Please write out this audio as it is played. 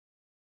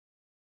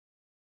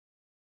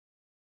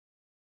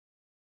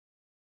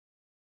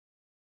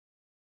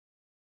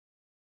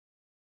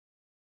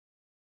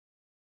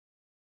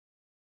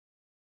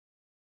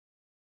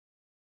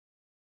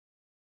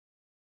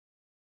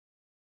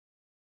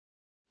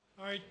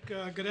All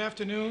right, good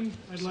afternoon.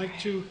 I'd like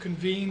to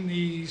convene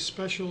the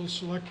special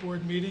select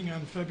board meeting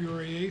on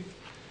February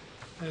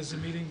 8th. Has the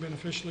meeting been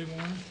officially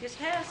warned? Yes, it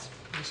has.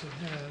 Yes, it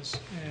has.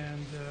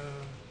 And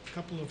a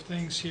couple of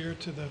things here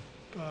to the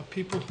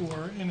people who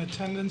are in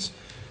attendance.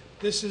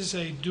 This is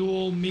a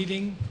dual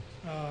meeting,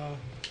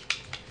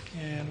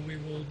 and we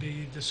will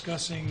be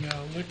discussing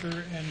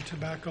liquor and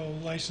tobacco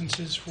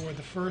licenses for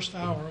the first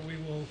hour.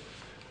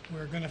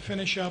 We're going to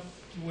finish up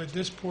with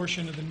this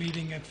portion of the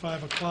meeting at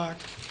 5 o'clock.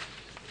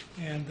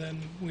 And then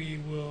we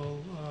will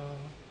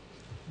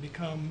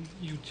become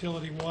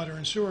utility, water,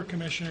 and sewer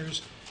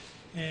commissioners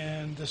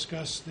and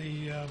discuss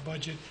the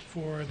budget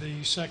for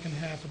the second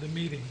half of the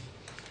meeting.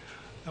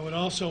 I would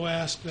also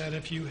ask that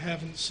if you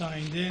haven't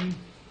signed in,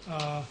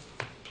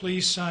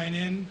 please sign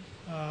in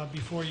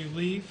before you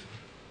leave,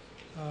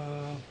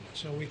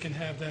 so we can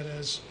have that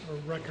as a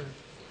record.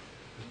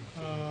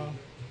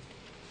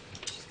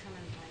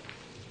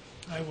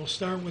 I will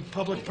start with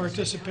public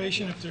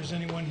participation. If there's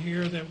anyone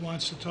here that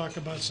wants to talk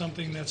about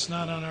something that's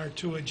not on our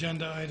two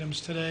agenda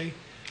items today,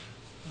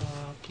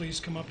 please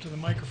come up to the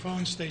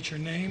microphone, state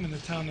your name and the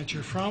town that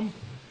you're from,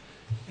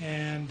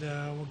 and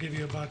we'll give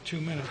you about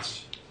 2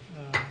 minutes.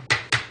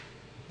 But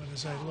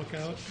as I look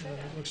out,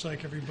 it looks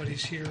like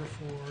everybody's here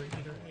for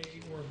either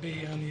A or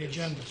B on the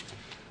agenda.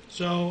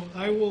 So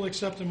I will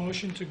accept a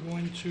motion to go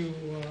into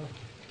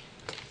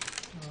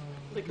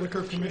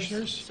liquor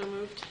commissioners. So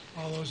moved.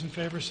 All those in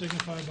favor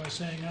signify by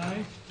saying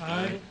aye.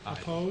 Aye.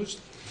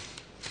 Opposed?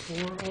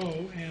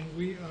 4-0, and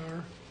we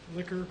are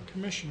liquor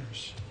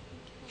commissioners.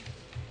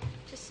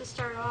 Just to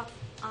start off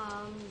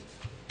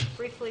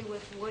briefly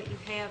with what you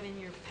have in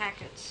your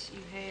packets,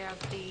 you have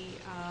the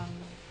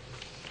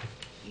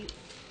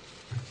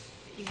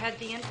you had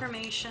the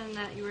information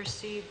that we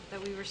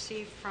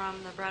received from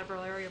the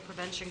Brattleboro Area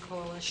Prevention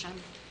Coalition.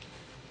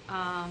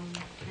 And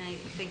I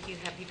think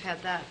you've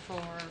had that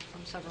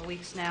from several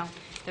weeks now.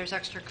 There's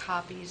extra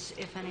copies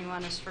if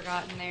anyone has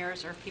forgotten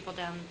theirs or people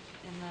down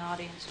in the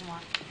audience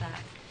want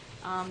that.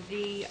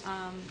 The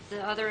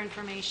other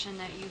information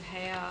that you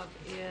have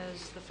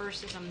is, the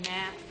first is a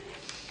map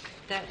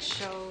that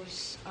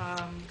shows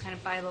kind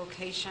of by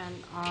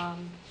location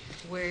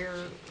where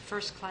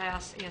first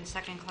class and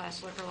second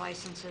class liquor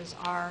licenses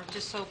are,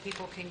 just so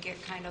people can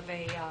get kind of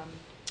a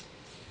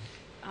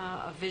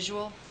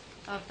visual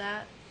of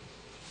that.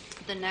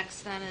 The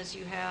next then is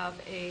you have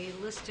a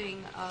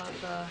listing of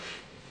the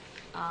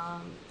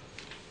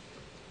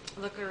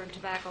liquor and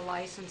tobacco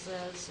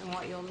licenses, and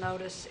what you'll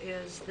notice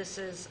is this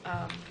is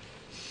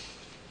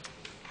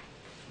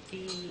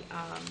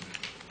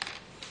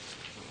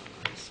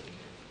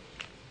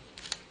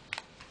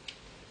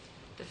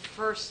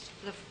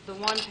the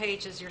one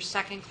page is your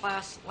second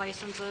class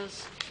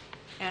licenses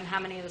and how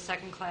many of the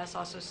second class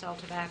also sell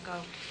tobacco.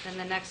 Then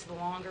the next, the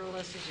longer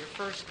list, is your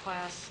first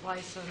class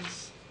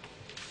license.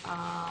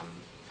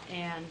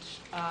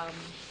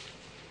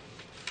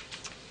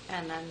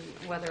 And then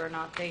whether or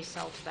not they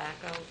sell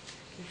tobacco.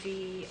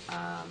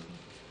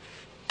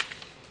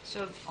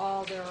 So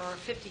there are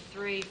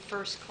 53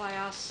 first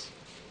class.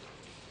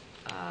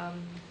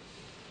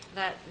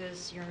 That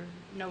is your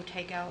no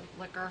takeout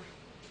liquor.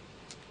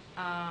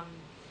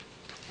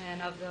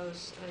 And of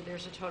those,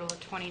 there's a total of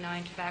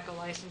 29 tobacco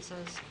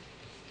licenses.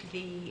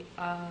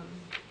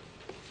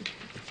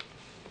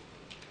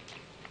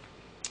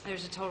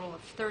 There's a total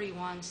of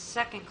 31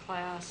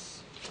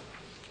 second-class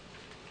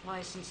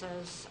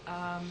licenses,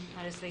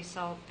 that is, they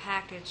sell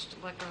packaged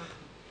liquor,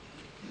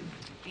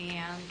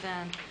 and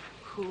then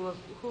who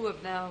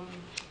of them,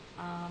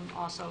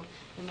 also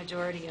the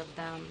majority of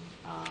them,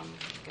 I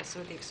guess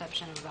with the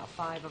exception of about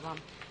 5 of them,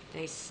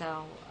 they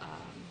sell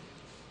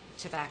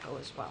tobacco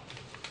as well.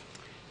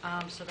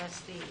 So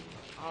that's the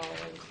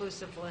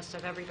all-inclusive list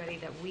of everybody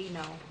that we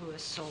know who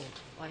has sold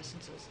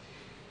licenses.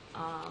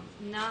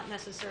 Not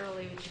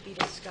necessarily to be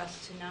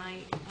discussed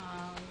tonight,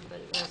 but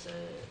as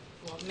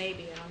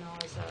maybe, I don't know,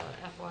 as a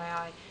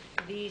FYI,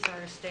 these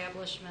are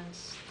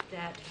establishments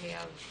that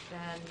have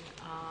been,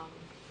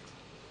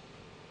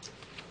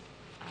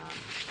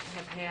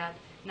 have had,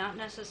 not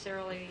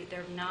necessarily,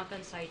 there have not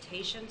been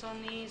citations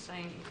on these.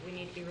 We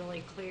need to be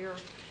really clear.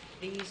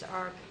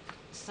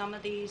 Some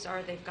of these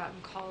are, they've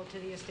gotten called to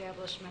the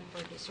establishment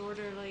for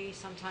disorderly.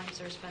 Sometimes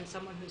there's been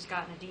someone who's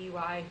gotten a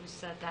DUI who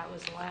said that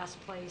was the last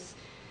place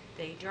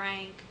they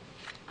drank.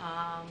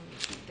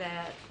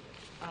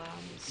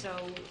 So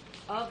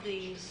of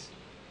these,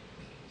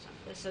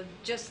 so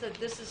just that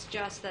this is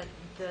just that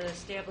the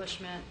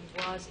establishment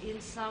was in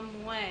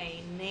some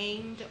way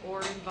named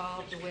or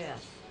involved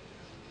with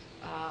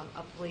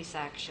a police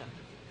action.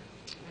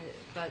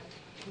 But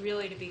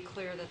really, to be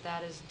clear,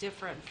 that is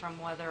different from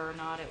whether or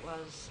not it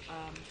was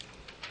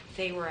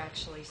they were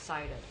actually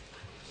cited.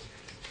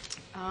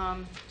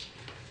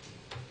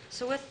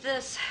 So with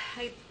this,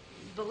 I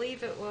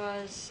believe it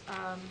was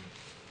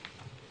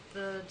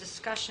the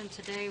discussion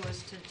today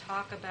was to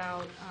talk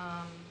about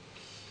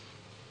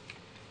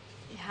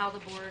how the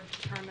board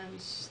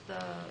determines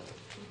the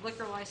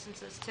liquor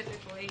licenses.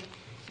 Typically,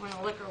 when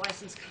a liquor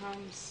license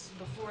comes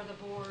before the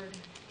board,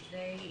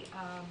 they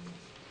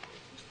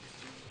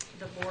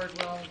the board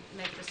will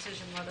make a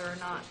decision whether or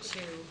not to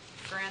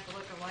grant the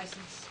liquor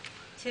license.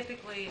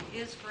 Typically, it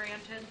is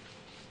granted,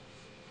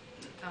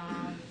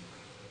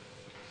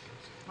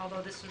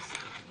 although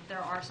there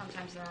are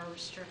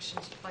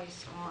restrictions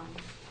placed on.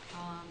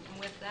 And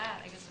with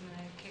that, I guess I'm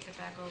going to kick it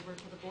back over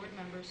to the board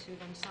members who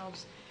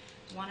themselves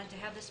wanted to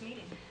have this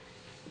meeting.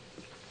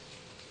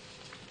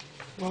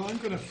 Well, I'm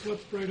going to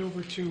flip right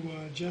over to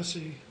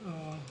Jesse,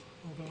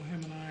 although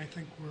him and I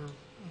think we're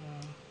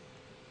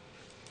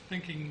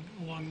thinking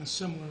along the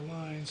similar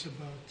lines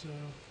about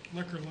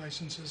liquor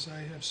licenses.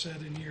 I have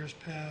said in years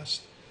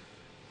past,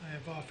 I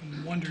have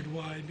often wondered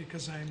why,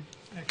 because I'm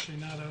actually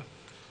not a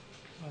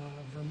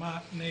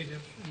Vermont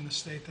native in the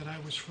state that I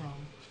was from.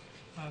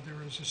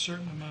 There is a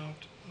certain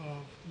amount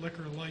of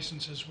liquor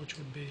licenses, which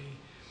would be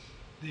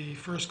the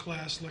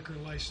first-class liquor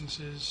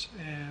licenses,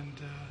 and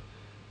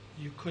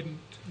you couldn't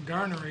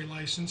garner a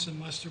license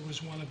unless there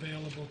was one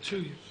available to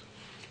you.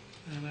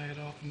 And I had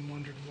often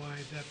wondered why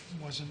that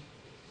wasn't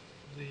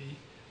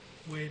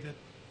the way that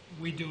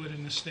we do it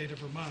in the state of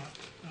Vermont.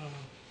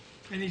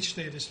 And each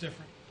state is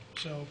different.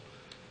 So,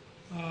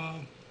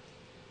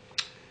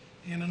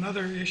 and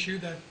another issue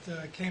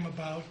that came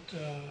about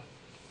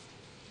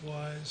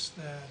was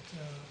that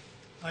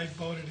I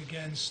voted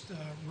against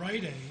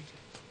Rite Aid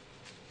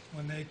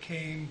when they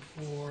came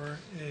for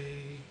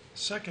a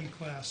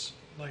second-class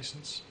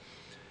license.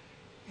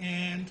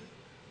 And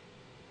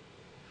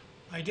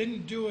I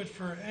didn't do it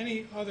for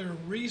any other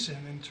reason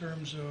in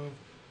terms of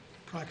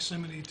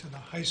proximity to the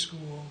high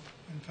school.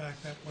 In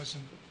fact, that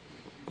wasn't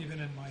even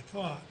in my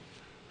thought.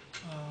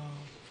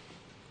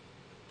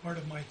 Part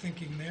of my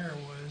thinking there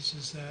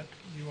is that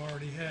you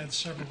already had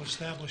several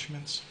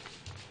establishments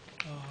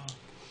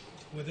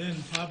within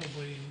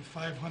probably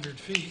 500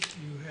 feet.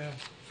 You have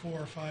 4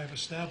 or 5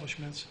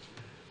 establishments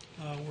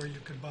where you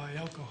could buy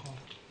alcohol.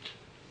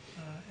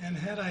 And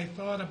had I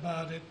thought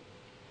about it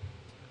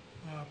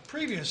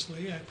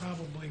previously, I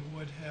probably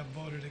would have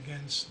voted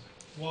against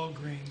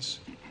Walgreens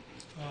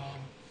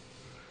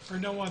for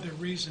no other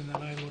reason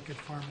than I look at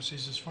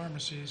pharmacies as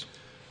pharmacies,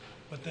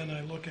 but then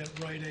I look at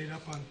Rite Aid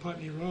up on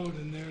Putney Road,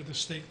 and they're the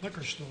state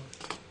liquor store.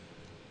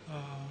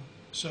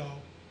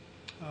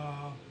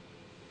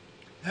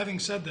 Having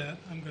said that,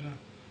 I'm going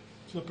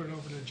to flip it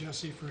over to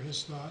Jesse for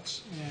his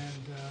thoughts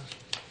and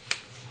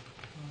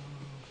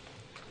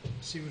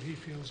see what he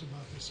feels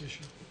about this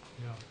issue.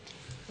 Yeah.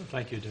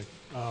 Thank you, Dick.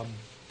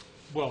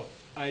 Well,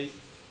 I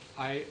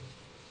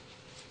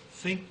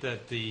think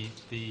that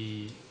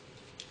the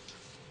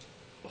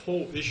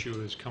whole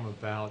issue has come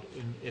about,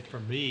 for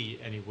me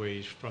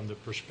anyways, from the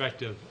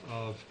perspective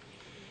of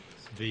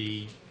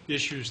the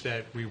issues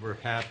that we were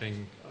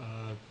having,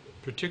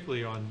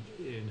 particularly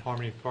in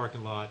Harmony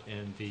parking lot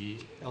and the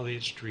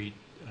Elliott Street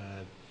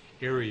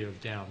area of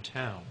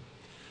downtown.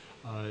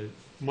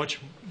 Much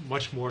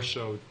more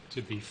so,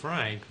 to be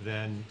frank,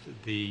 than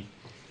the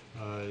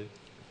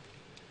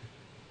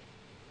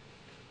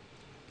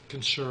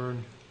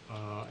concern,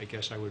 I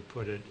guess I would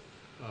put it,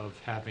 of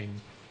having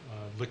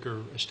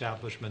liquor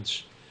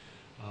establishments,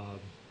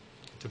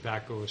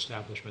 tobacco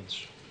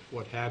establishments,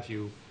 what have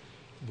you,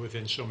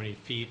 within so many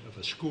feet of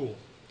a school.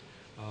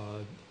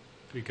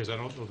 Because I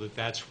don't know that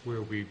that's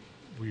where we've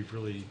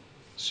really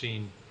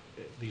seen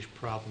at least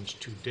problems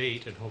to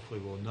date, and hopefully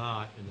will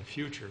not in the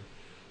future.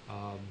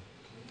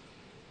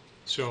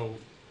 So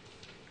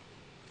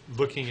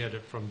looking at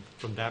it from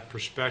that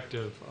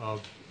perspective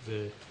of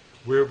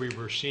where we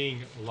were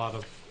seeing a lot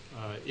of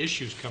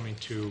issues coming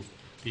to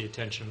the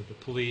attention of the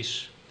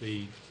police,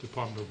 the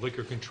Department of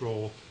Liquor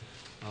Control,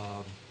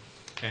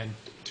 and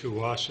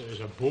to us as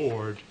a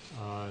board,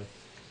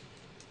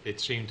 it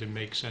seemed to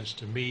make sense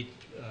to me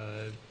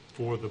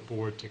for the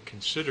board to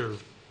consider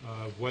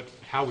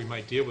how we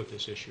might deal with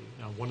this issue.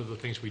 Now, one of the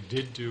things we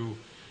did do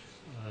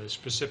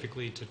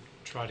specifically to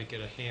try to get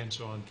a hands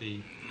on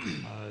the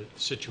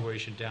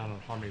situation down on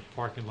Harmony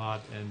parking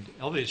lot and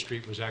Elliott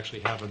Street was actually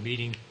have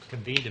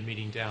convened a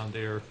meeting down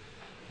there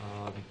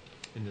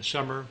in the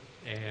summer,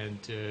 and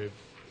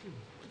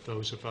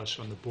those of us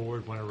on the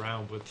board went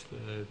around with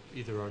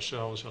either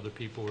ourselves, other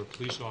people, or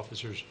police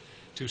officers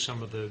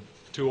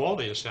to all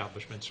the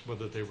establishments,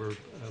 whether they were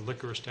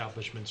liquor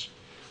establishments,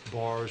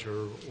 bars,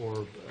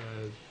 or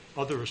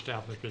other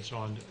establishments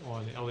on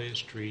Elliott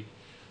Street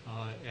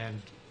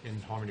and in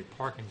Harmony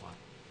parking lot.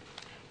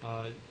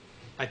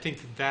 I think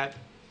that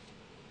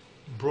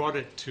brought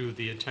it to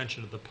the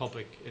attention of the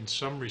public in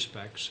some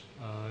respects,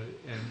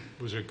 and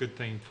was a good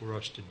thing for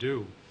us to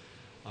do.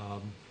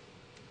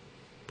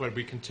 But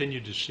we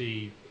continue to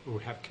see, or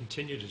have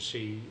continued to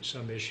see,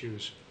 some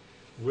issues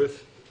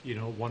with,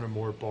 one or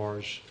more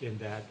bars in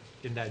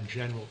that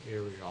general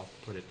area. I'll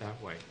put it that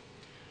way.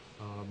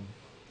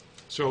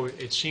 So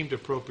it seemed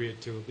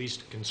appropriate to at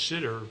least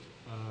consider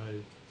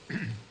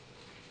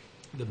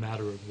the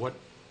matter of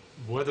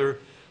whether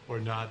or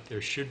not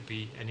there should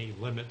be any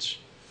limits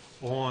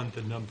on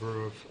the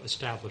number of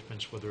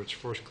establishments, whether it's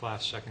first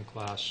class, second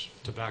class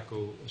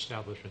tobacco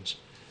establishments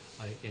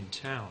in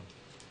town.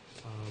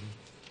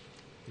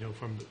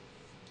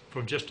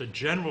 From just a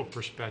general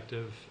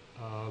perspective,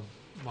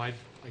 I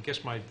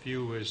guess my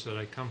view is that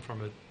I come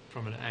from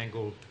an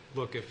angle,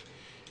 look,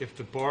 if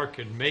the bar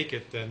can make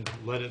it, then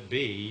let it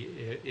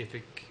be.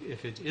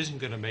 If it isn't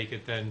going to make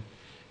it, then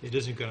it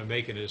isn't going to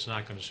make it, it's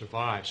not going to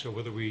survive. So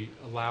whether we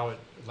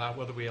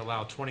whether we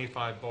allow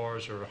 25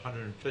 bars or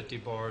 150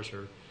 bars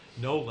or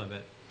no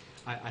limit,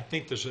 I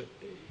think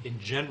in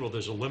general,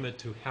 there's a limit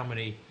to how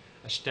many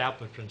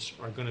establishments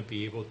are going to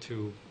be able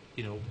to,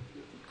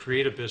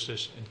 create a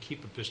business and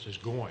keep a business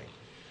going.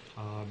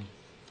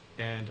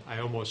 And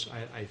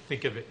I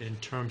think of it in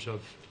terms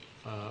of,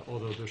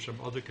 although there's some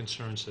other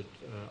concerns that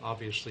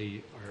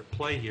obviously are at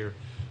play here,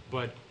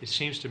 but it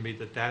seems to me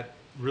that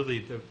really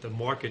the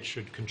market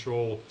should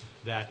control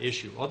that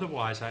issue.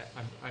 Otherwise,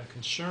 I'm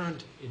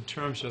concerned in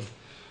terms of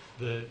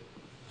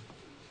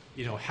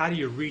how do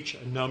you reach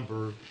a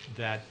number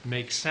that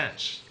makes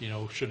sense?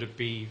 Should it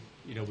be,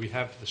 we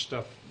have the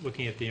stuff,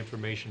 looking at the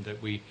information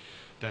that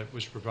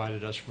was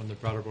provided us from the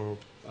Brattleboro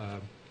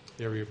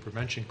Area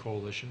Prevention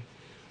Coalition.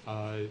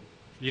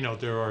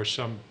 There are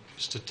some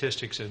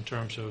statistics in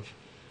terms of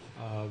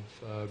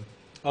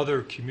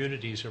other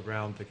communities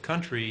around the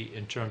country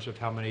in terms of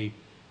how many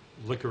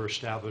liquor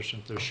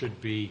establishments there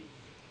should be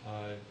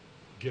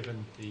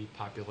given the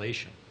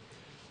population.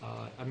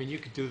 You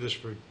could do this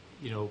for,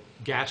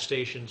 gas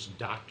stations,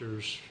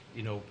 doctors,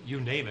 you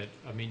name it.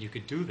 You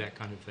could do that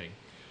kind of thing.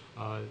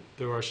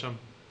 There are some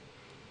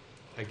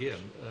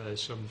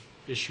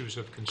issues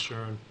of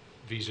concern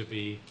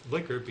vis-a-vis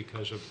liquor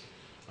because of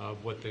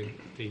what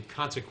the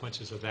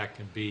consequences of that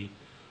can be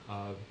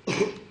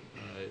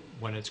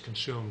when it's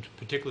consumed,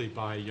 particularly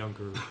by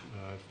younger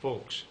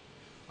folks,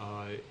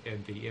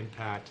 and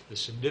the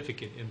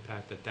significant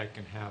impact that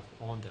can have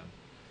on them.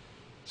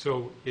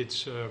 So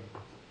it's, I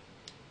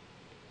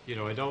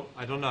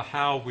don't know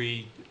how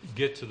we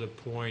get to the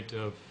point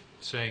of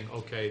saying,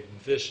 okay,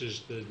 this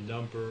is the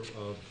number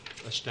of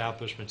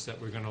establishments that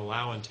we're going to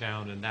allow in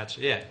town, and that's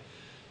it.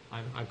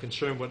 I'm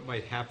concerned what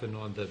might happen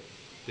on the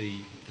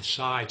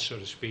side, so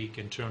to speak,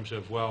 in terms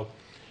of, well,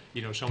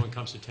 someone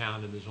comes to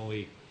town and there's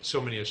only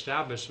so many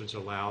establishments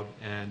allowed,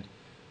 and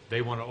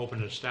they want to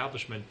open an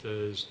establishment.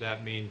 Does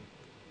that mean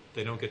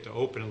they don't get to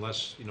open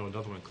unless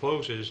another one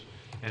closes?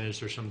 And is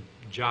there some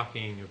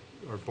jockeying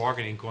or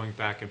bargaining going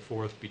back and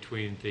forth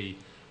between the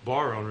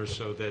bar owners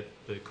so that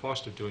the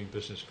cost of doing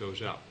business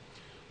goes up?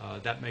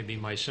 That may be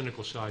my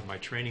cynical side, my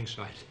training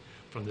side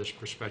from this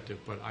perspective,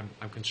 but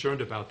I'm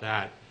concerned about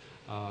that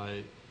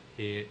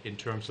in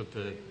terms of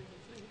the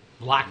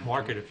black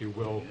market, if you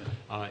will,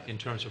 in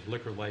terms of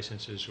liquor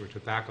licenses or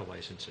tobacco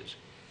licenses.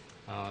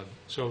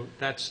 So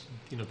that's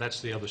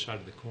the other side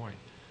of the coin.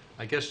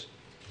 I guess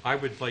I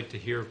would like to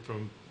hear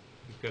from,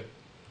 we've got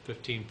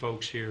 15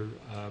 folks here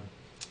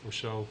or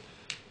so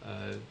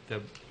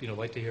that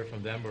like to hear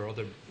from them, or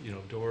other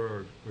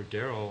Dora or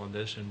Daryl on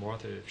this, and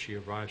Martha if she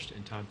arrives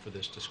in time for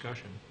this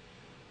discussion.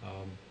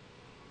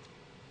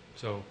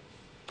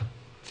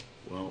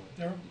 Well,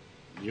 Daryl?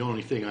 the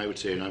only thing I would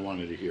say, and I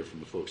wanted to hear from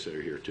the folks that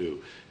are here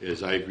too,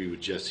 is I agree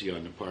with Jesse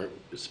on the part,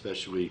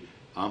 especially,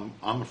 I'm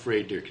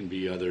afraid there can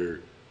be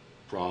other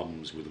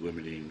problems with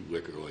limiting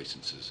liquor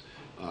licenses,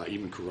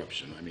 even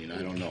corruption.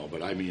 I don't know, but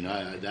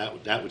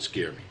that would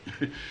scare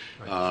me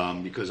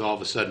because all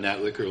of a sudden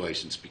that liquor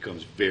license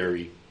becomes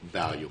very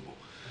valuable.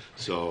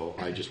 So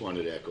I just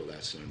wanted to echo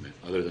that sentiment.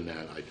 Other than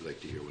that, I'd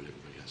like to hear what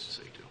everybody has to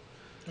say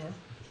too. Dora?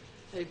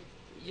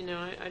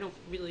 I don't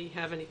really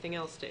have anything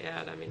else to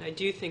add. I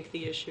do think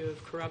the issue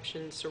of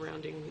corruption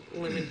surrounding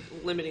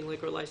limiting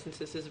liquor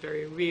licenses is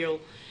very real.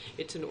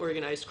 It's an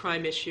organized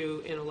crime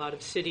issue in a lot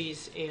of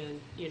cities, and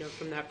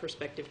from that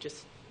perspective,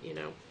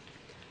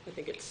 I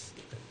think it's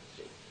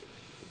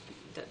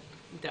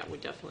that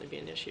would definitely be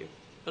an issue.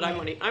 But I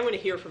want to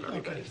hear from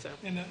everybody. Okay. So.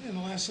 And the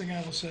last thing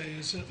I will say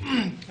is that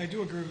I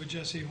do agree with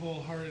Jesse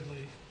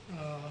wholeheartedly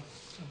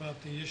about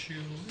the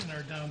issue in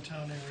our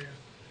downtown area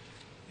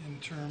in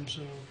terms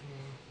of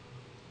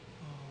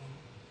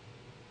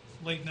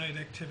late night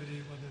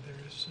activity, whether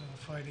there's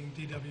fighting,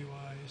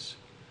 DWIs,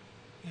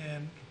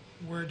 and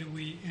where do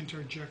we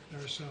interject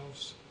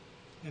ourselves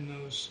in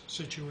those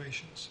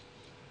situations.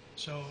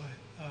 So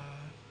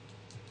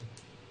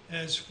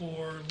as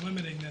for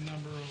limiting the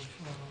number of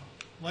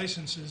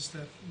licenses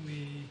that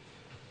we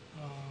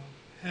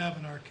have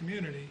in our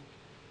community,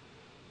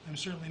 I'm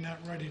certainly not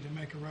ready to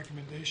make a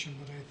recommendation,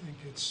 but I think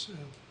it's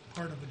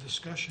part of a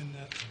discussion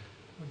that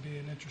would be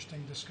an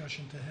interesting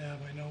discussion to have.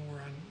 I know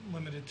we're on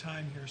limited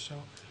time here, so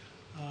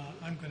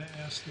I'm going to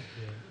ask the...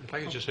 If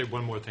I could just say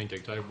one more thing,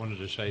 Dick, that I wanted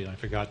to say and I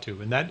forgot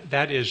to, and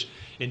that is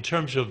in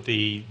terms of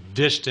the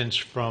distance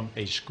from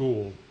a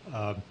school.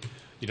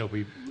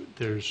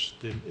 There's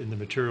in the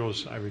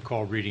materials I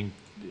recall reading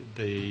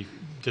the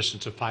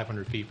distance of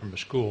 500 feet from a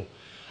school.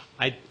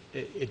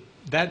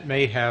 That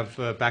may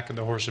have, back in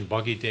the horse and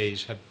buggy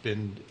days, have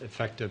been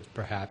effective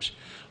perhaps,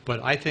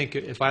 but I think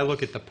if I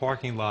look at the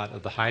parking lot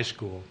of the high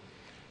school,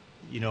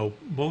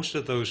 most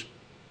of those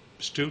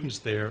students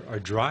there are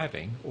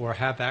driving or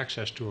have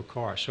access to a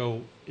car.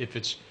 So if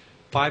it's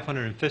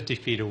 550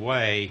 feet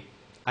away,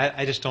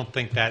 I just don't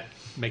think that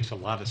makes a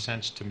lot of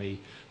sense to me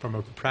from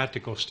a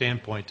practical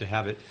standpoint to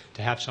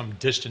have some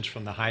distance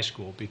from the high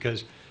school,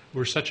 because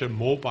we're such a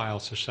mobile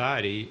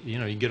society. You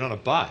know, you get on a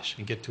bus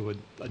and get to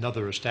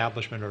another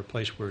establishment or a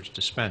place where it's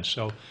dispensed.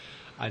 So,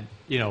 on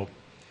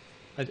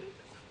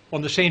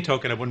the same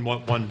token, I wouldn't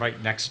want one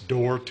right next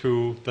door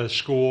to the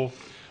school,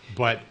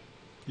 but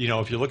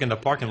if you look in the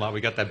parking lot,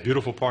 we got that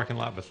beautiful parking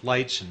lot with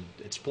lights, and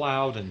it's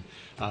plowed,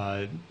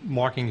 and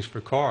markings for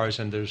cars,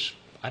 and there's,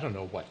 I don't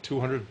know,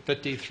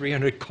 250,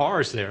 300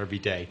 cars there every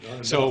day.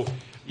 So,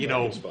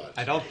 Parking spots.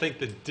 I don't think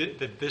the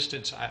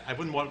distance, I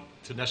wouldn't want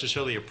to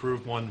necessarily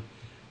approve one,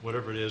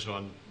 whatever it is,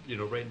 on,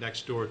 right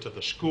next door to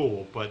the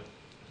school, but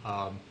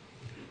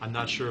I'm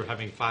not sure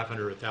having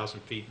 500 or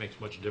 1,000 feet makes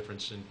much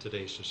difference in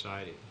today's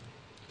society.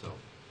 So,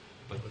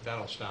 but with that,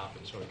 I'll stop,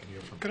 and so I can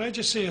hear from. Could I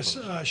just see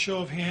a show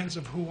of hands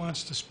of who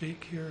wants to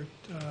speak here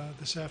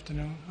this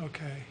afternoon?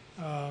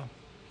 Okay.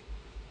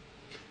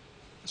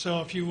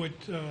 So if you would,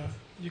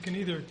 you can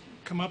either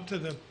come up to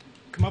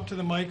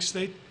the mic,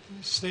 state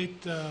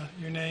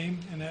your name,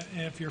 and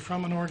if you're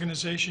from an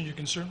organization, you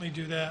can certainly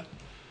do that.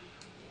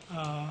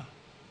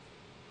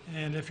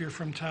 And if you're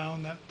from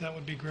town, that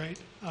would be great.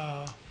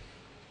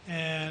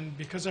 And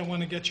because I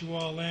want to get you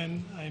all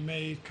in, I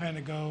may kind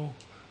of go,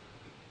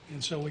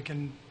 and so we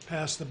can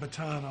pass the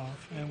baton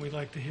off, and we'd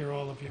like to hear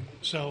all of you.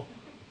 So,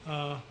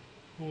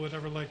 who would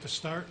ever like to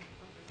start?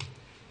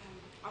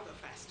 I'll go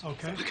fast.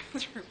 Okay. So I'll go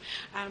through.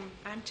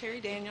 I'm Terry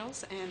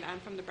Daniels, and I'm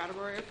from the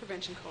Brattleboro Area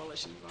Prevention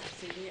Coalition,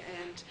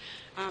 and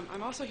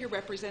I'm also here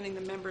representing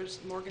the members.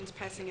 Morgan's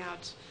passing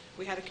out.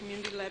 We had a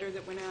community letter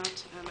that went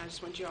out. I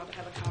just want you all to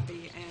have a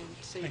copy, and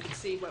so you can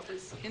see what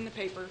was in the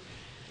paper.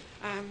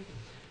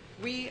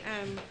 We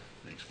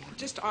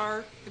just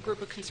are a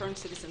group of concerned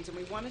citizens, and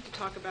we wanted to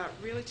talk about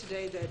really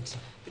today that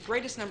the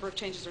greatest number of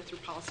changes are through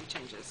policy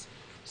changes.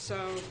 So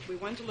we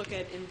wanted to look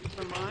at, in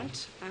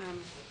Vermont,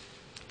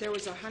 there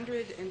was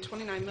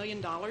 $129 million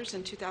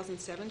in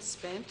 2007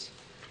 spent,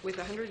 with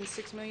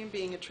 $106 million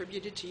being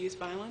attributed to youth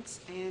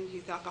violence and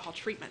youth alcohol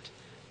treatment.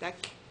 That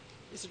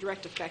is a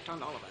direct effect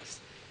on all of us.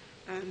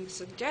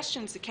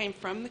 Suggestions that came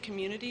from the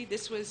community,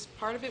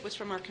 part of it was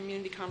from our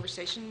community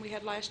conversation we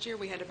had last year.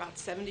 We had about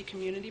 70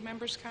 community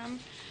members come.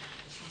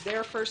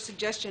 Their first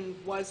suggestion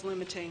was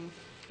limiting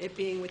it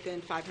being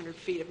within 500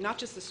 feet of not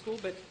just the school,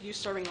 but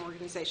youth-serving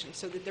organizations,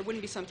 so that there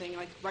wouldn't be something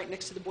like right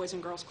next to the Boys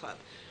and Girls Club.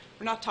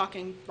 We're not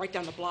talking right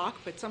down the block,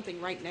 but something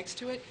right next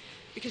to it,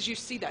 because you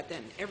see that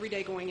then every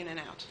day going in and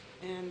out.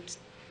 And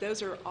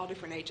those are all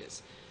different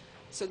ages.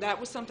 So that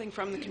was something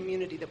from the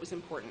community that was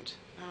important.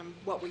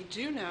 What we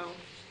do know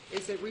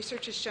is that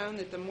research has shown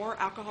that the more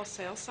alcohol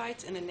sales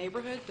sites in a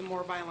neighborhood, the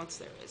more violence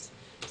there is.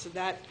 So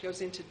that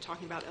goes into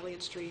talking about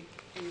Elliott Street,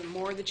 and the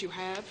more that you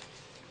have,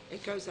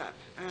 it goes up.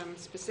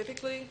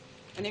 Specifically,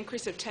 an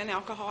increase of 10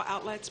 alcohol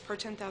outlets per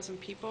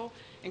 10,000 people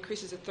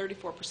increases a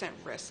 34%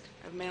 risk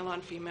of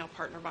male-on-female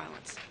partner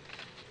violence.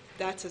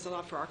 That says a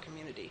lot for our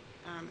community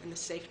and the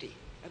safety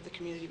of the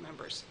community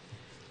members.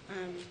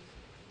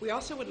 We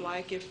also would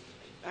like,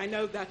 I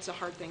know that's a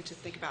hard thing to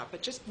think about,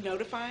 but just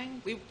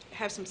notifying, we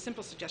have some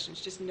simple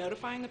suggestions, just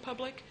notifying the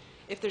public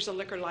if there's a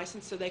liquor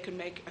license so they can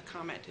make a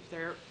comment if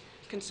they're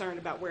concerned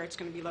about where it's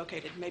going to be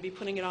located. Maybe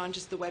putting it on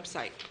just the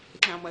website, the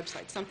town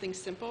website, something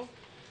simple,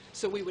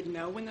 so we would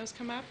know when those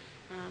come up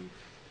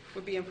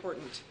would be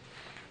important.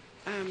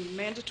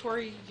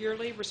 Mandatory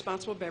yearly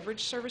responsible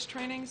beverage service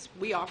trainings,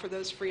 we offer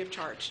those free of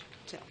charge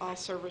to all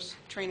service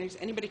trainings.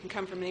 Anybody can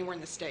come from anywhere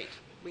in the state.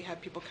 We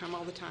have people come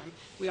all the time.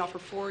 We offer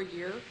 4 a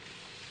year.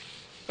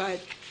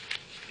 But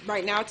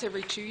right now it's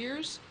every 2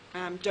 years.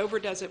 Dover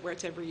does it where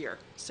it's every year.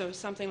 So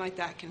something like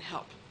that can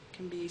help.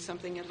 Can be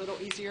something a little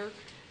easier,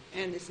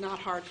 and it's not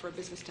hard for a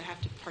business to have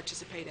to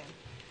participate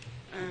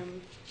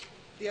in.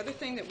 The other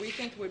thing that we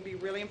think would be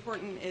really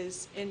important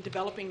is in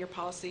developing your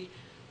policy,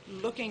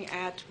 looking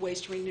at ways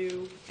to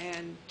renew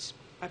and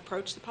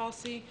approach the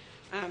policy.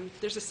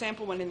 There's a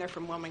sample one in there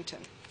from Wilmington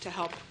to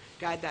help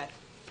guide that,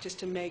 just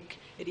to make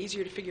it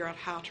easier to figure out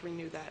how to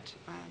renew that.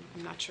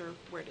 I'm not sure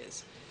where it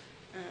is.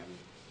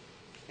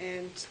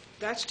 And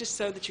that's just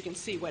so that you can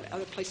see what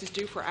other places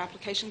do for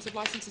applications of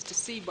licenses, to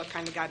see what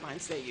kind of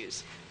guidelines they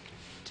use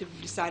to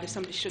decide if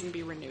somebody shouldn't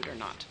be renewed or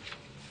not.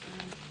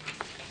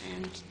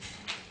 And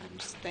I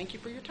just thank you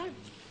for your time.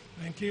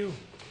 Thank you.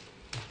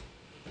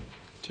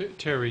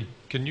 Terry,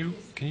 can you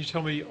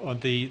tell me on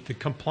the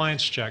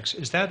compliance checks,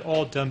 is that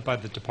all done by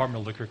the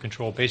Department of Liquor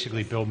Control,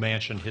 basically Bill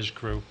Manch and his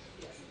crew?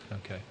 Yes.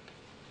 Okay.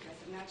 Yes,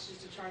 and that's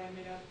just a chart I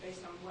made up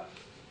based on what,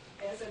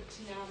 as of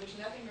now, there's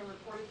nothing been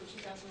reported for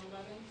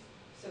 2011,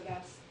 so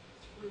that's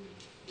through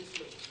this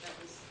week. That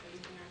was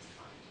everything I could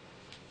find.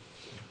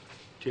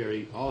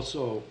 Terry,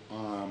 also,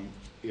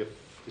 if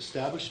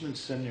establishments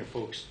send their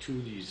folks to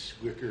these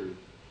liquor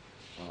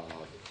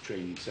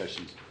training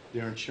sessions,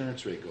 their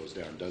insurance rate goes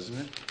down, doesn't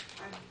it?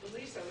 I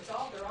believe so.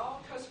 They're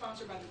all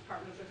co-sponsored by the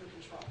Department of Liquor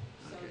Control.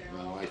 So Okay,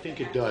 they're all- well, I think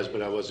it does,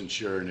 but I wasn't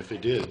sure, and if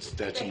it is,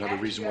 that's They another have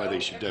to reason why go they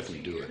should every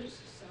definitely 2 do it. years,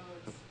 So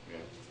it's Yeah, a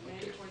okay.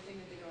 mandatory thing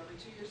that they go every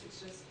 2 years.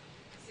 It's just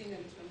seen that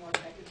it's been more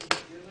effective to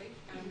do yearly.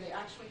 They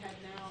actually actually have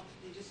now,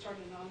 they just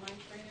started an online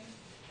training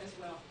as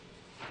well.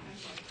 I'm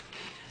sorry.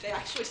 They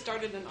actually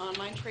started an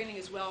online training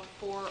as well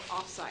for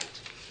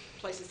off-site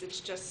places. It's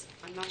just,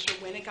 I'm not sure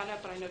when it got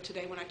up, but I know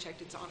today when I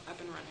checked, it's up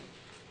and running.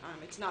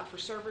 It's not for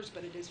servers,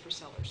 but it is for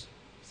sellers,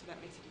 so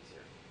that makes it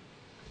easier.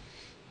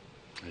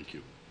 Thank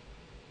you.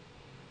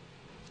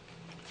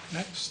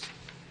 Next.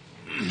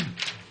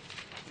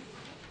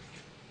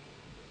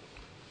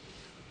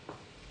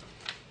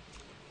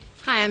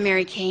 Hi, I'm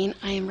Mary Kane.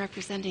 I am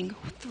representing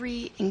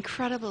 3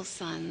 incredible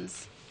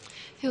sons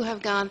who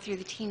have gone through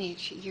the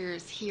teenage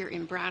years here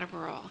in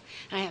Brattleboro.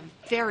 And I have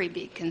very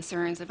big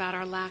concerns about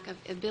our lack of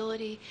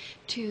ability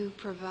to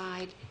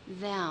provide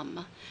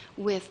them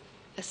with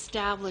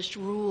established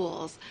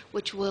rules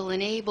which will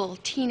enable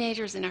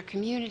teenagers in our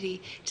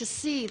community to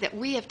see that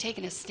we have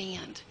taken a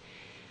stand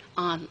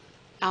on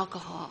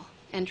alcohol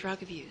and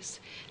drug abuse,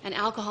 and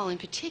alcohol in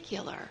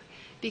particular,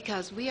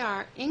 because we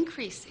are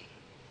increasing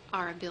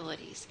our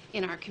abilities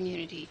in our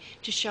community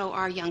to show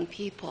our young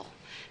people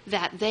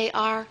that they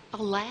are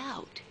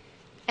allowed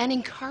and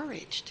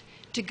encouraged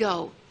to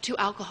go to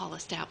alcohol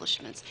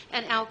establishments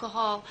and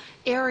alcohol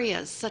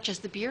areas such as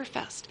the Beer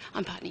Fest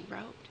on Putney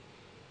Road.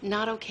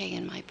 Not okay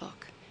in my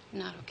book.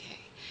 Not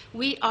okay.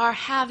 We are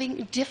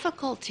having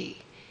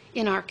difficulty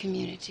in our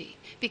community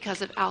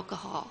because of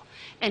alcohol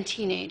and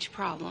teenage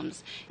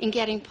problems in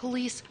getting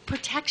police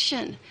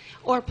protection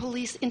or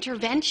police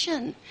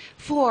intervention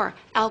for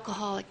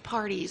alcoholic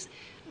parties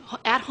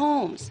at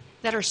homes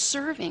that are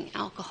serving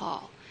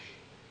alcohol,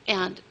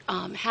 and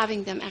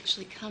having them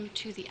actually come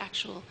to the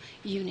actual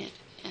unit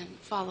and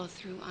follow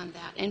through on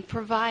that, and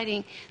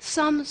providing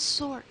some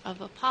sort of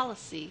a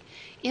policy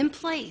in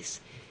place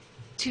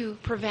to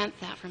prevent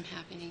that from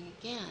happening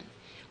again.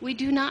 We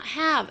do not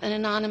have an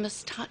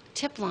anonymous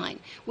tip line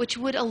which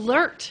would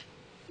alert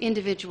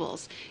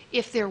individuals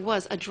if there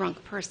was a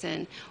drunk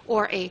person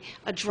or a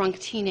drunk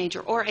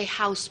teenager or a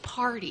house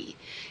party.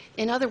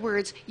 In other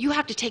words, you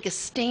have to take a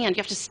stand. You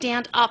have to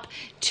stand up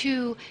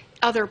to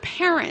other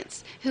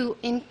parents who,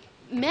 in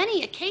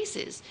many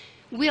cases,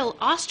 will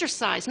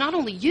ostracize not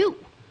only you,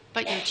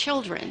 but your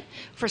children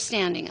for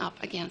standing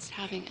up against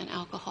having an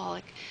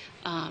alcoholic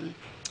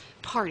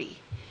party.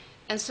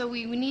 And so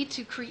we need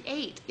to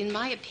create, in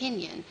my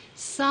opinion,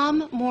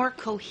 some more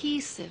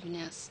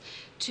cohesiveness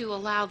to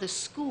allow the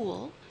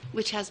school,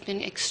 which has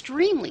been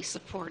extremely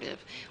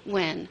supportive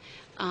when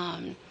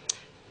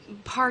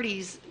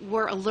parties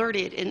were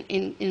alerted,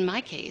 in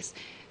my case,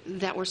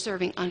 that were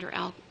serving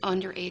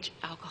underage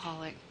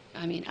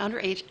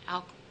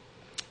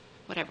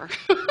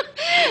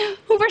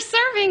who were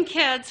serving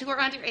kids who were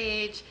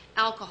underage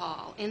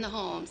alcohol in the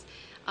homes,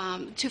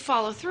 to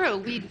follow through.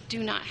 We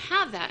do not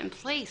have that in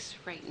place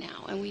right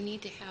now, and we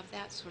need to have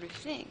that sort of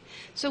thing.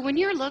 So when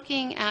you're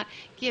looking at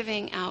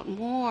giving out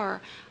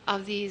more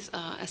of these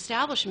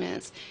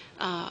establishments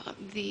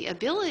the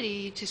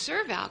ability to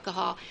serve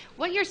alcohol,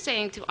 what you're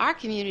saying to our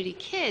community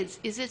kids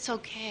is it's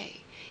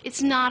okay.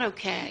 It's not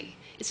okay.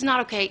 It's not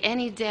okay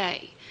any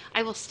day.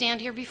 I will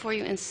stand here before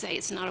you and say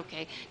it's not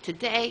okay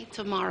today,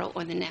 tomorrow,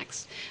 or the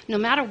next. No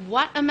matter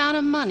what amount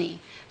of money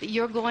that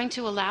you're going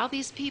to allow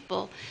these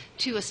people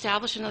to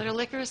establish another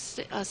liquor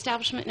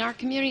establishment in our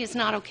community, it's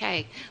not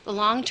okay. The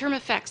long-term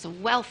effects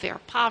of welfare,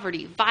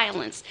 poverty,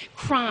 violence,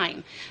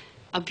 crime,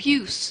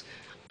 abuse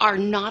are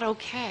not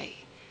okay.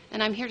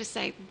 And I'm here to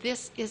say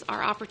this is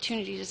our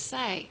opportunity to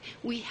say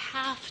we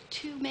have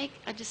to make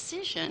a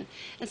decision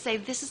and say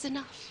this is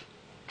enough.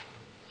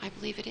 I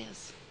believe it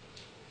is.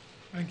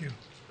 Thank you.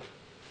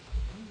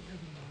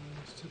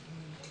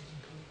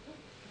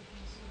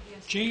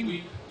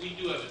 Gene? We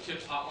do have a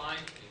TIPS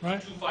hotline,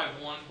 Right.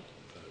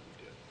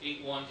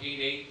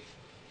 251-8188.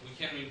 We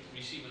can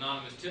receive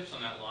anonymous tips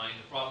on that line.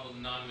 The problem with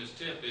anonymous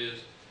tip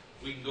is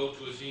we can go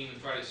to a scene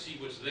and try to see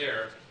what's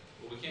there,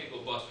 but we can't go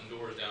busting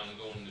doors down and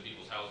going into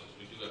people's houses.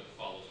 We do have to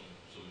follow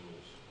some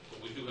rules.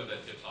 But we do have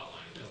that TIPS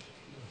hotline.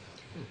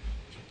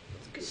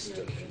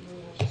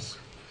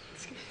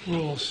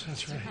 Rules,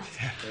 that's right.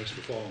 Thanks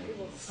for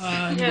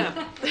following.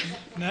 Yeah.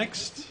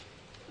 Next.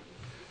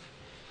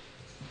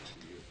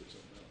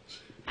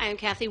 Hi, I'm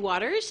Kathy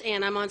Waters,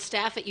 and I'm on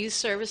staff at Youth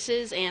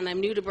Services, and I'm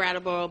new to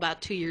Brattleboro about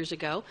 2 years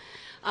ago.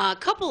 A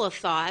couple of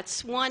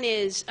thoughts. One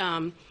is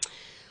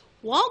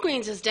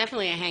Walgreens is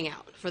definitely a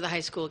hangout for the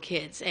high school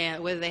kids,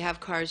 whether they have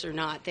cars or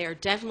not. They are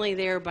definitely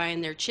there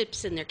buying their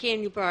chips and their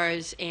candy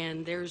bars,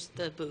 and there's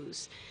the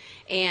booze.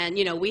 And,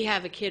 you know, we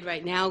have a kid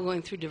right now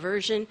going through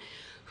diversion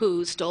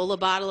who stole a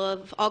bottle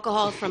of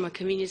alcohol from a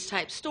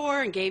convenience-type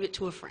store and gave it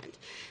to a friend.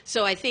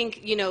 So I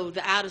think, you know,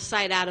 the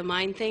out-of-sight,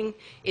 out-of-mind thing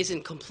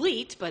isn't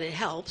complete, but it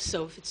helps.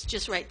 So if it's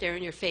just right there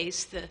in your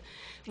face, the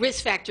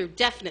risk factor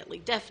definitely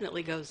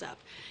goes up.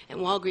 And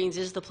Walgreens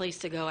is the place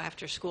to go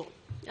after school.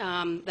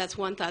 That's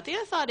one thought. The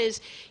other thought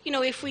is, you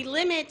know, if we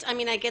limit, I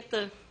mean, I get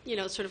the, you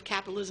know, sort of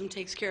capitalism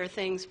takes care of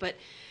things, but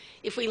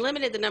if we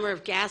limited the number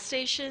of gas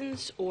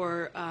stations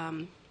or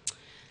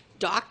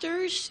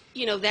doctors,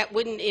 you know, that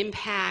wouldn't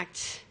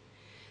impact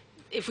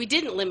if we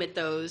didn't limit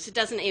those, it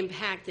doesn't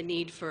impact the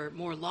need for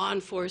more law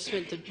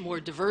enforcement, the more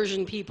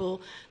diversion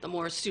people, the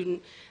more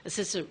student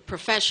assistant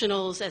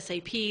professionals,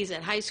 SAPs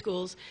at high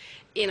schools.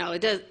 You know,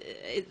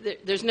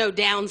 there's no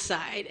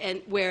downside.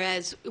 And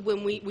whereas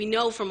when we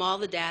know from all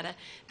the data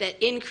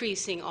that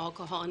increasing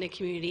alcohol in the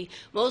community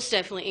most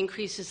definitely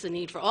increases the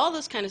need for all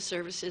those kind of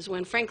services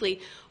when, frankly,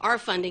 our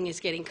funding is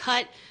getting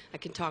cut. I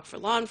can talk for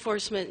law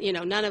enforcement. You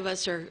know, none of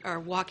us are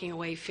walking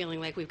away feeling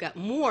like we've got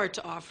more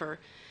to offer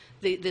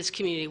this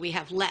community. We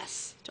have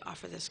less to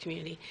offer this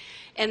community.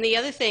 And the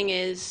other thing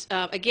is,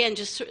 again,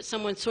 just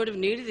someone sort of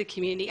new to the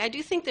community, I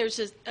do think there's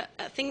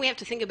a thing we have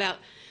to think about,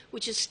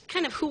 which is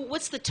kind of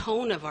what's the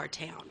tone of our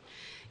town?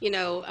 You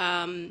know,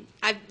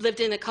 I've lived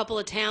in a couple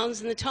of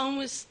towns, and the tone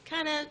was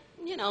kind of,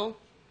 you know,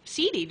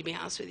 seedy, to be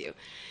honest with you.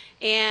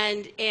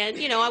 And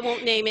you know, I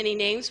won't name any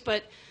names,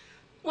 but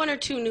one or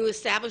two new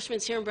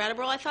establishments here in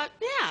Brattleboro, I thought,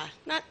 yeah,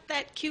 not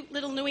that cute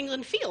little New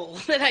England feel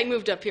that I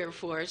moved up here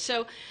for.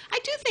 So I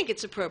do think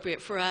it's appropriate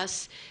for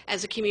us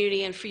as a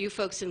community and for you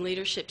folks in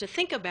leadership to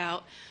think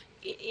about,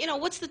 you know,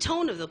 what's the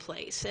tone of the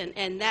place,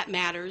 and that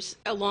matters,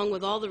 along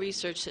with all the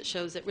research that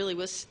shows that really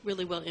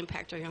will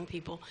impact our young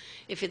people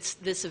if it's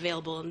this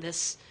available and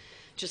this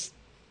just,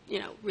 you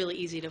know, really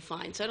easy to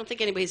find. So I don't think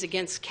anybody's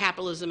against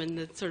capitalism and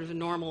the sort of a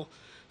normal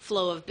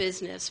flow of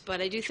business, but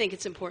I do think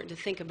it's important to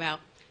think about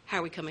how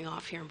are we coming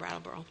off here in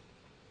Brattleboro.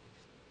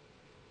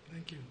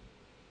 Thank you.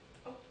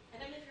 Oh,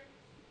 and I live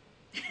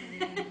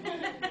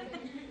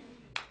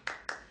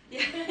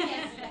here.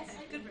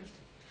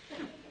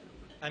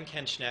 I'm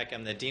Ken Schneck.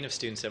 I'm the Dean of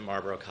Students at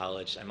Marlborough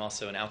College. I'm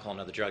also an alcohol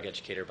and other drug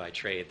educator by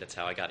trade. That's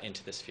how I got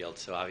into this field,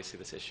 so obviously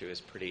this issue is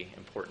pretty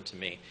important to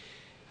me.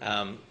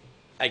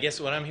 I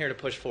guess what I'm here to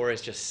push for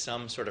is just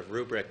some sort of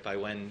rubric by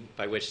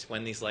which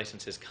when these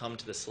licenses come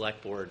to the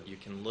select board, you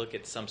can look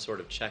at some sort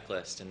of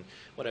checklist. And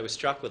what I was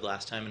struck with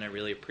last time, and I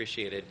really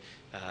appreciated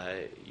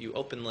you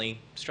openly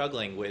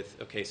struggling with,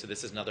 okay, so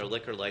this is another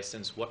liquor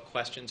license. What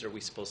questions are we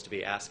supposed to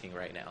be asking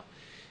right now?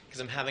 Because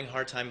I'm having a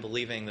hard time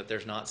believing that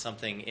there's not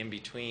something in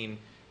between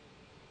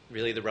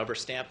really the rubber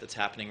stamp that's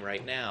happening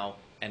right now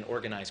and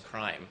organized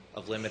crime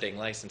of limiting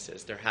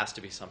licenses. There has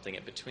to be something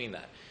in between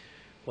that.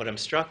 What I'm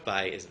struck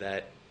by is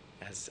that,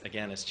 as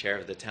chair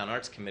of the Town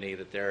Arts Committee,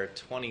 that there are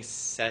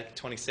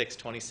 26,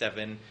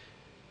 27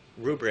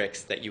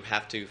 rubrics that you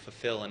have to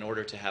fulfill in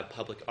order to have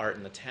public art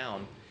in the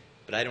town,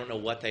 but I don't know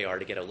what they are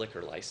to get a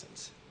liquor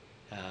license.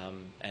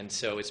 And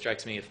so it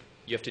strikes me, if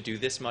you have to do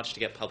this much to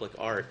get public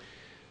art,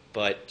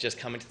 but just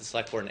coming to the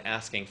select board and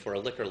asking for a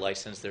liquor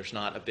license, there's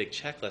not a big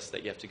checklist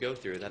that you have to go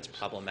through. That's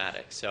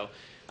problematic. So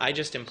I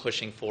just am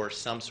pushing for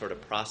some sort of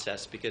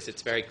process, because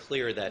it's very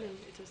clear that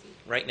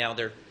right now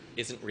there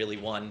isn't really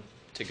one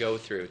to go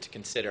through to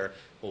consider,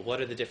 well, what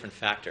are the different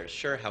factors?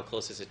 Sure, how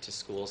close is it to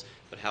schools,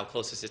 but how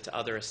close is it to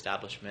other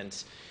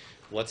establishments?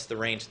 What's the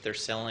range that they're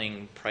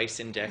selling? Price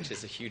index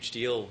is a huge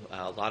deal.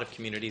 A lot of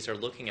communities are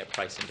looking at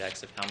price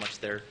index of how much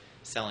they're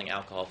selling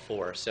alcohol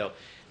for. So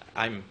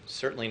I'm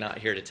certainly not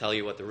here to tell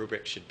you what the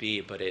rubric should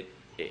be, but it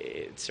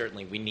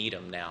certainly, we need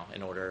them now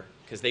in order,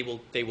 because they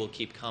will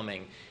keep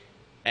coming.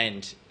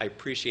 And I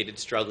appreciated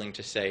struggling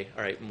to say,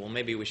 all right, well,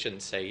 maybe we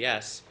shouldn't say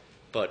yes,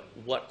 but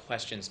what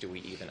questions do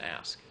we even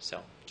ask?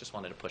 So just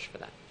wanted to push for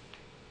that.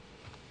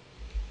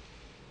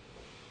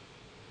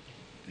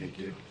 Thank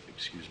you.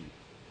 Excuse me.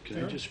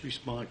 Can I just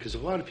respond? Because a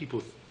lot of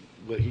people,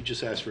 what he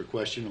just asked for a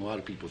question, a lot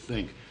of people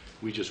think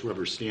we just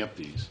rubber stamp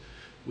these.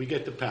 We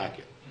get the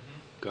packet.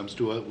 Comes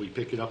to us, we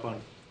pick it up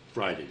on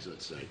Fridays,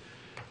 let's say.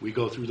 We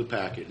go through the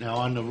packet. Now,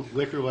 on the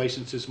liquor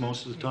licenses,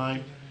 most of the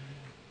time,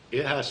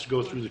 it has to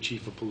go through the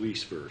chief of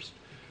police first.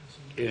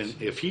 And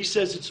if he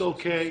says it's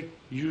okay,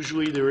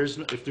 usually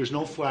if there's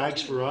no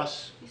flags for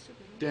us,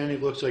 then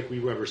it looks like we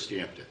rubber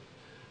stamped it,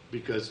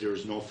 because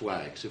there's no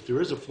flags. If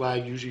there is a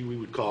flag, usually we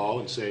would call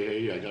and say,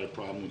 hey, I got a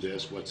problem with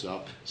this, what's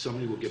up?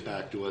 Somebody will get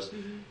back to us,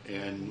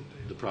 and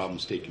the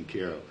problem's taken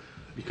care of.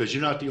 Because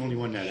you're not the only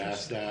one that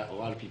asked that. A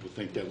lot of people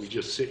think that we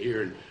just sit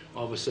here and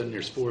all of a sudden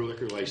there's 4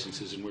 liquor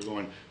licenses and we're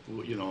going,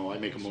 well, you know, I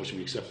make a motion,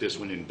 we accept this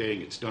one, and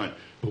bang, it's done.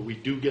 But we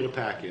do get a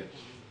packet,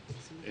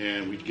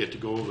 and we get to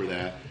go over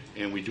that,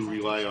 and we do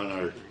rely on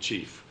our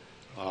chief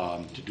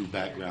to do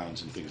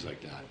backgrounds and things like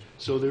that.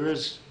 So there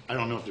is, I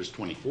don't know if there's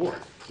 24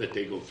 that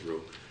they go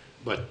through,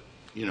 but,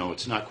 you know,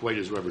 it's not quite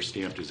as rubber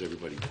stamped as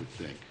everybody would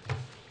think.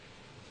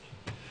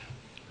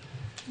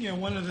 You know,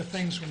 one of the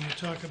things when you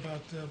talk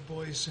about the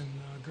Boys and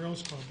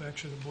Girls Club,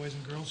 actually the Boys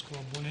and Girls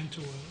Club went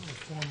into a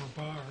former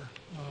bar.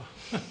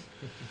 A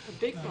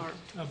big bar.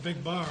 A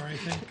big bar. I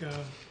think,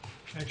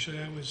 actually,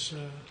 I was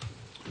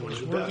One of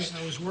the best.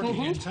 I was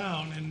working in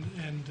town,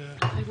 and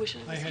I wish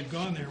I had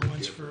gone there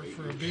once for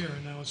a beer,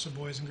 and now it's the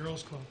Boys and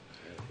Girls Club.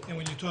 And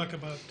when you talk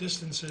about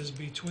distances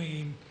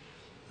between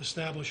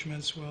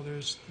establishments, well,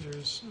 there's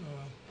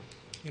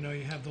you know,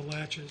 you have the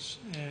Latches,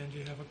 and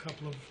you have a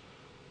couple of,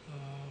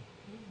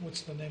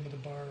 what's the name of the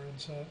bar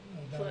inside?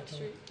 Flat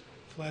Street.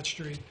 Flat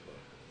Street.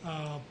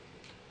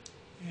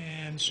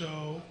 And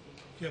so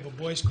you have a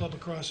boys club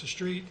across the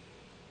street,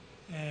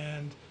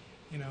 and,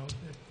 you know,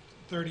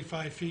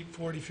 35 feet,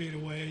 40 feet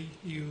away,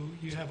 you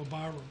have a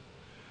bar room.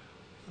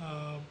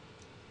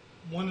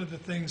 One of the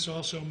things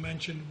also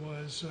mentioned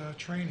was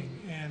training,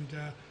 and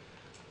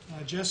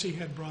Jesse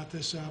had brought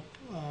this up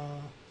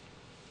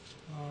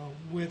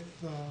with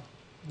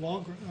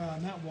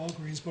not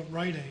Walgreens, but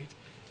Rite Aid,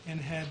 and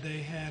had they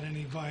had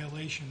any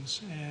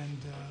violations, and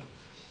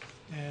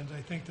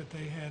I think that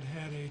they had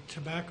a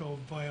tobacco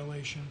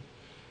violation,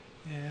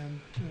 and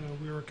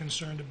we were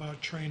concerned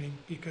about training,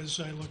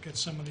 because I look at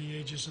some of the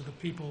ages of the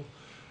people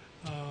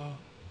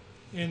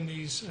in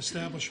these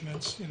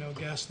establishments,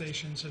 gas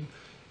stations and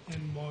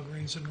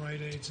Walgreens and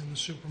Rite Aids and the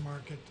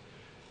supermarket,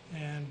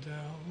 and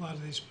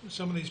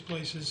some of these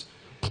places,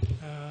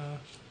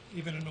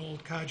 even an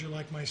old codger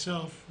like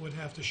myself would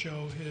have to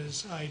show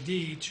his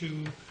ID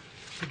to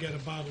get a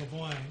bottle of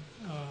wine.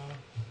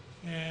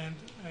 And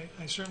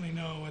I certainly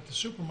know at the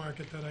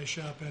supermarket that I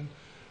shop in,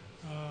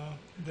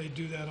 they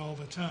do that all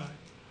the time.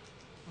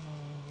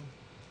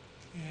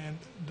 And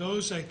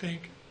those, I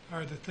think,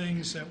 are the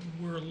things that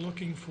we're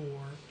looking for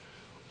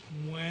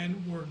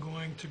when we're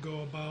going to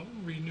go about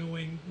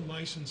renewing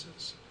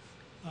licenses.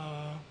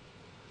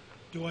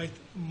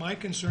 My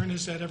concern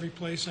is that every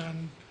place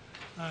on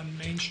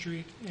Main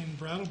Street in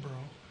Brattleboro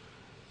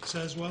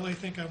says, well, I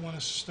think I want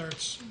to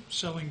start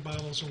selling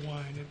bottles of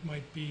wine. It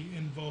might be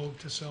in vogue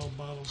to sell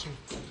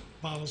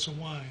bottles of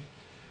wine.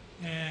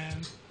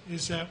 And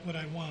is that what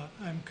I want?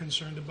 I'm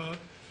concerned about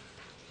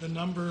the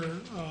number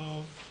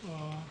of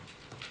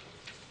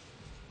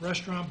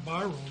restaurant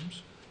bar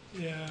rooms,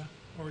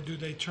 or do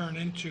they turn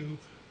into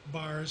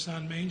bars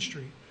on Main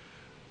Street?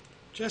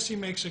 Jesse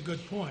makes a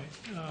good point,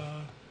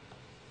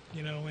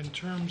 in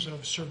terms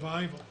of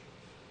survival.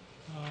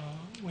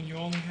 When you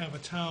only have a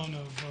town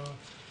of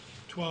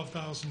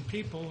 12,000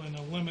 people and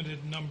a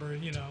limited number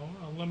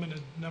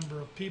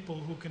of people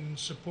who can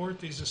support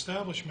these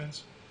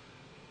establishments,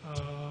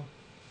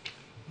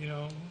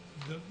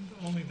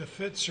 only the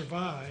fit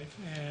survive,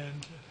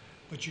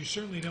 but you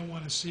certainly don't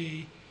want to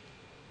see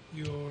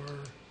your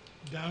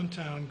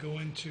downtown go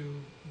into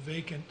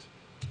vacant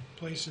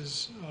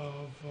places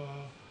of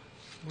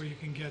where you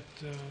can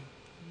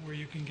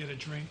get a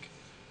drink.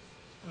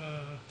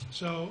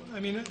 So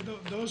I mean,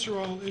 those are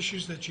all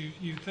issues that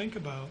you think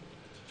about,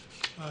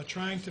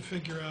 trying to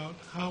figure out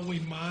how we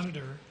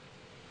monitor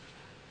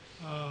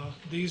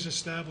these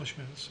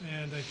establishments.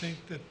 And I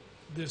think that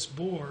this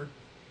board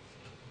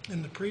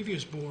and the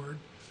previous board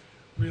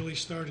really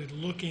started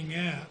looking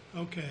at,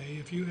 okay,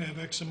 if you have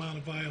X amount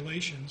of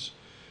violations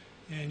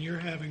and you're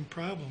having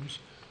problems,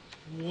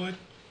 what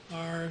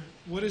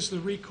is the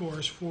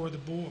recourse for the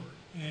board?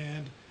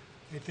 And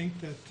I think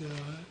that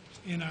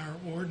in our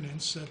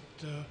ordinance that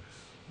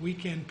we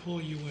can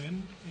pull you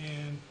in,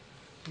 and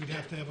we'd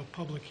have to have a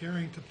public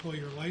hearing to pull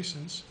your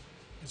license.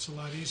 It's a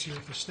lot easier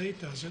if the state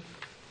does it.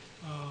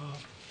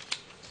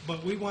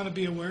 But we want to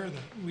be aware of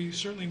that. We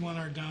certainly want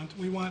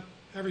we want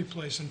every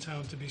place in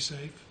town to be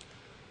safe.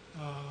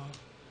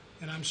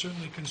 And I'm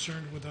certainly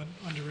concerned with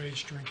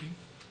underage drinking,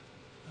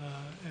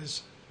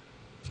 as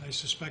I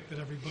suspect that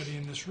everybody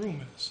in this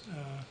room is.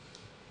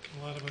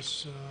 A lot of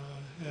us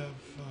have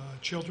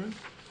children,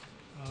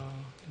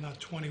 not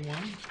 21,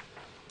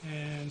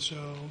 and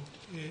so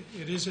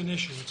it is an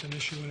issue. It's an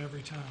issue in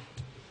every town.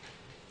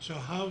 So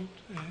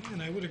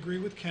and I would agree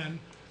with Ken,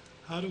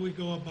 how do we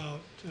go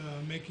about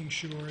making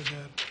sure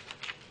that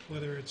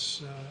whether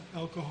it's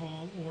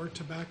alcohol or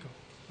tobacco,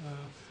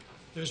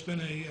 there's been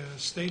a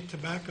state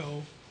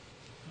tobacco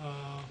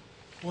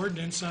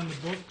ordinance on the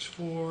books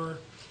for,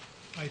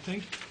 I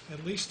think,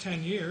 at least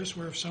 10 years,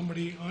 where if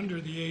somebody under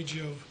the age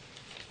of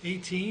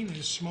 18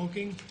 is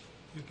smoking,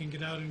 you can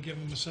get out and give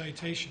them a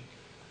citation.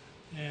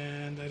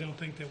 And I don't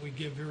think that we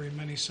give very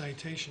many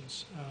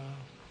citations.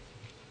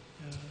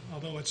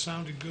 Although it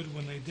sounded good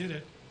when they did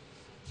it,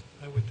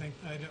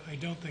 I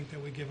don't think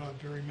that we give out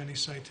very many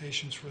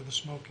citations for the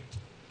smoking.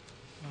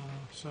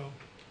 So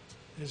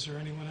is there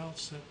anyone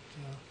else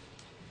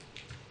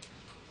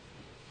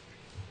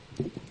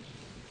that...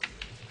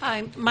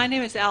 Hi, my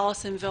name is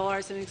Allison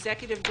Villars. I'm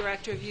Executive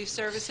Director of Youth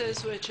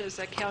Services, which is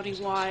a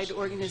county-wide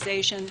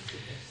organization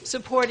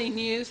supporting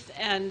youth,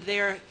 and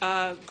they're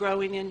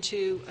growing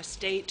into a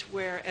state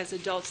where, as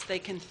adults, they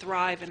can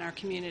thrive in our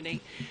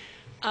community.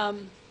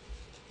 I've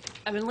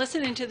been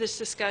listening to this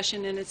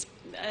discussion,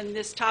 and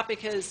this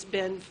topic has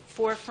been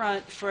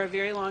forefront for a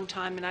very long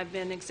time, and I've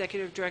been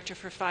Executive Director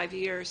for 5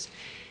 years.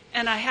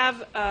 And I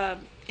have,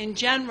 in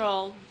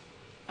general,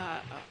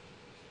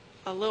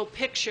 a little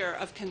picture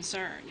of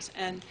concerns,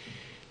 and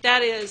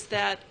that is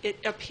that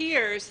it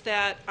appears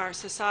that our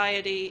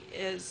society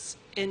is,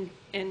 in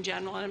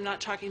general, and I'm not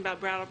talking about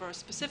Brattleboro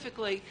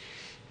specifically,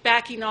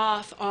 backing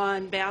off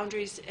on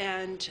boundaries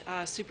and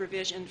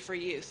supervision for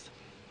youth.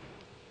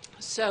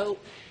 So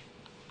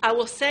I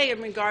will say,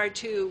 in regard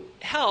to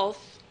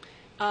health,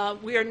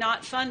 we are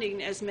not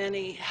funding as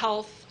many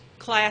health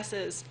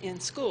classes in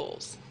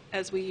schools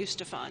as we used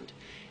to fund.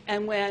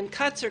 And when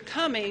cuts are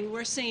coming,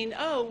 we're seeing,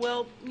 oh,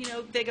 well,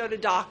 they go to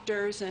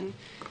doctors, and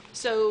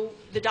so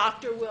the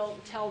doctor will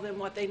tell them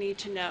what they need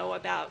to know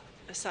about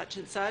such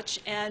and such.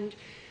 And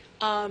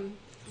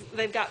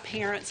They've got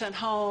parents at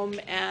home,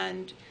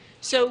 and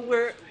so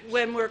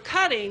when we're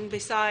cutting,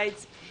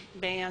 besides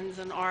bands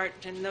and art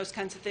and those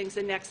kinds of things,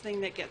 the next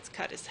thing that gets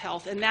cut is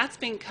health, and that's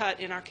being cut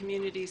in our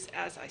communities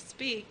as I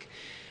speak.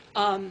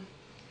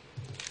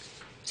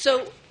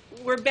 So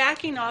we're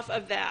backing off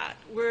of that.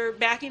 We're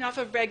backing off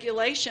of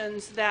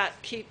regulations that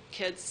keep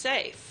kids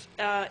safe.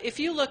 If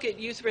you look at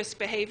youth risk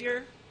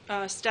behavior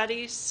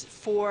studies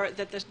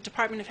that the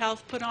Department of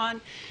Health put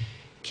on,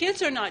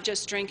 kids are not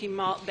just drinking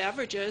malt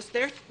beverages.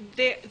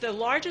 The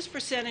largest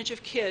percentage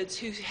of kids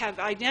who have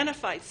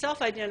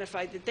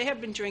self-identified that they have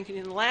been drinking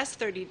in the last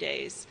 30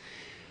 days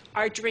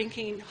are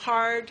drinking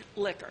hard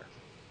liquor.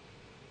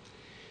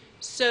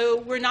 So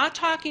we're not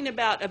talking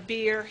about a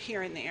beer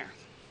here and there.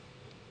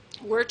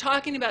 We're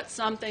talking about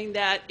something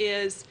that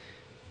is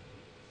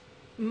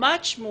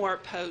much more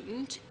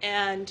potent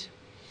and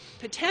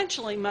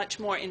potentially much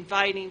more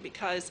inviting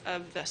because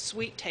of the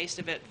sweet taste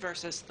of it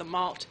versus the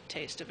malt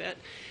taste of it,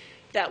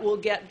 that will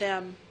get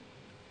them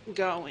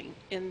going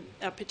in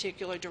a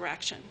particular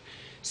direction.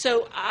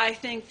 So I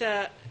think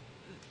the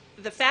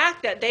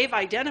fact that they've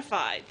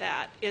identified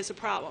that is a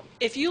problem.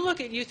 If you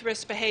look at youth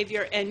risk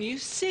behavior and you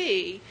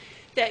see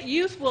that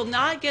youth will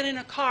not get in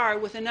a car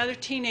with another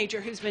teenager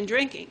who's been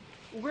drinking,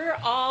 we're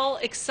all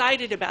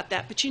excited about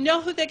that. But you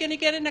know who they're going to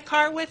get in a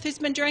car with who's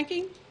been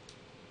drinking?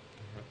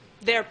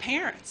 Their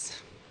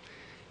parents.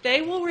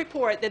 They will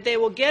report that they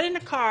will get in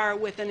a car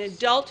with an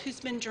adult who's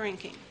been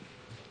drinking.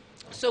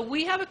 So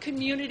we have a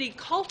community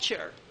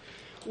culture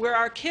where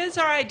our kids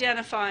are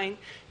identifying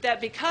that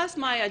because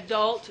my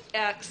adult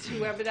X,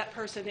 whoever that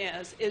person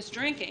is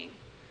drinking,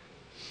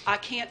 I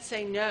can't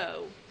say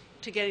no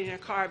to getting in a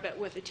car, but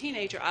with a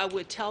teenager, I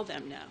would tell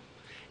them no.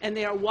 And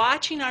they are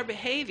watching our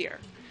behavior.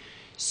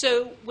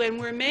 So when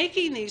we're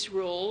making these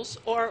rules,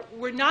 or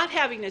we're not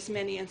having as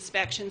many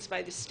inspections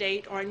by the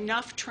state or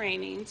enough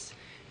trainings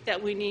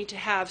that we need to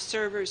have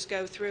servers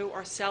go through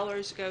or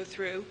sellers go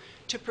through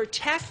to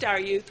protect our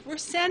youth, we're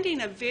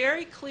sending a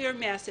very clear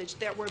message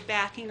that we're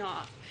backing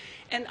off.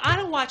 And I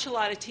don't watch a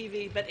lot of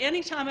TV, but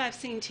anytime I've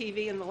seen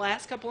TV in the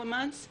last couple of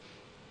months,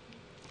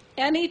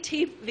 any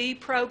TV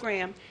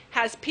program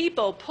has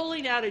people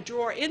pulling out a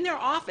drawer in their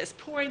office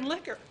pouring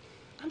liquor.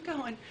 I'm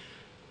going,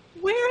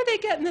 where are they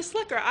getting this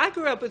liquor? I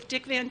grew up with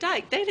Dick Van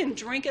Dyke. They didn't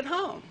drink at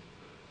home.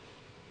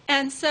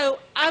 And so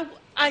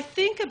I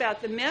think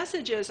about the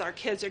messages our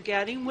kids are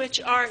getting,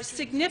 which are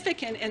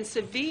significant and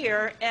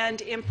severe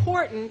and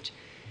important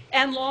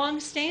and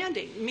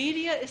long-standing.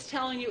 Media is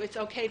telling you it's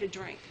okay to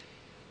drink.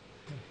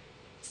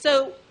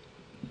 So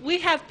we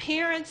have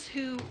parents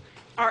who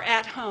are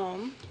at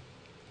home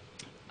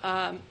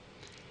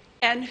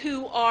and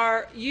who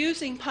are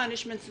using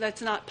punishments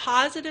that's not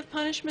positive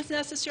punishments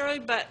necessarily,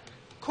 but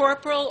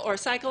corporal or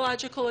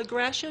psychological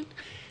aggression.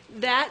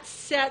 That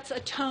sets a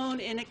tone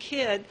in a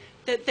kid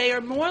that they are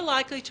more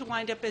likely to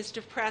wind up as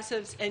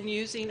depressives and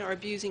using or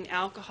abusing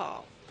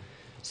alcohol.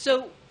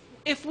 So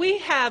if we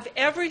have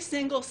every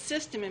single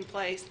system in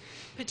place,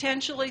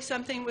 potentially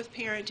something with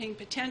parenting,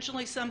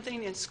 potentially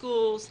something in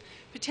schools,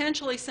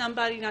 potentially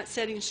somebody not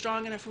setting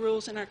strong enough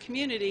rules in our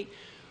community,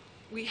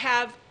 we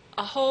have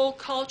a whole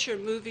culture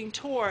moving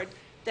toward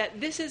that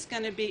this is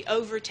going to be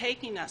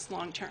overtaking us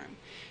long term.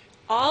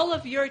 All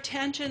of your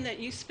attention that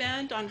you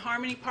spend on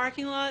Harmony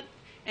Parking Lot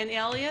and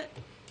Elliott,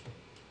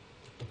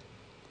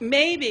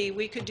 maybe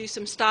we could do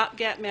some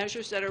stopgap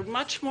measures that are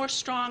much more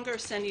stronger,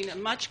 sending a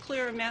much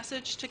clearer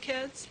message to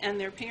kids and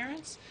their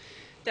parents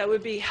that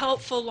would be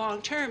helpful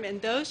long term,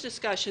 and those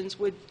discussions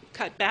would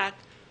cut back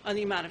on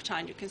the amount of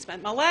time you can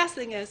spend. My last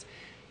thing is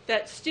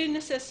that student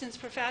assistance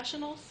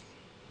professionals,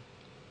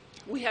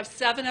 we have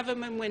 7 of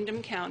them in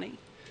Windham County,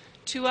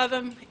 2 of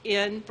them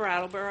in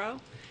Brattleboro.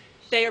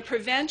 They are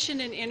prevention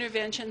and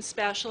intervention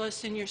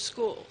specialists in your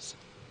schools.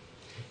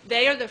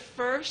 They are the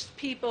first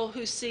people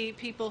who see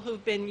people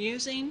who've been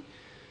using,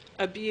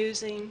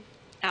 abusing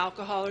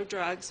alcohol or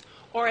drugs,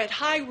 or at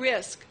high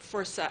risk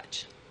for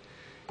such.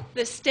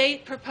 The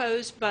state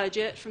proposed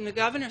budget from the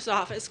governor's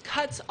office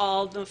cuts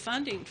all the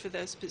funding for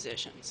those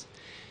positions.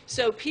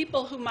 So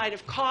people who might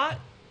have caught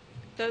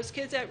those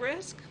kids at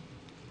risk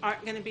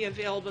aren't going to be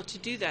available to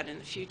do that in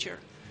the future,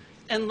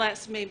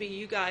 unless maybe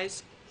you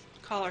guys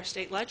call our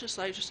state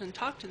legislatures and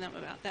talk to them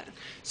about that.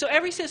 So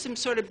every system's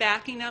sort of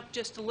backing up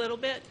just a little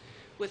bit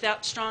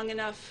without strong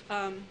enough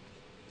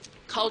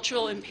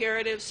cultural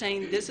imperative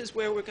saying this is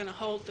where we're going to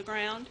hold the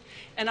ground.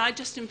 And I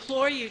just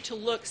implore you to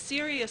look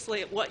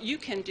seriously at what you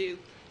can do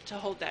to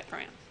hold that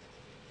ground.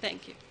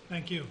 Thank you.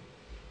 Thank you.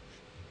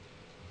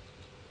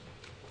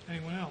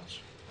 Anyone else?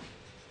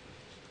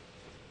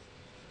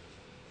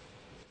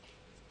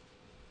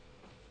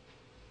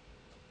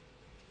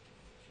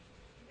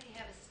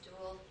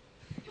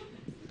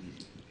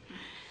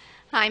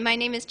 Hi, my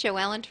name is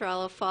Joellen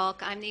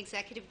Torello-Falk. I'm the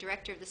Executive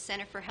Director of the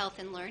Center for Health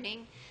and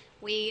Learning.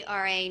 We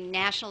are a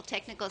national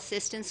technical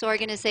assistance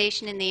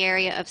organization in the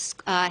area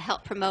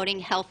of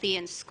promoting healthy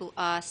and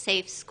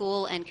safe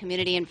school and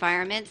community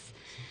environments.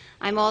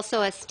 I'm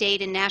also a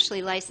state and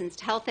nationally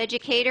licensed health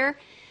educator,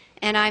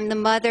 and I'm the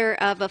mother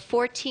of a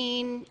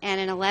 14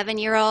 and an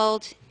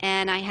 11-year-old,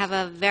 and I have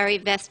a very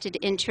vested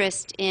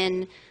interest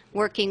in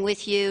working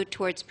with you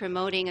towards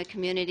promoting a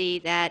community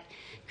that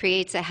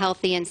creates a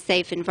healthy and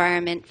safe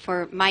environment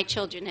for my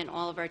children and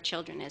all of our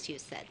children, as you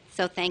said.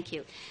 So thank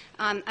you.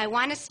 I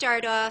want to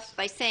start off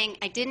by saying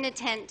I didn't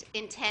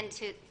intend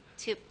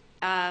to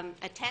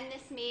attend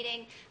this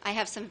meeting. I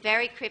have some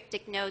very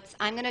cryptic notes.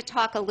 I'm going to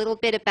talk a little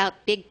bit about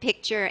big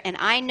picture, and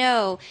I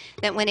know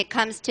that when it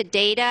comes to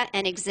data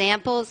and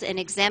examples and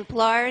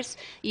exemplars,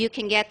 you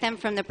can get them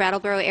from the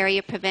Brattleboro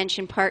Area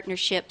Prevention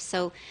Partnership.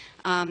 So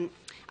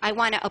I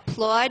want to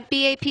applaud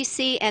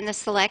BAPC and the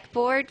Select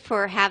Board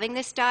for having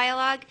this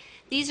dialogue.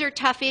 These are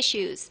tough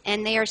issues,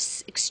 and they are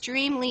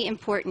extremely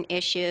important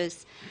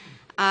issues.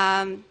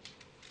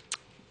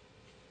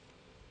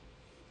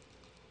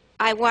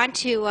 I want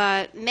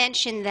to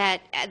mention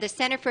that the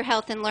Center for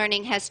Health and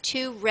Learning has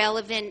 2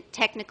 relevant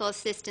technical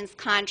assistance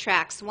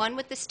contracts, one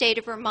with the State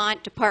of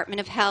Vermont Department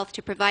of Health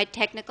to provide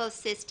technical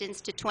assistance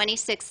to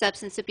 26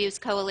 substance abuse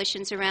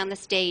coalitions around the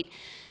state,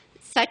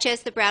 such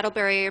as the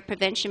Brattleboro Area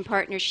Prevention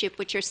Partnership,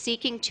 which are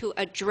seeking to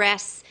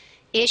address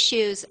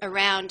issues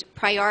around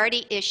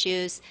priority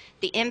issues,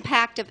 the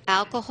impact of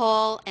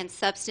alcohol and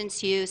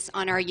substance use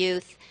on our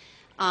youth,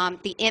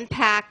 the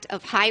impact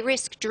of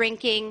high-risk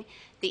drinking,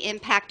 the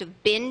impact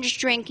of binge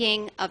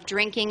drinking, of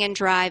drinking and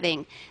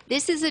driving.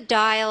 This is a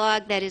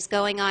dialogue that is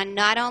going on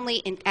not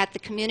only at the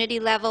community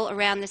level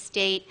around the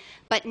state,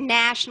 but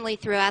nationally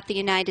throughout the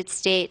United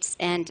States.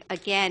 And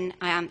again,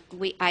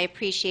 I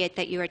appreciate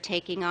that you are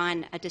taking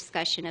on a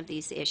discussion of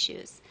these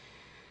issues.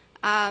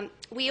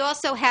 We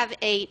also have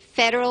a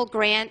federal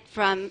grant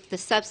from the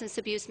Substance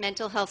Abuse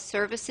Mental Health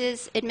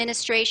Services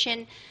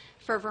Administration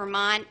for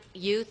Vermont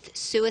youth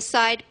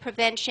suicide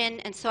prevention.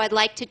 And so I'd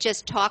like to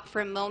just talk for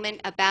a moment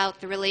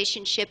about the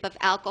relationship of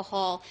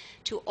alcohol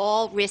to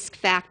all risk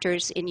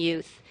factors in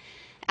youth.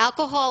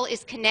 Alcohol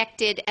is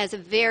connected as a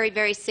very,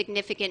 very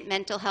significant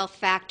mental health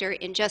factor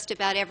in just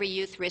about every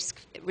youth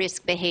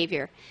risk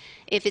behavior.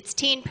 If it's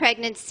teen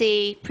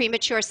pregnancy,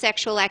 premature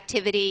sexual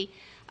activity,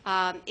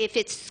 if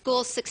it's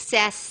school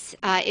success,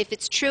 if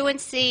it's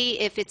truancy,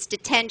 if it's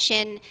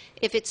detention,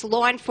 if it's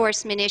law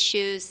enforcement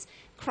issues,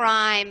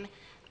 crime,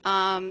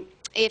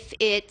 if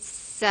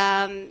it's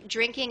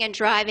drinking and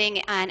driving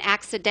and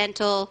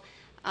accidental,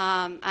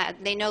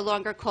 they no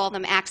longer call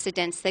them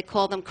accidents, they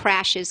call them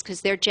crashes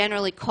because they're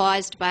generally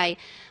caused by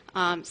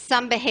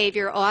some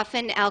behavior,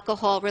 often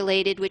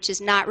alcohol-related, which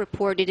is not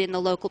reported in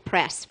the local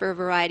press for a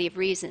variety of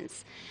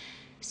reasons.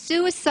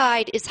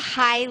 Suicide is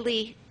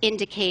highly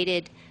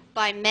indicated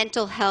by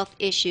mental health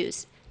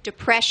issues,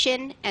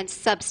 depression and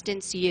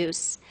substance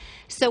use.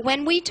 So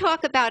when we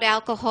talk about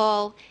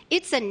alcohol,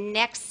 it's a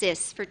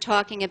nexus for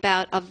talking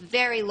about a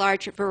very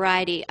large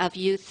variety of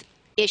youth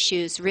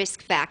issues,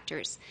 risk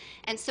factors.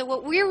 And so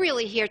what we're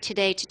really here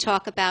today to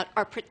talk about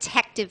are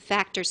protective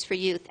factors for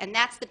youth, and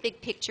that's the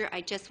big picture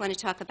I just want to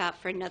talk about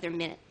for another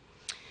minute.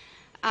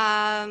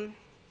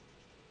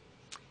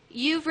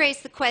 You've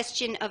raised the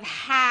question of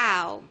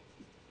how.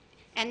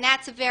 And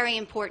that's a very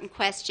important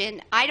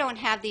question. I don't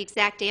have the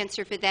exact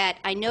answer for that.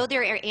 I know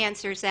there are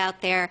answers out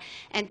there.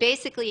 And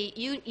basically,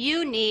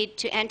 you need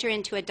to enter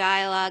into a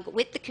dialogue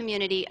with the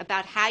community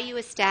about how you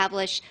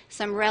establish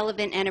some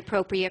relevant and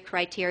appropriate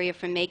criteria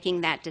for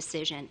making that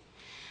decision.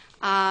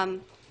 But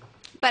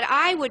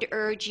I would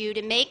urge you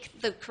to make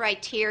the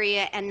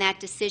criteria and that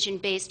decision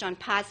based on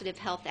positive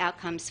health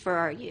outcomes for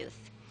our youth.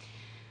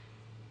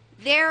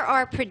 There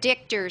are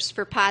predictors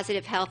for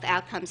positive health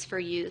outcomes for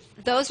youth.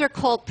 Those are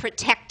called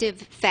protective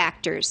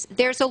factors.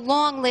 There's a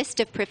long list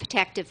of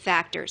protective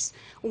factors.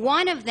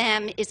 One of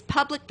them is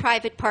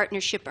public-private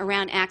partnership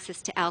around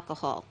access to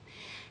alcohol.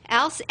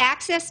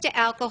 Access to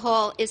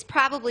alcohol is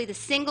probably the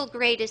single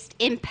greatest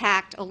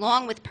impact,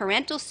 along with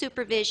parental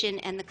supervision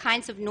and the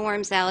kinds of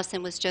norms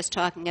Allison was just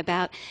talking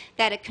about,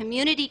 that a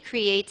community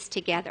creates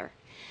together.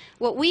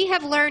 What we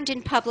have learned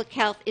in public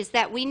health is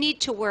that we need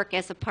to work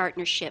as a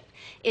partnership.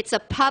 It's a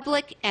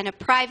public and a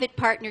private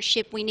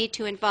partnership. We need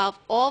to involve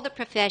all the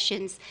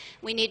professions.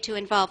 We need to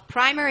involve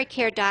primary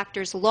care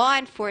doctors, law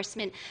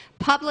enforcement,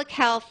 public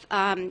health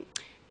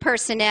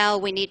personnel.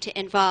 We need to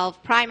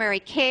involve primary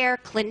care,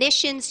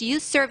 clinicians,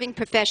 youth-serving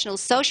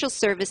professionals, social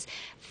service,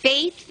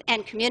 faith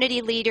and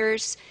community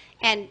leaders,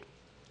 and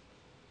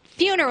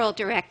funeral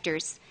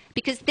directors,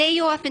 because they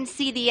often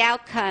see the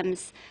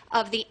outcomes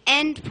of the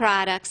end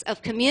products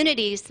of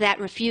communities that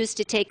refuse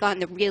to take on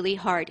the really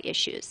hard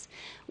issues.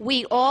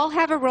 We all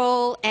have a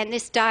role, and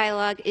this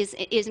dialogue is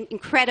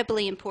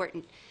incredibly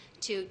important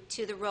to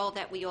the role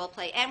that we all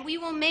play. And we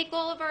will make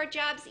all of our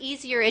jobs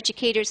easier,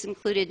 educators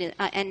included,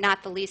 and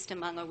not the least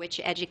among which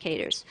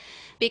educators,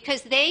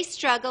 because they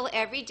struggle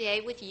every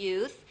day with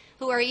youth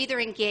who are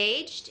either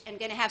engaged and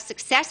going to have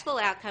successful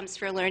outcomes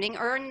for learning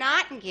or are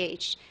not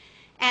engaged.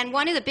 And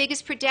one of the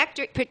biggest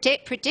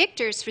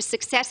predictors for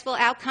successful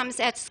outcomes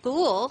at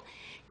school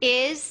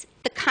is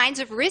the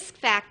kinds of risk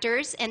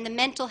factors and the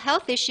mental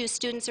health issues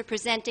students are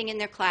presenting in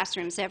their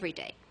classrooms every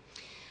day.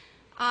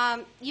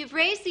 You've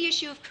raised the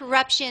issue of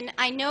corruption.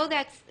 I know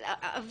that's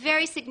a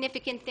very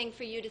significant thing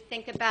for you to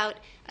think about.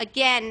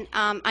 Again,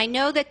 I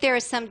know that there are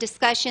some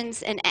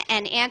discussions and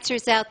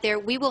answers out there.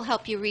 We will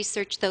help you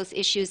research those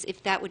issues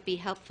if that would be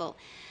helpful.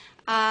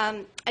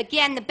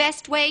 Again, the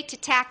best way to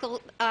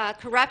tackle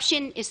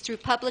corruption is through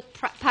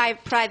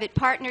public-private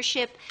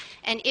partnership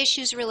and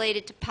issues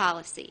related to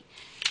policy.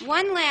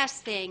 One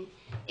last thing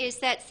is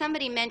that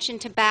somebody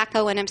mentioned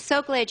tobacco, and I'm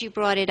so glad you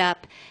brought it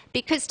up,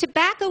 because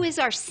tobacco is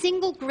our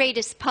single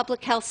greatest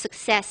public health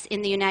success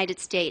in the United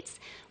States.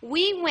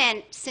 We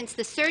went, since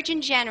the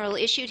Surgeon General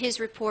issued his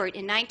report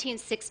in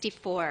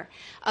 1964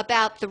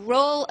 about the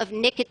role of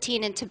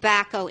nicotine and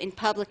tobacco in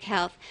public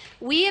health,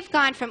 we have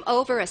gone from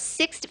over a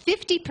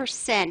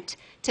 50%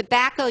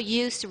 tobacco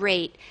use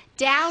rate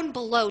down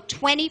below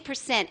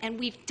 20%, and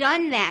we've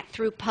done that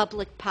through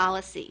public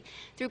policy,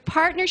 through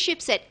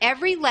partnerships at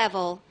every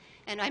level.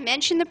 And I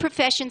mentioned the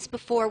professions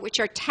before, which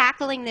are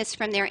tackling this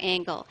from their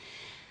angle.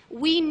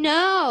 We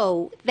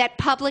know that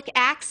public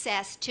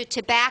access to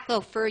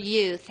tobacco for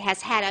youth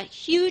has had a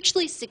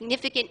hugely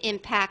significant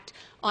impact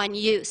on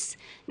use.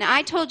 Now,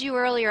 I told you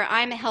earlier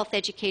I'm a health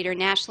educator,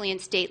 nationally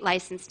and state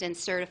licensed and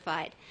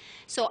certified.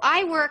 So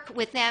I work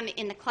with them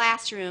in the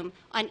classroom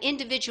on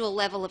individual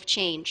level of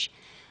change.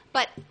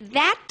 But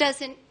that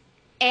doesn't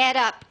add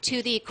up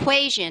to the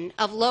equation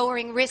of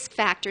lowering risk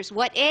factors.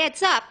 What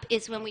adds up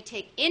is when we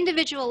take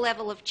individual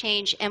level of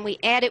change and we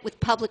add it with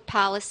public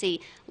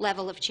policy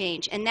level of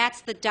change. And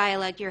that's the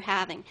dialogue you're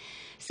having.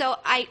 So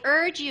I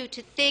urge you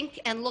to think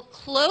and look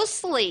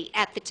closely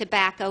at the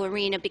tobacco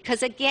arena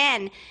because,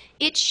 again,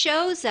 it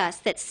shows us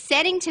that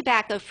setting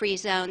tobacco-free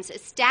zones,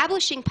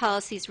 establishing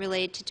policies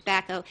related to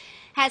tobacco,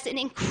 has an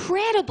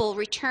incredible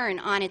return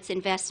on its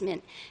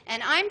investment.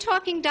 And I'm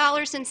talking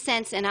dollars and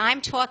cents, and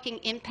I'm talking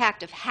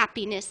impact of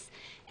happiness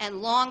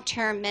and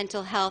long-term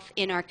mental health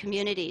in our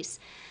communities.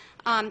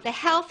 The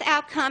health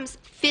outcomes,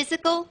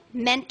 physical,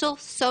 mental,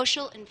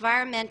 social,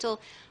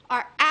 environmental,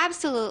 are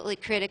absolutely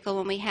critical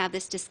when we have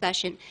this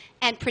discussion.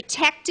 And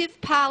protective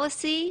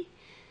policy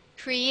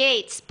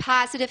creates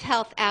positive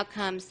health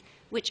outcomes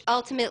which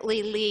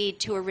ultimately lead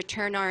to a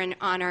return on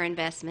our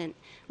investment.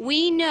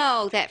 We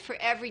know that for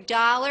every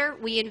dollar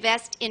we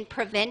invest in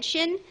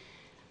prevention,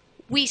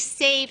 we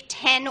save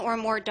 10 or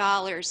more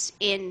dollars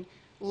in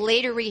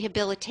later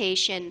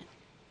rehabilitation,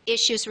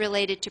 issues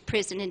related to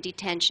prison and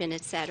detention,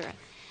 et cetera.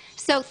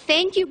 So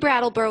thank you,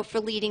 Brattleboro, for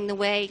leading the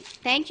way.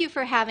 Thank you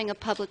for having a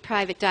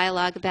public-private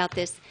dialogue about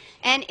this.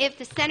 And if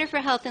the Center for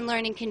Health and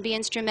Learning can be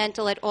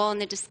instrumental at all in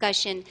the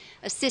discussion,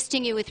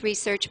 assisting you with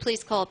research,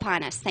 please call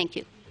upon us. Thank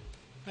you.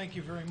 Thank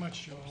you very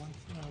much, Joellen.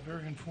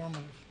 Very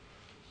informative.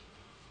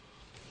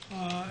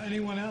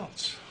 Anyone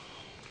else?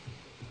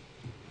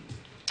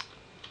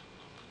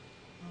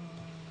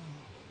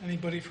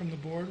 Anybody from the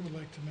board would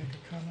like to make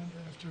a comment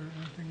after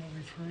anything that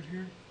we've heard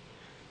here?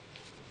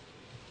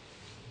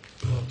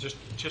 Well, just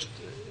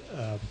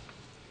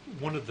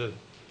one of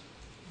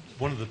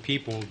the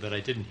people that I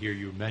didn't hear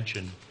you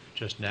mention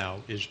just now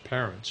is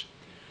parents.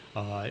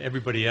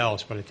 Everybody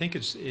else, but I think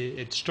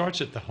it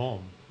starts at the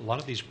home. A lot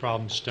of these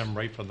problems stem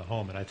right from the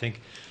home, and I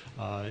think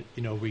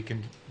you know we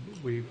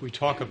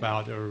talk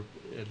about, or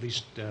at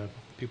least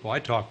people I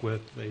talk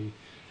with,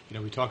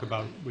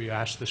 we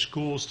ask the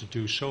schools to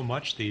do so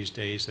much these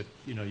days that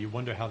you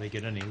wonder how they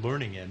get any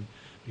learning in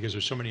because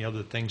there's so many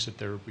other things that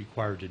they're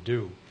required to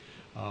do.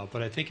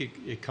 But I think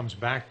it comes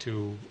back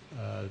to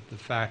the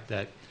fact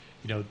that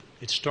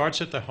it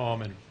starts at the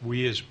home, and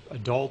we as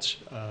adults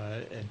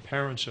and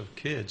parents of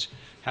kids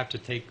have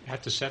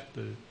to set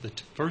the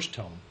first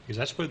tone,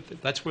 because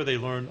that's where they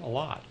learn a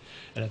lot.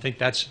 And I think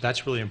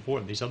that's really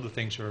important. These other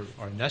things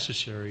are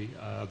necessary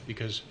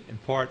because in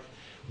part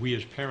we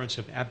as parents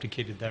have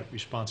abdicated that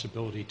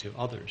responsibility to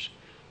others.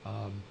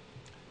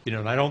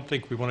 And I don't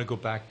think we want to go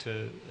back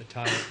to a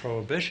time of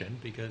prohibition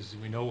because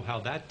we know how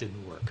that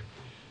didn't work.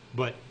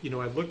 But, I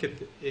look at,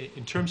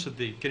 in terms of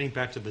getting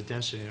back to the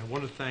density, and I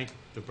want to thank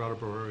the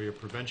Brattleboro Area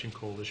Prevention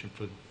Coalition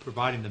for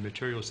providing the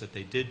materials that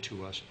they did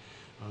to us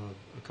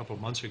a couple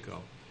of months ago.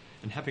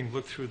 And having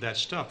looked through that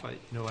stuff,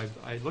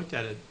 I looked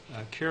at it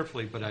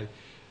carefully, but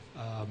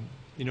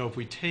if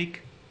we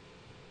take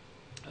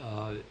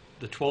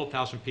the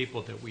 12,000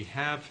 people that we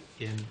have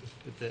in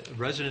the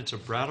residents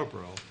of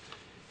Brattleboro,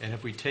 and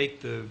if we take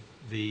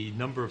the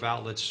number of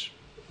outlets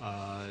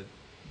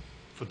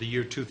for the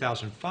year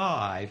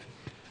 2005,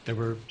 there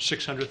were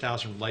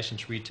 600,000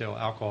 licensed retail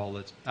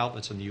alcohol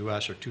outlets in the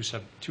U.S., or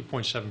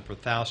 2.7 per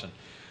thousand.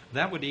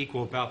 That would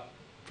equal about,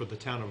 for the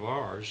town of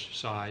ours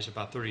size,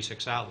 about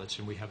 36 outlets,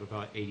 and we have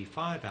about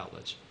 85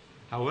 outlets.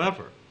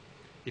 However,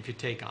 if you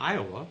take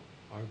Iowa,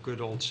 our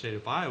good old state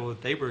of Iowa,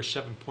 they were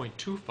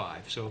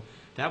 7.25, so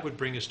that would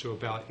bring us to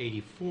about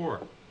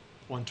 84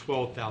 on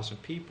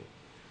 12,000 people.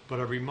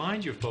 But I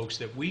remind you, folks,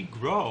 that we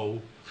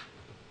grow,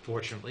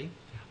 fortunately,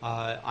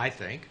 I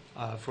think,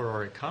 for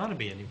our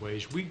economy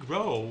anyways, we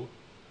grow,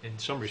 in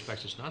some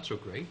respects it's not so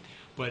great,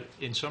 but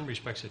in some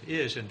respects it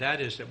is, and that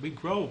is that we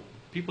grow,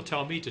 people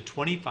tell me, to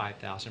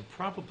 25,000,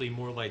 probably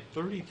more like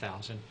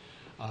 30,000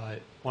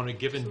 on a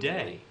given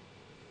day.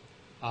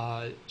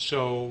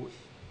 So,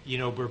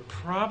 we're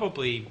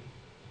probably,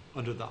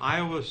 under the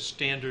Iowa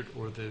standard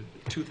or the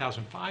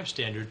 2005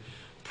 standard,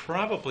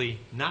 probably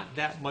not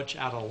that much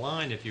out of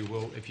line, if you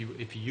will, if you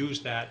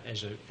use that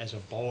as a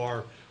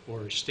bar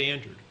or a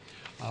standard.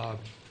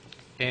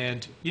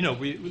 And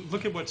we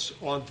look at what's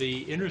on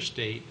the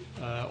interstate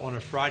on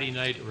a Friday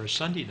night or a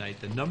Sunday night.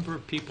 The number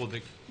of people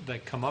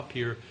that come up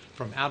here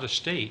from out of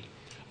state,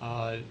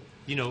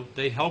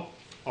 they help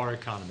our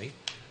economy.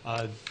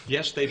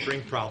 Yes, they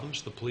bring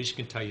problems. The police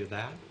can tell you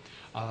that.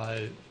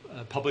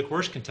 Public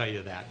Works can tell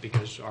you that,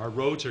 because our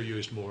roads are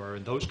used more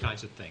and those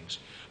kinds of things.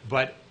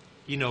 But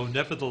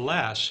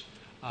nevertheless,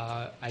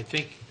 I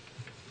think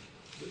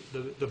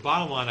the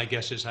bottom line, I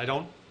guess, is I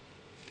don't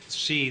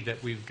see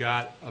that we've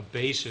got a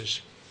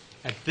basis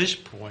at this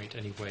point,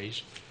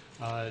 anyways,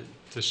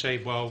 to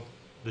say, well,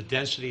 the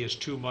density is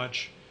too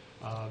much,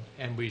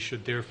 and we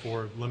should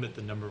therefore limit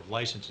the number of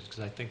licenses. Because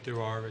I think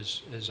there are,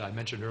 as I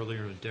mentioned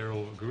earlier, and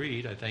Darrell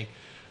agreed, I think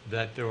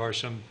that there are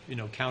some,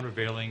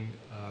 countervailing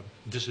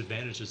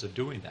disadvantages of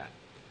doing that.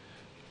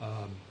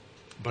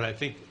 But I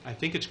think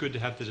it's good to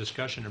have the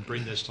discussion and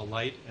bring this to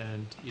light,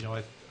 and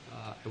I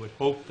would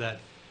hope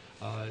that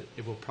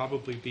it will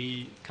probably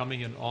be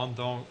coming an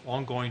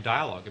ongoing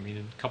dialogue. I mean,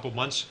 in a couple of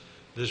months,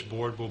 this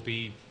board will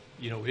be,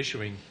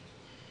 issuing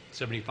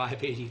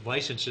 75, 80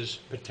 licenses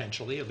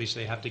potentially. At least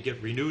they have to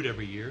get renewed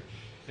every year,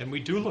 and we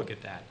do look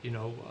at that.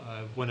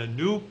 When a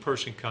new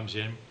person comes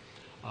in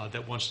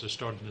that wants to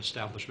start an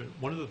establishment,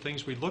 one of the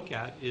things we look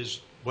at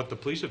is what the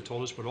police have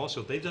told us, but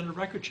also they've done a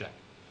record check.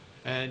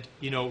 And,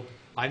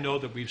 I know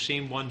that we've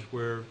seen ones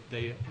where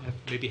they have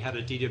maybe had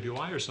a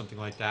DWI or something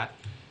like that.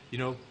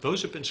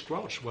 Those have been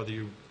squelched, whether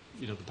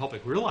the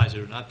public realize it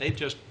or not. They've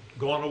just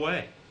gone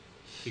away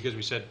because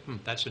we said,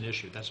 that's an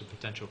issue, that's a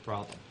potential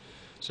problem.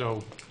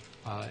 So,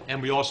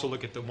 and we also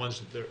look at the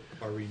ones that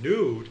are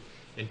renewed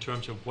in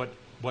terms of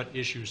what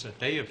issues that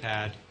they have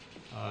had,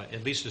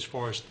 at least as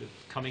far as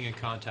coming in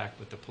contact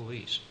with the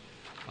police.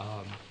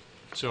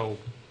 So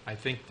I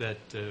think that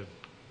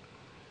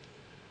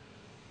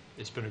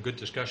it's been a good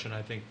discussion.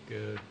 I think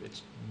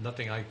it's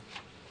nothing I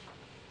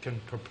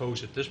can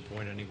propose at this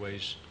point,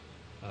 anyways,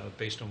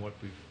 based on what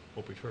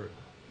we've heard.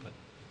 But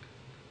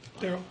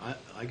Darrell?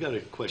 I got a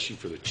question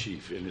for the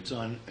chief, and it's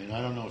on, and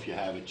I don't know if you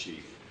have it,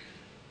 chief.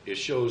 It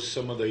shows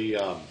some of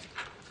the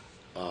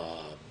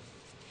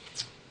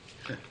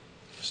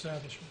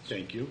Establishments.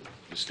 thank you,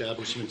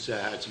 establishments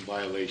that had some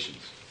violations.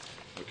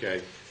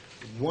 Okay,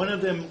 one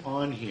of them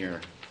on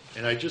here,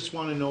 and I just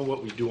want to know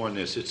what we do on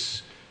this.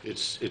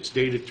 It's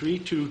dated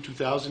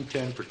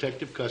 3/2/2010,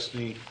 protective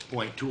custody,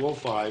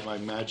 .205. I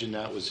imagine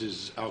that was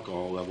his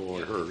alcohol level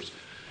or hers.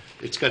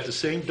 It's got the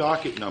same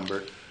docket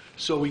number.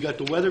 So we got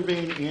the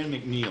Weathervane and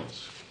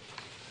McNeil's.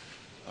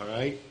 All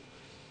right.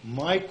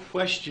 My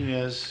question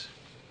is,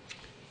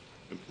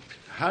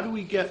 how do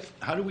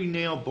we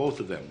nail both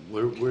of them?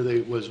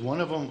 Was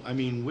one of them? I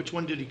mean, which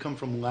one did he come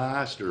from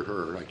last, or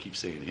her? I keep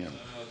saying him.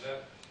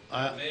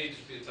 That may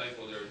just be a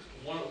typo there.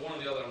 One or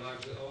the other. I'm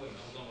not. Hold on.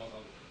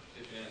 I'll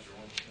get you an answer.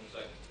 One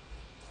second.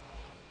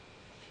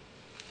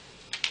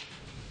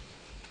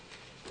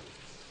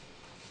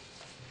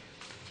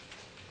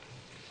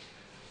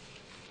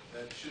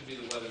 That should be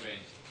the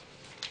Weathervane.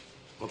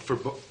 Well,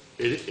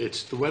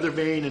 it's the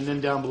Weathervane, and then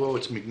down below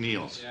it's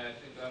McNeil's. Yeah,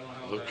 I don't know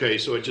how. Okay,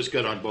 so it just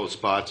got on both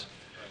spots.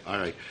 All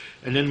right.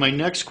 And then my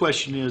next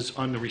question is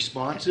on the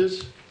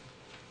responses.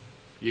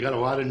 You got a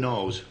lot of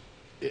no's.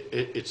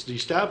 It's the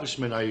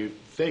establishment, I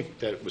think,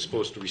 that was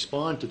supposed to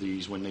respond to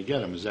these when they get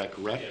them. Is that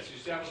correct? Yes, the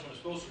establishment is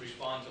supposed to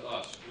respond to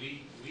us.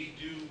 We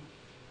do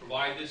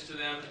provide this to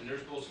them, and they're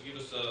supposed to give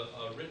us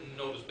a written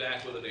notice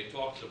back, whether they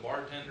talk to the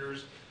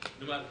bartenders,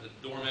 no matter the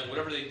doorman,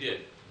 whatever they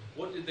did.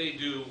 What did they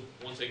do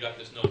once they got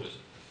this notice?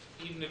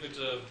 Even if it's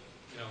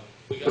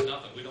we got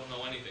nothing, we don't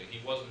know anything. He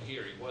wasn't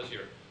here, he was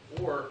here.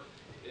 Or,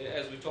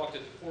 as we talked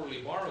at the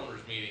quarterly bar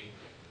owners meeting,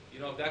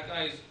 if that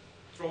guy's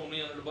throwing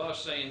me under the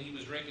bus saying he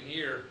was drinking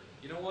here,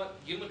 you know what?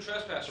 Give him a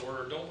trespass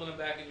order. Don't let him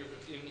back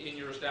in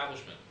your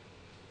establishment.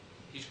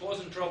 He's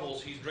causing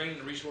troubles. He's draining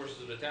the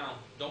resources of the town.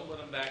 Don't let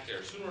him back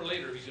there. Sooner or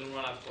later, he's going to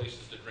run out of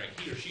places to drink.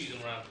 He or she's going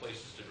to run out of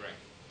places to drink.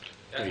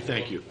 That's Okay, what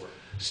thank we're you. looking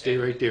for. Stay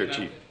right there,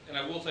 Chief. And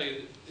I will tell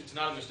you, it's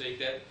not a mistake.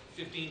 That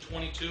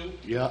 1522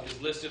 Yeah.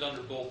 is listed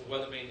under both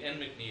Weathervane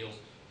and McNeil's.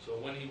 So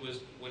when he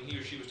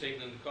or she was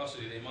taken into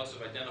custody, they must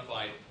have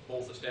identified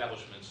both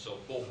establishments, so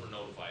both were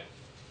notified.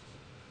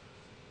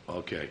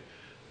 Okay.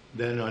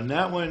 Then on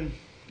that one,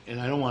 and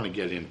I don't want to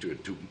get into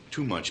it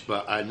too much,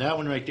 but on that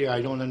one right there,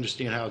 I don't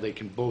understand how they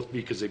can both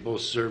be, because they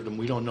both served them.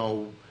 We don't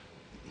know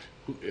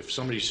if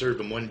somebody served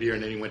them one beer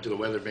and then he went to the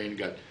Weathervane and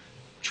got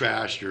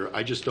trashed, or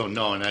I just don't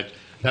know. And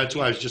that's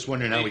why I was just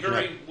wondering how They we can.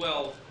 very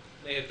well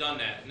may have done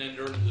that, and then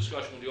during the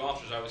discussion with the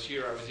officers, I was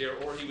here,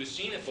 or he was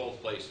seen at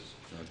both places.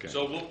 Okay.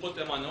 So we'll put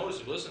them on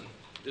notice of, listen,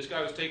 this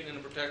guy was taken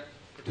into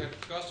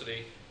protective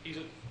custody. He's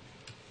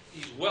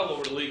well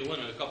over the legal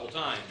limit a couple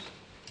times.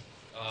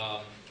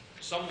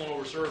 Someone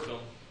overserved him.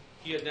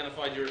 He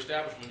identified your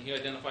establishment. He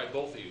identified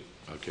both of you.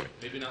 Okay.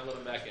 Maybe not let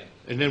him back in.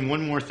 And then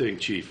one more thing,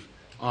 Chief.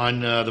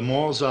 On the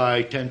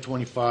Molesey,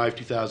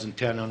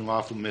 10/25/2010,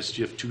 unlawful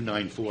mischief,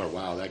 294.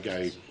 Wow, that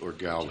guy or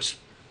gal was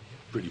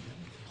pretty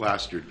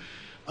plastered.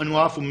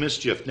 Unlawful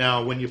mischief.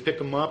 Now, when you pick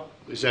them up,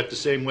 is that the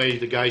same way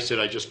the guy said,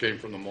 I just came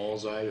from the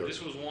Molesey? Or?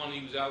 This was one,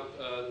 he was out,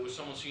 there was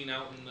someone seen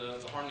out in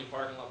the Harmony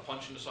parking lot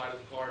punching the side of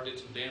the car, did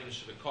some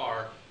damage to the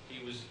car.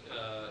 He was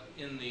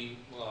in the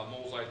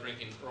Molesey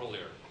drinking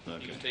earlier.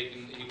 Okay. He was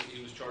taken,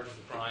 he was charged with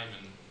a crime,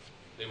 and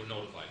they were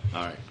notified.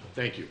 All right,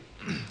 thank you.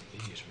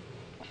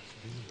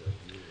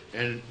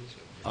 And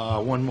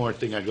one more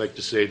thing I'd like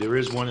to say. There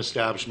is one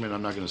establishment,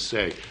 I'm not going to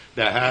say,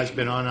 that has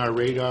been on our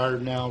radar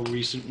now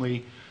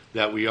recently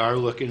that we are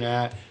looking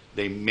at.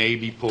 They may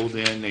be pulled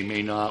in, they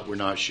may not, we're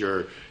not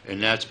sure.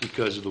 And that's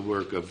because of the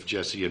work of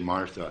Jesse and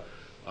Martha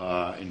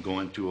and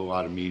going to a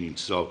lot of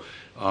meetings. So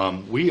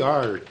we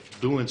are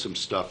doing some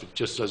stuff. It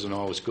just doesn't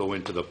always go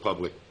into the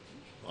public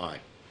eye.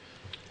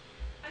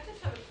 I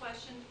just have a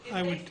question.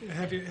 I would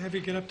have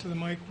you get up to the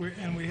mic,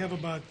 and we have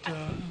about.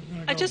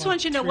 I just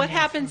want you to know what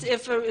happens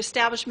if an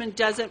establishment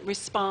doesn't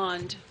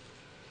respond.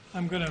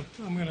 I'm going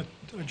to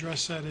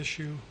address that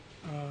issue,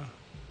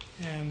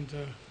 and.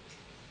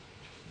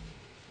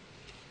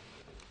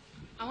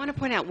 I want to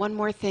point out one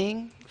more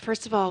thing.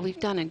 First of all, we've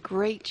done a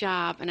great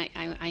job, and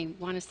I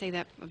want to say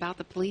that about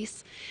the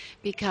police,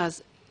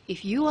 because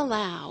if you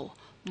allow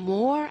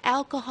more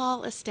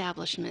alcohol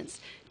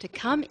establishments to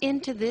come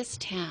into this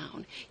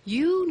town,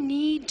 you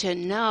need to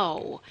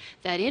know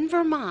that in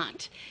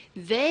Vermont,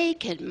 they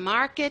can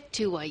market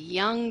to a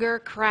younger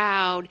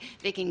crowd.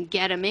 They can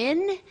get them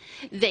in.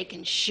 They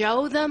can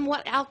show them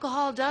what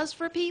alcohol does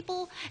for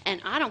people.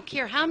 And I don't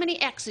care how many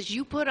X's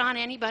you put on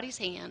anybody's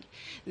hand,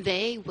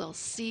 they will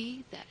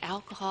see that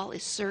alcohol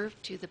is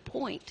served to the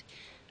point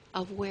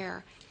of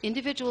where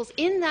individuals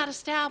in that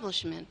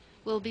establishment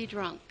will be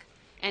drunk.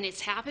 And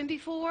it's happened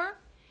before.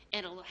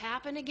 And it'll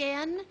happen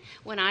again.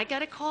 When I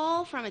got a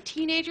call from a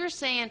teenager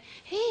saying,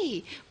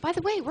 hey, by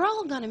the way, we're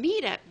all going to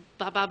meet at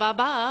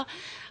ba-ba-ba-ba,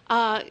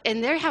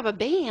 and they have a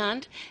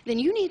band, then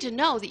you need to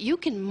know that you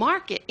can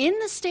market in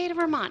the state of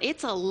Vermont.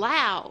 It's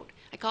allowed.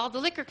 I called the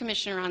liquor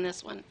commissioner on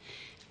this one,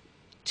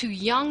 to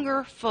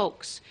younger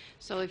folks.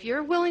 So if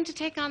you're willing to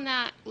take on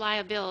that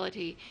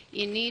liability,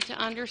 you need to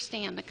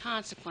understand the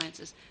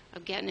consequences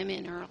of getting them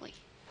in early.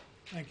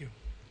 Thank you.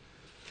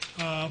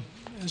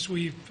 As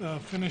we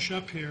finish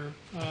up here,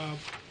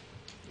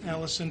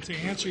 Allison, to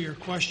answer your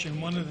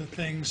question, one of the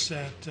things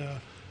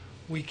that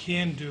we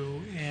can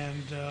do,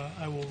 and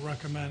I will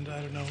recommend,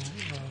 I don't know,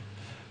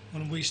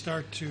 when we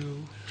start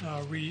to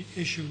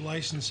reissue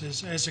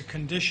licenses, as a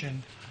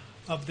condition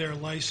of their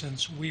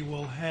license, we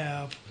will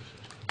have,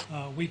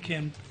 we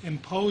can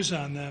impose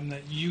on them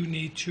that you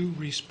need to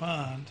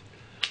respond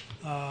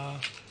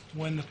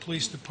when the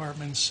police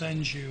department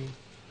sends you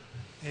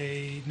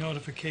a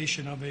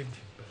notification of a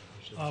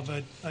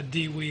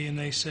DWI, and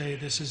they say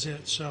this is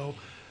it. So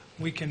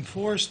we can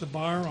force the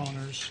bar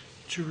owners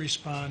to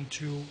respond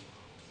to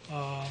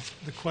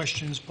the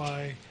questions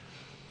by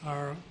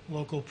our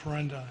local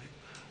parendi.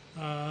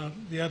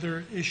 The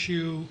other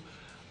issue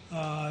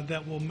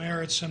that will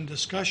merit some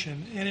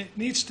discussion, and it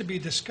needs to be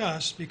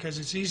discussed because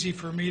it's easy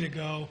for me to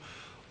go,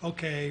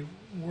 okay,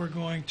 we're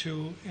going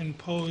to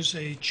impose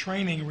a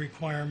training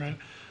requirement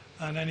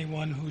on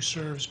anyone who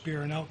serves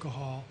beer and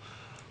alcohol.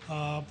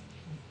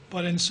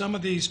 But in some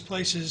of these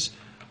places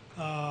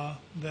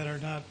that are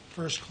not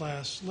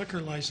first-class liquor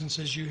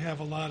licenses, you have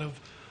a lot of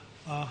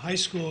high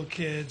school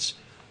kids,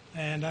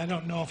 and I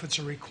don't know if it's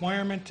a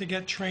requirement to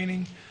get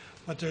training,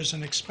 but there's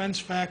an expense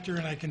factor,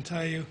 and I can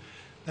tell you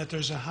that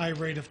there's a high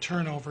rate of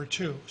turnover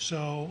too.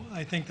 So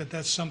I think that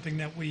that's something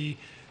that we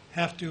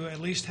have to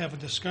at least have a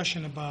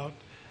discussion about,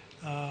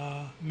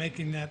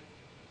 making that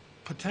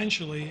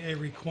potentially a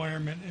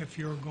requirement if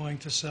you're going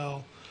to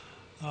sell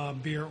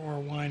beer or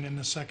wine in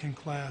the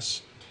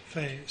second-class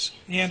phase,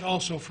 and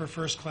also for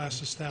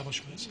first-class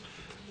establishments.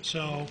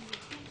 So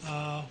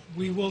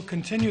we will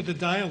continue the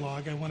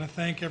dialogue. I want to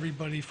thank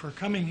everybody for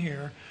coming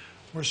here.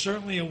 We're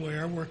certainly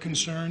aware, we're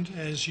concerned,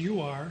 as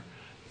you are,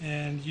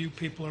 and you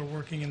people are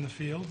working in the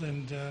field.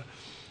 And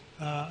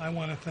I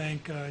want to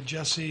thank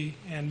Jesse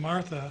and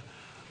Martha,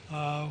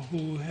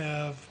 who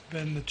have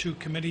been the two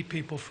committee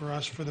people for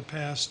us for the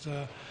past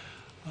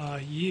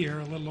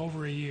year, a little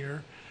over a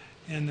year,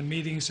 and the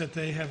meetings that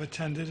they have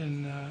attended,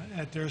 and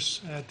at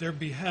their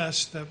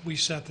behest that we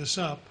set this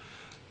up.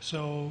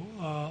 So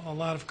a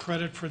lot of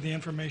credit for the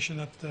information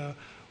that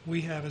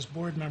we have as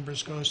board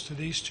members goes to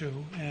these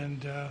two,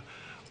 and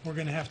we're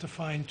going to have to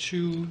find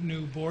 2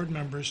 new board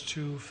members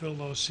to fill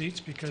those seats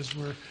because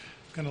we're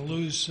going to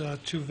lose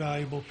 2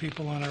 valuable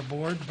people on our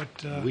board.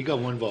 But we got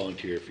 1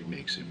 volunteer if he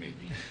makes it,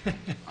 maybe.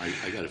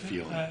 I got a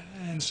feeling.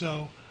 And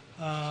so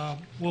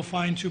we'll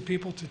find 2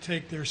 people to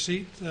take their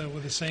seat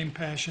with the same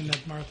passion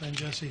that Martha and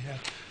Jesse had.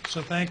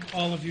 So thank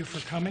all of you for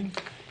coming,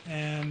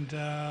 and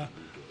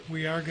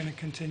we are going to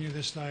continue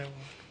this dialogue.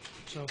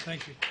 So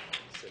thank you.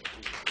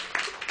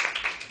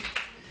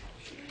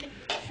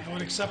 I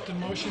would accept a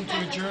motion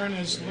to adjourn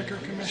as liquor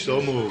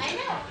commissioner. So moved.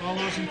 All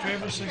those in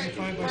favor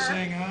signify by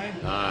saying aye.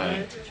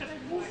 Aye. Should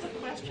I move the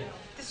question?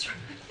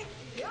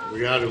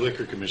 We're out of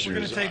liquor We're going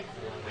commissioners. to take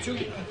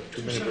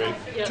 2-minute break.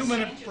 Yes.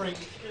 2-minute break.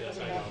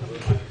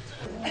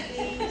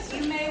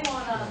 You may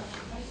want to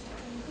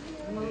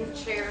move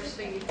chairs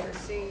so you can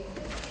see.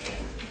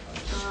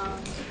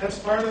 That's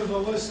part of the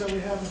list that we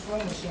have in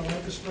front of us, so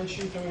like the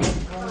spreadsheet that we have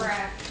in front of us.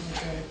 Correct.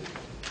 Okay.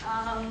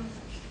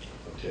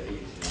 Okay.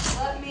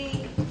 Let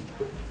me,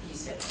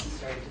 so,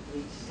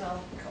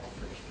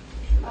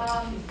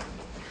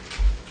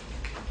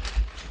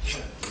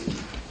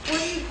 what do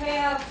you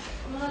have,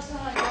 Melissa,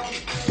 I go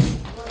through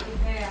what you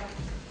have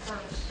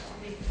first,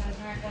 because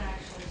we're not going to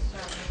actually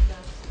start with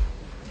this.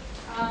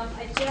 I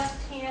just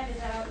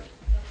handed out the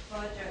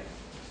budget.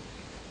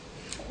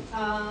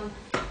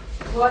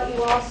 What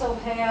you also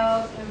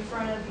have in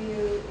front of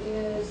you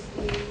is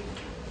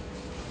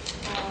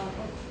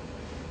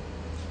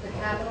the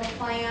capital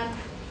plan.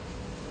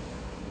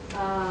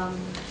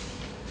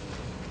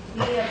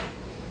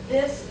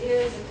 This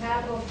is a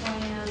capital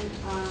plan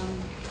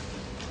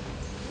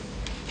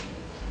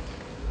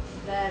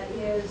that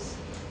is,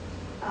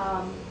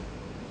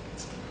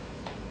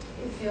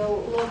 if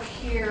you'll look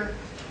here,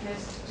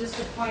 it's just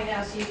to point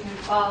out so you can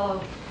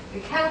follow. The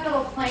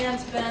capital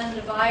plan's been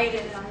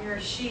divided on your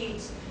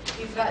sheets.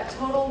 You've got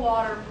total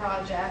water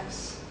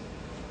projects.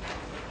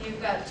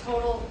 You've got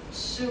total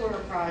sewer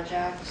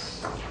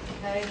projects,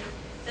 okay?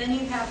 Then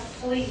you have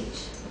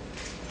fleet.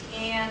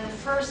 And the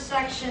first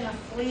section of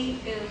fleet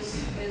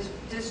is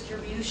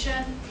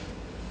distribution.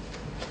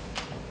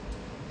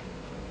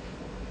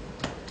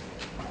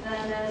 And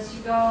then as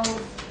you go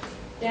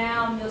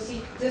down, you'll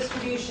see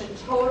distribution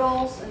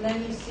totals, and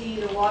then you see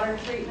the water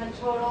treatment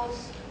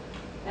totals,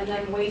 and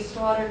then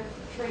wastewater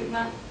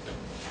treatment.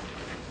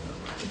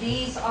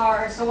 These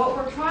are, so what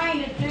we're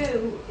trying to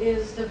do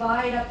is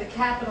divide up the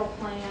capital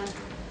plan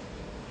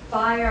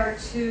by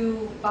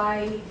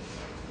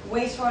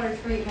wastewater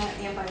treatment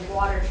and by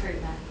water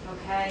treatment,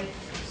 okay?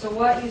 So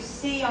what you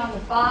see on the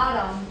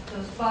bottom,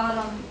 those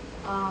bottom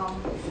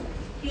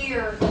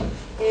here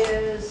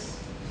is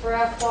for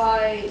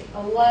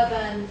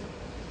FY11,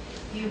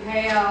 you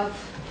have,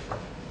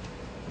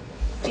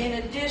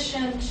 in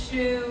addition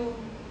to,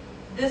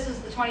 this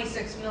is the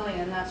 26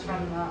 million, that's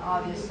from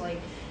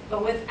obviously,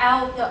 but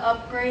without the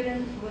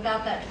upgrading,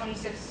 without that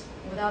 26,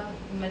 without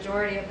the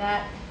majority of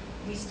that,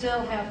 we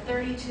still have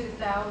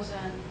 32,000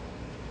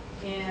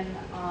 in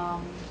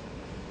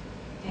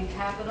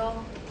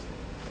capital.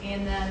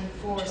 And then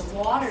for the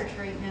water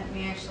treatment,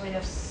 we actually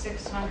have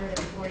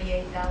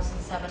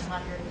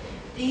 648,700.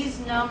 These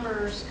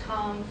numbers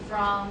come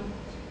from,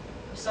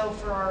 so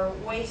for our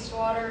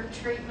wastewater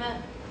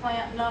treatment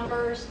plant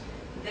numbers,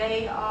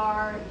 they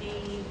are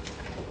the,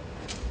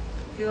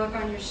 if you look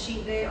on your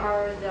sheet, they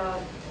are the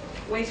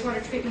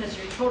wastewater treatment is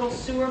your total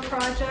sewer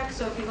project.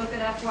 So if you look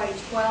at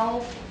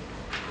FY12,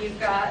 you've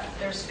got,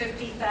 there's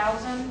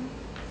 50,000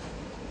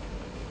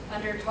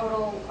 under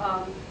total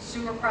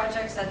sewer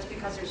projects. That's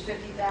because there's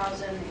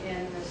 50,000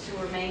 in the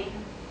sewer main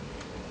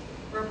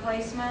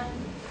replacement.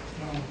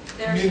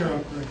 There's Meter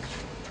upgrades.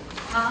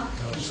 Huh?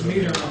 It's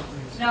meter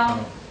upgrades.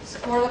 No,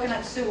 we're looking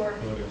at sewer.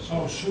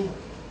 Oh, sewer.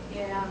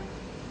 Yeah.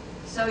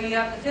 So you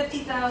have the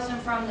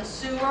 50,000 from the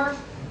sewer. Okay.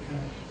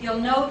 You'll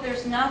note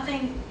there's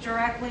nothing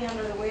directly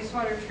under the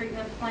wastewater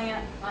treatment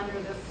plant under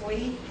the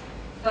fleet,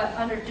 but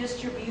under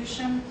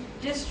distribution,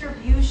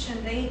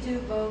 they do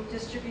both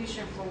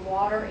distribution for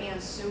water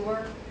and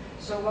sewer.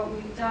 So what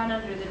we've done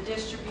under the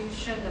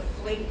distribution, the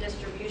fleet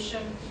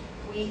distribution,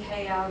 we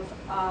have,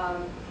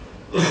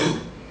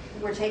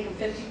 we're taking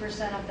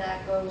 50% of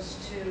that goes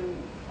to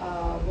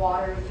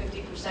water,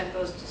 50%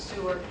 goes to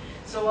sewer.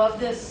 So of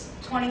this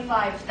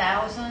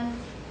 25,000,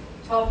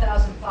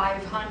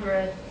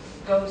 12,500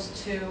 goes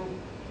to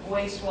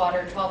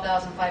wastewater,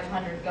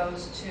 12,500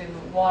 goes to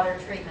water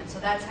treatment. So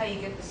that's how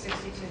you get the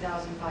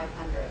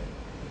 62,500.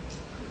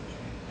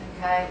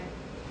 Okay?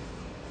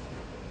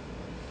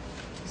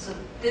 So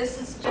this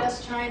is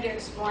just trying to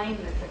explain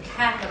that the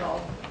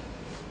capital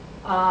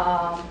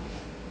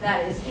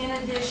that is in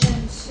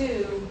addition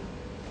to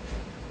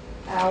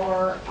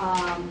our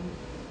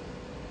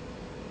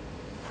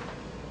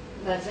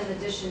that's in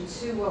addition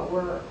to what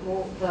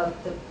the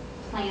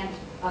plant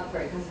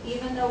upgrade. Because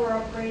even though we're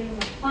upgrading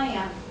the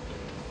plant,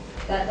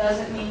 that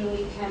doesn't mean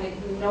we can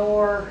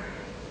ignore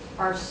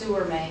our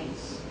sewer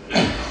mains.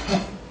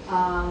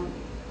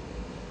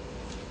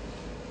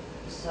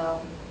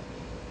 So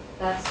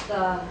that's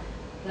the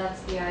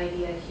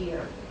idea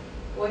here.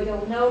 What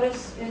you'll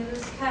notice in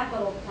this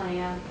capital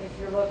plan, if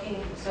you're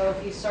looking, so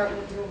if you start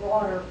with your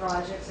water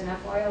projects, in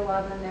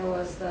FY11 there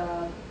was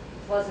the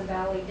Pleasant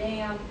Valley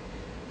Dam,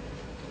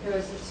 there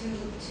was the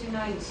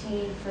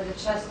 219 for the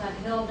Chestnut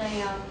Hill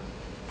Dam.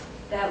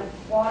 That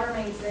water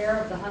main's there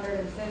of the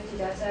 150,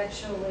 that's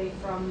actually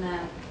from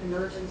that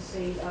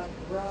emergency up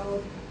the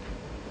road.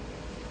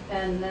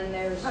 And then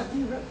there's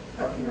Putney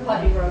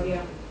Road,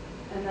 yeah.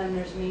 And then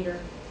there's meter.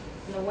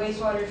 In the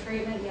wastewater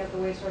treatment, you have the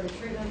wastewater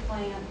treatment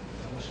plant.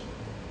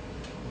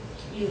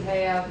 You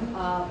have,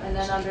 and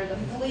then under the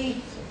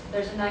fleet,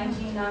 there's a in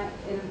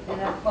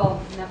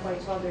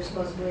FY12, there's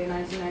supposed to be a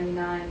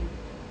 1999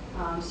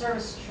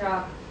 service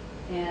truck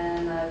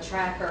and a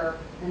tracker,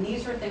 and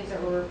these were things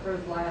that were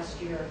approved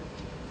last year.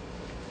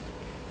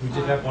 We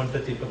did have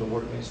 150 for the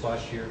water mains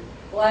last year.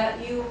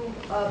 You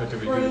Did we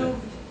do that?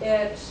 approved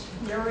it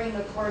during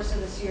the course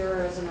of this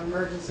year as an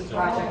emergency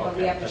project, but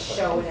we have to That's what-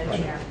 show it in right.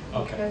 here.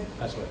 Okay,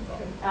 that's what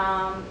I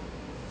thought.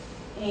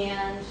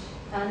 And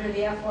under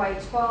the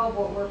FY12,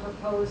 what we're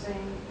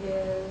proposing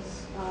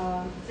is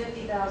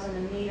 50,000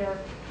 a meter,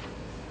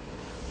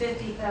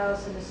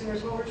 50,000 to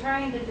sewers. What we're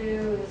trying to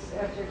do is,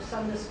 after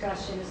some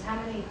discussion, is how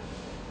many,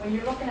 when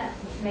you're looking at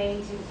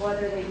mains,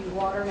 whether they be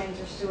water mains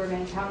or sewer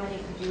mains, how many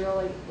could you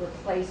really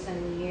replace in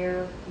a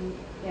year?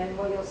 And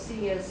what you'll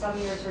see is some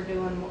years we're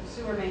doing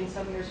sewer mains,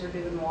 some years we're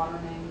doing water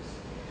mains.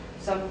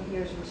 Some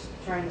years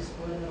we're trying to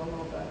split it a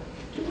little bit.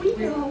 Do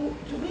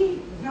we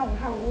know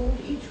how old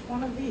each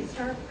one of these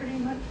are, pretty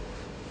much?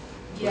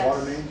 Yes.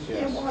 Water mains, Yeah,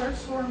 yes. water,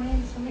 sewer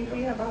mains, I mean,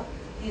 we have a,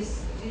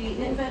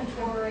 The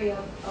inventory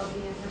of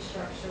the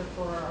infrastructure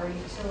for our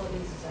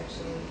utilities is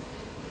actually,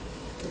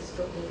 is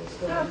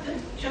good. not that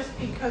just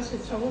because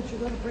it's old,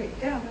 you're gonna break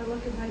down, I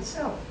look at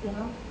myself, you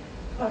know,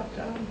 but,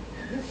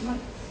 this might,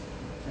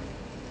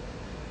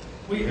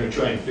 We're gonna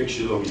try and fix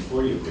you though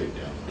before you break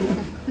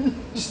down.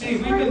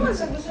 Steve, I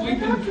was in we've the been,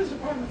 doctor's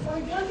appointment before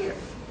I got here,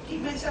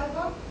 keep myself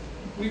up.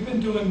 we've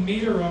been doing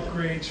meter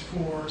upgrades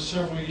for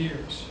several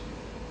years.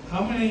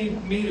 How many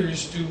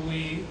meters do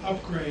we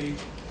upgrade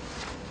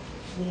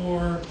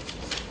for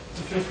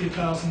the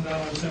 $50,000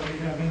 that we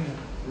have in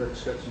there?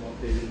 Rick's got some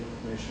updated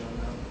information on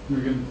that.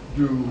 You can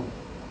do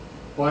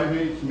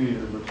 5/8 meter,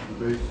 which is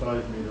the base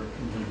size meter.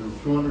 You can do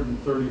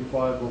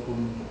 235 of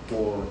them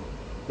for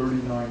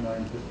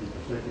 $39,950.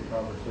 For sake of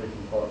conversation,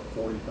 cost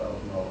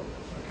 $40,000.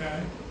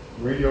 Okay,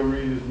 Radio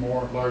read is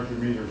more, larger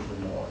meters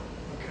are more.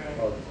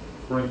 okay.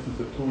 For instance,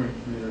 a 2-inch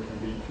meter can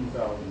be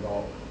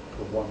 $2,000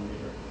 for 1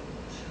 meter.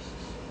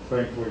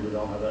 Thankfully, we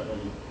don't have that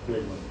many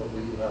big ones, but we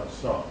do have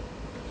some.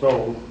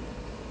 So,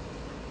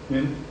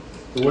 in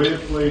the way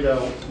it's laid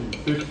out, in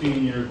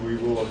 15 years, we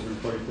will have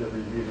replaced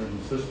every meter in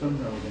the system,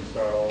 and we can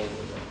start all over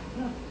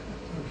again.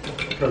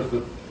 Because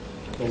the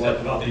Is that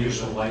about the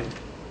useful life,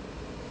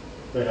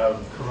 they have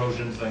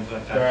corrosion, things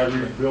like that?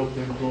 batteries built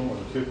into them,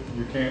 and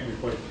you can't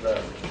replace the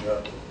batteries. You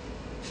have to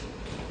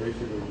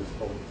basically just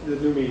hold it. The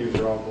new meters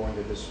are all going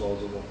to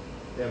disposable.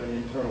 They have an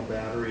internal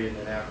battery, and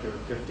then after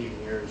 15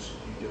 years,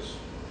 you just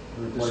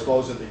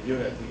dispose of the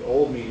unit. The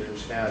old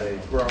meters had a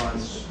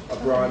bronze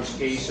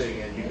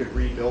casing, and you could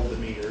rebuild the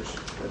meters,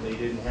 and they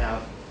didn't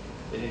have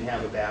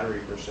a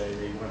battery per se.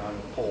 They went on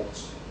a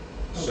pulse.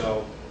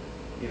 So,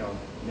 you know,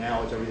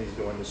 now everything's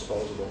going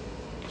disposable.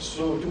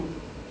 So do,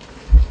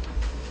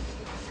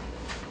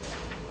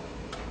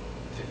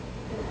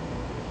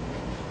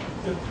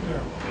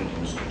 thank you,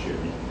 Mr.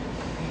 Chairman.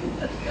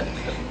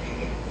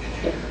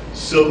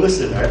 So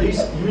listen, are these,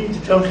 you mean to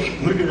tell me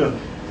we're gonna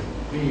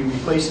be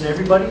replacing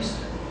everybody's?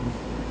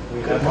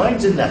 Because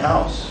mine's in the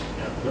house.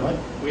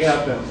 We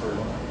have been for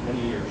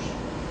many years.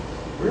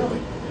 Really?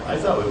 I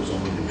thought it was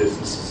only the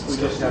businesses We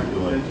and just stuff haven't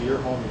that were moved doing. into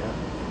your home yet.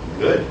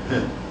 Good.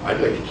 I'd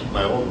like to keep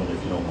my old one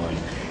if you don't mind.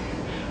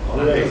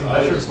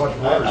 Not sure it's much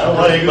water. I don't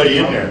want anybody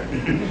in there.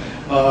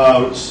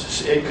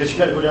 Because you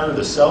gotta go down to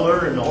the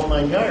cellar and the whole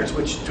 9 yards,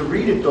 which to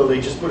read it though,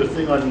 they just put a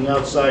thing on the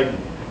outside and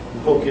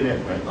poke it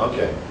in, right?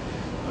 Okay.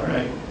 All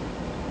right.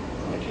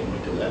 Well, I can't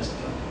wait till that's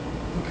done.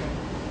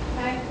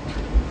 Okay,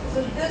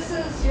 so this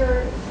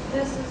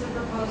is the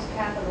proposed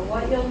capital.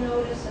 What you'll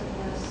notice in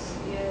this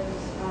is,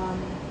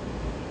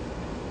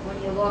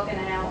 when you're looking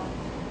out,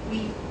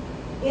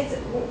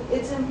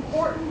 it's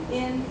important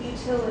in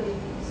utilities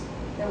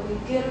that we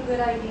get a good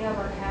idea of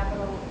our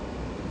capital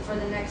for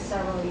the next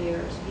several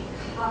years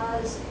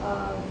because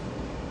of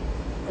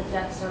the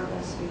debt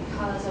service,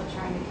 because of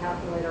trying to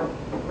calculate our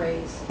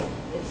rates.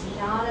 It's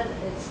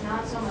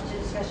not so much a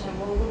discussion of,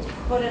 well, we'll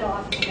put it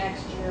off to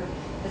next year,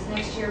 because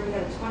next year we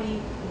got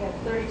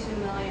 32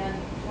 million,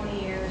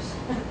 20 years.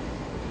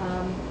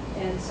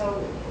 And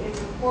so it's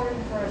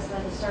important for us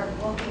then to start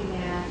looking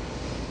at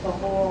the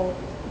whole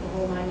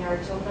 9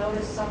 yards. You'll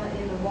notice some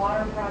in the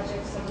water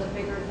projects, some of the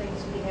bigger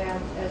things we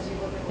have as you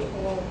look at the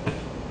whole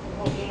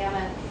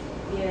gamut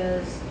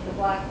is the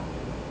Black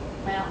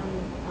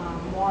Mountain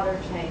water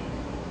tank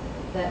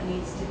that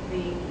needs to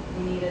be,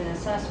 we need an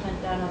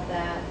assessment done of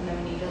that, and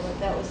then we need to look,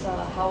 that was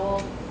how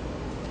old?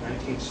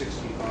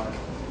 1965.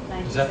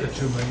 Is that the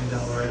 $2 million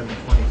item in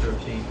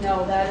 2013?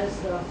 No, that is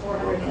the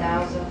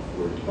 400,000.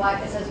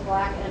 Black, it says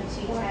black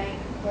empty tank.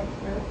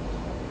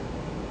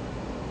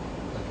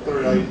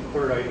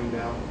 Third item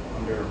down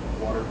under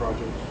water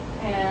projects.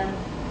 And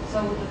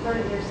so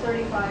there's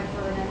 35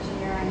 for an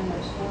engineering,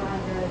 there's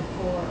 400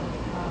 for,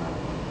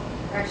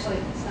 actually,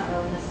 it's not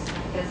really necessary,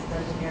 I guess it's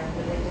engineering,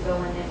 but they have to go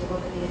in, they have to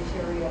look at the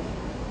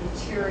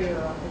interior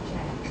of the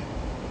tank.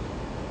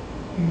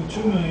 And the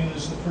 $2 million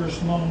is the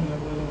first loan that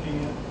we're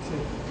looking at.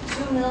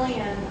 2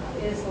 million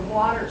is the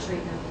water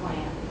treatment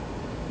plant,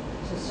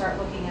 to start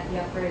looking at the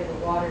upgrade of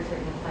the water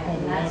treatment plant. Oh,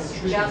 And the that's water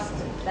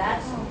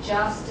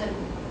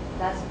treatment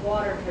that's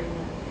water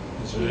treatment.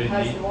 Is there any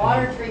Because need- the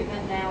water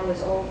treatment now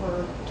is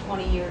over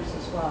 20 years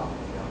as well.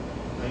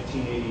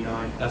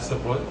 1989. That's the,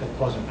 at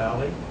Pleasant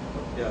Valley?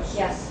 Yes.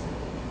 Yes.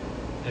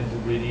 And do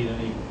we need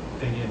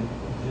anything in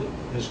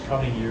this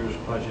coming year's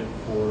budget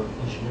for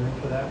engineering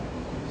for that?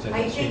 'Cause I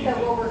didn't see think that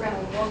anything. what we're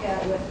gonna look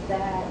at with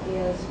that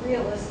is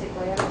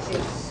realistically, I don't see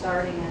us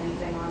starting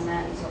anything on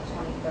that until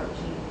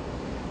 2013.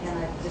 And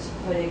I just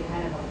put in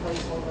kind of a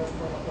placeholder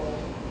for the whole,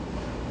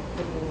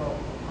 for the rule.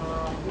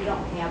 We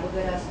don't have a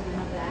good estimate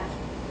of that.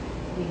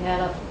 We had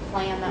a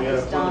plan that We had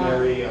a was done.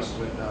 preliminary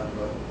estimate done,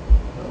 but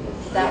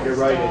That you're was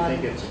right, I done.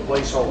 think it's a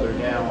placeholder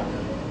now.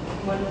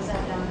 When was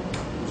that done?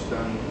 It was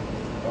done,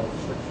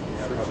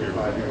 probably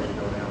 5 years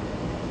ago now.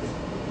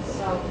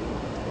 So,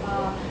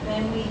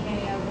 then we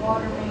have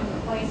water main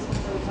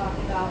replacements that we talked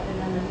about, and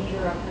then the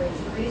meter upgrades.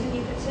 The reason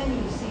you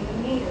continue to see the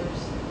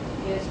meters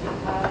is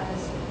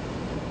because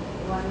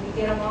when we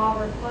get them all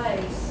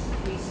replaced,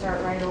 we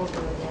start right over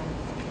again.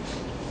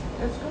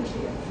 That's going to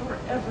be a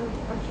forever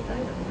budget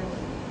item,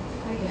 really.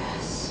 I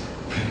guess.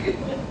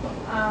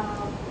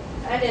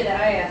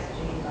 I asked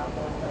Gene about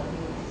that, but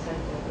he said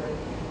to agree.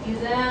 You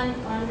then,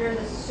 under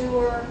the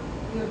sewer,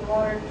 you have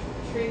water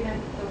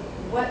treatment, the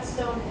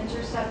whetstone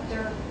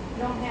interceptor,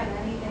 you don't have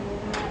anything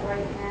in that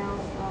right now.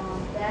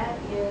 That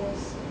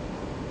is,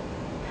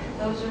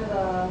 those are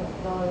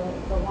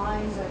the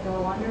lines that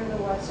go under the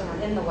whetstone,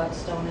 or in the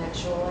whetstone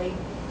actually.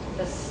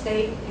 The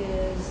state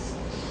is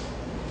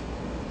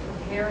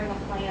preparing a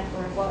plan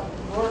for what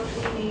work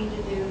we need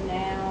to do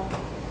now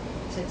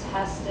to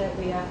test it.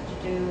 We have to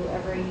do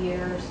every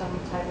year some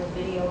type of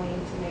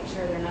videoing to make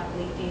sure they're not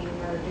leaking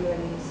or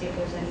see if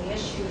there's any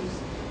issues.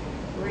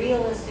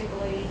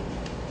 Realistically,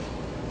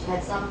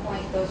 at some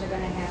point, those are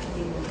going to have to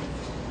be moved.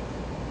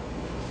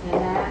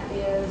 And that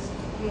is,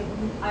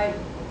 I have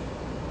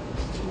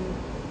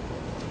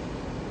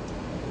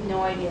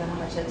no idea how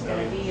much that's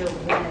going to be or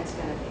when it's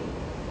going to be.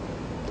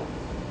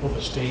 Will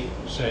the state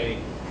say,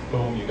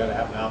 boom, you gotta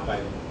have them out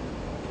by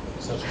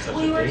such and such a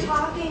date? We were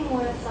talking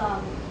with,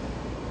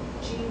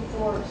 Gene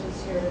Forbes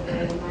was here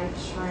today, and Mike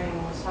Schring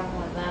was talking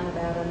with them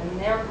about it, and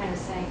they were kind of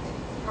saying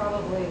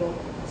probably the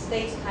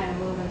state's kind of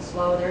moving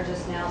slow. They're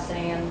just now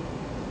saying,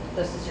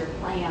 this is your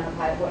plan of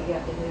what you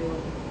have to do,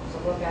 so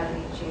look at it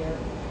each year.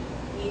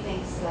 He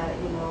thinks that,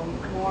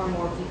 more and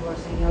more people are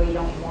saying, no, you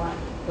don't want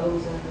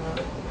those in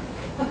the,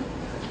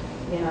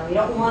 you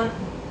don't want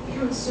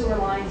sewer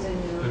lines in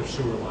your There's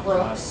sewer lines,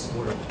 brooks. not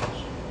water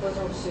lines. Those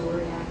are sewer,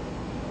 yeah.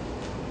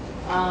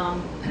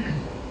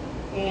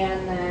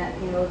 And that,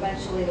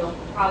 eventually there'll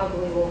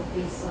probably will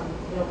be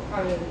it'll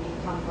probably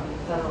come from the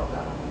federal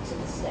government to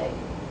the state.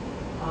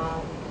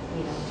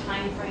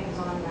 Timeframes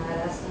on that,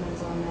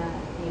 estimates on that,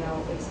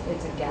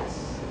 it's a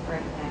guess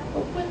right now.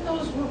 But when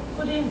those were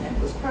put in, it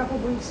was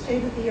probably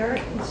state-of-the-art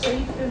and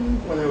safe and...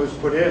 When it was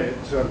put in,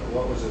 it took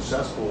what was a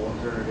cesspool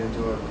and turned it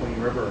into a clean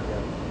river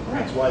again.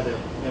 That's why the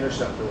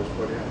interceptor was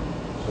put in.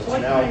 So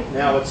it's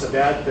now it's a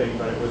bad thing,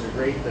 but it was a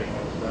great thing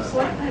when it was It's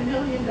done. like my $1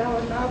 million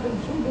knob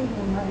and tubing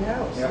in my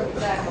house. Yeah.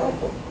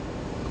 Exactly.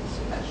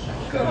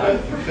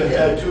 You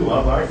had two,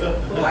 huh,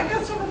 Martha? Well, I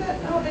got some of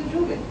that knob and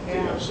tubing.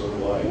 Yeah. So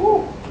do I.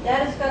 Woo!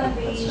 That is gonna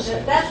be,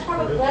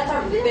 that's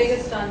our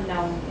biggest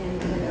unknown in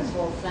this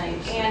whole thing.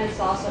 And it's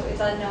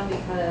unknown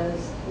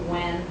because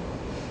when, and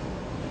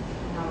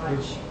how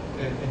much.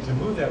 And to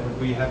move that,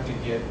 we'd have to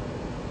get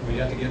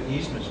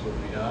easements, would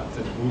we not, to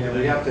move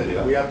Yeah,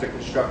 that? we have to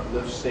construct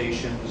lift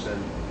stations,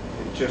 and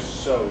it's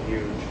just so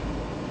huge.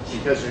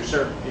 Because there's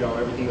certain,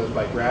 everything goes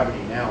by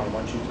gravity now, and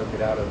once you took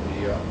it out of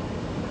the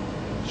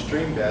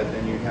stream bed,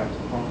 then you have to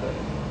pump it.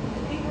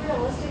 To be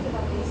realistic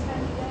about these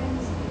kind of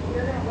things,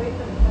 we're gonna wait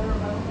for the federal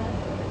government.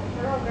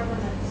 The federal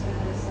government's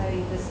gonna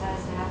say this has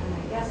to happen. I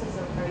guess it's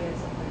okay at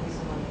some point,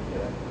 someone to do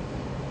it.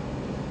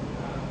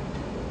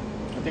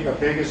 I think our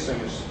biggest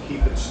thing is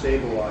keep it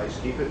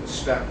stabilized, keep it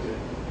inspected,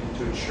 and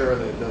to ensure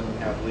that it doesn't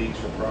have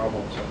leaks or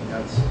problems. I mean,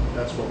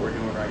 that's what we're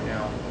doing right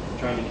now,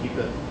 trying to keep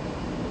it,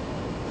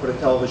 put a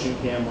television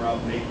camera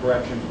up, make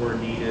corrections where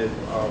needed,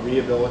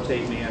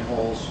 rehabilitate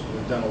manholes.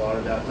 We've done a lot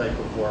of that type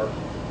of work.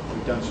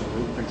 We've done some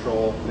root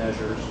control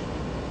measures,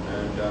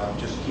 and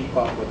just keep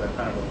up with a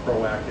kind of a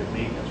proactive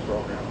maintenance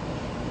program.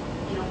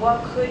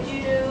 What could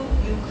you do?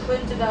 You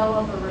could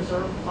develop a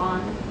reserve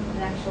fund,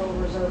 an actual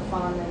reserve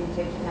fund, and you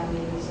take to town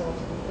meeting, so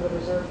for the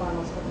reserve fund,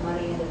 let's put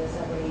money into this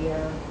every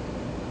year,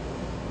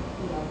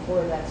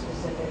 for that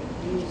specific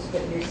use,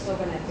 but you're still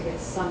gonna have to get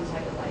some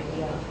type of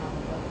idea of how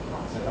much it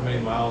costs. How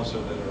many miles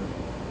of it are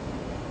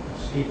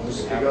steep?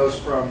 It goes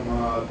from...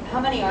 How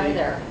many are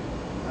there?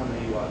 How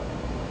many what?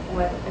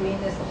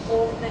 Is the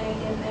whole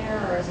thing in there,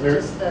 or is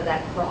it just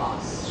that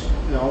cross?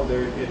 No,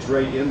 it's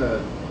right in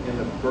the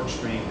brook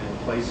stream in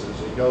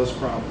places. It goes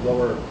from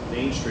lower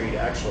Main Street,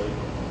 actually,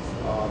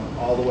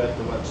 all the way up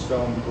to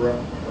Whetstone Brook,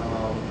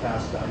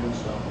 past Diamond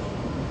Stone,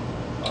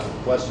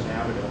 on Weston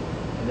Avenue.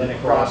 And then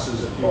it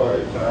crosses a few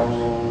other times.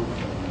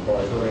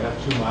 So we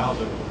have 2 miles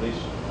of it at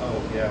least.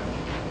 Oh, yeah.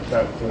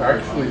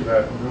 Actually,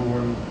 that new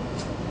one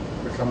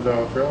that comes out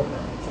of Trail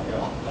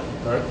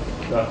Run,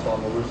 that's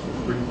on the list of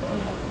street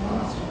funds.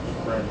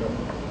 Brand new.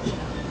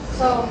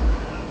 So,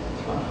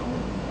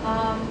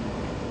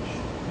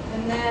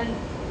 and then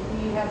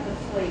you have the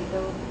fleet,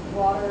 the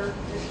water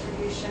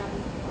distribution,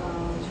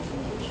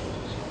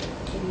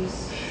 these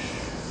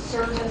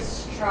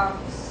service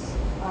trucks,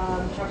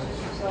 trucks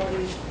with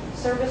utilities.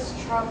 Service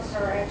trucks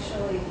are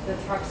actually the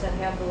trucks that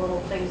have the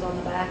little things on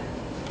the back.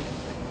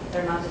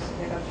 They're not just a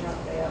pickup truck,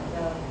 they have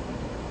the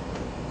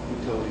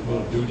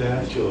Little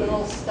doodads?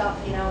 little stuff,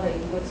 you know, that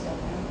you put stuff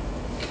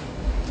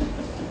in.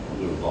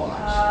 Little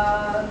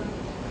box.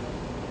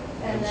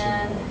 And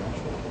then,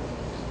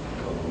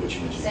 Which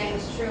one? same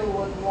is true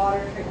with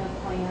water treatment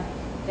plant.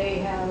 They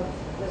have,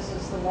 this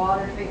is the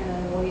water treatment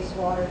and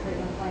wastewater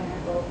treatment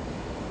plant, both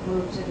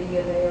moved to the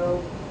Aveo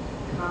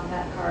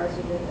compact cars.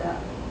 We did that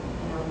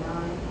in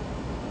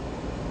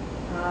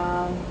 '09.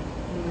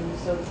 And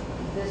so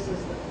this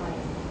is the plan.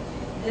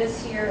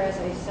 This here, as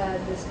I said,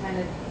 this kind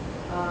of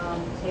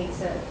takes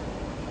it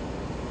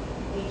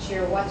each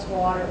year, what's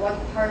water, what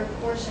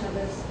portion of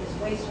this is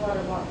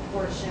wastewater, what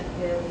portion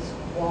is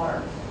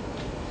water.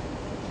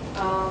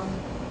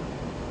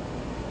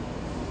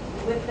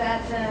 With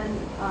that then,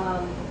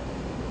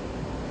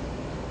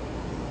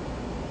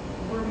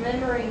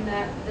 remembering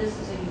that this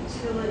is a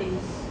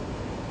utilities,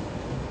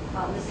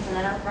 this is an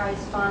enterprise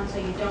fund, so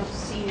you don't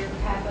see your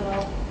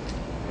capital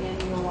in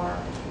your,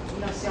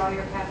 you don't see all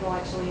your capital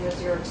actually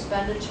as your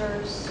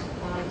expenditures.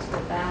 It's the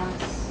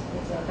balance,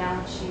 it's a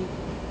balance sheet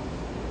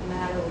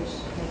matter, which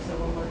makes it a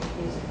little more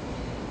confusing.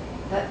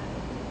 But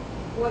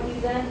what you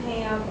then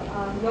have,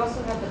 you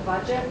also have the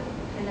budget,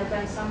 and there have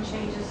been some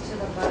changes to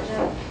the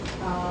budget.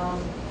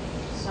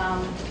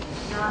 Some,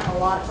 not a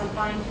lot, some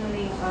fine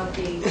tuning of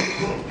the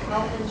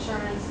health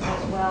insurance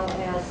as well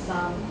as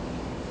some,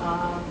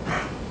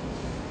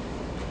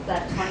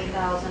 that $20,000, I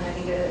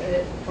think,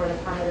 for the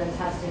permanent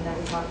testing that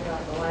we talked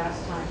about the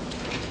last time.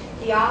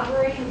 The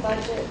operating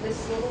budget,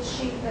 this little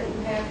sheet that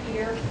you have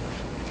here,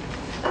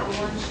 the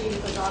one sheet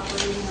is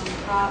operating on the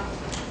top.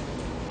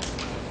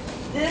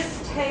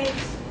 This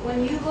takes,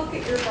 when you look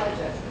at your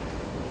budget,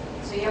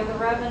 so you have the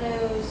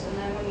revenues, and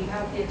then when you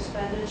have the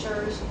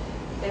expenditures,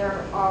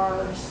 there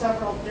are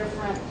several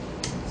different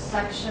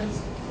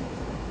sections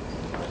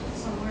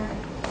somewhere.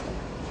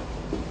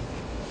 You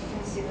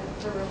can see that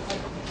real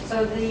quick.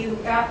 So you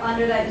got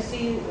under that, you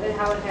see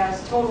how it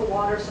has total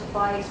water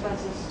supply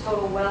expenses,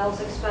 total wells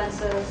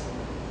expenses,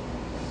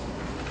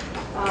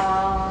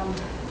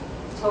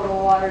 total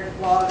water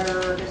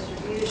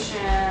distribution,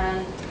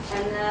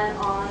 and then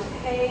on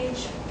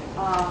page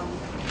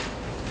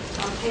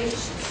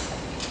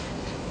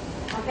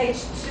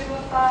 2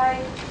 of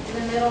 5, in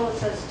the middle it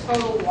says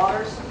total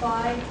water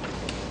supply.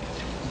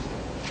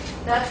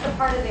 That's the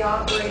part of the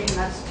operating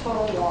that's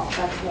total water,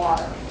 that's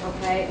water,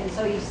 okay? And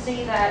so you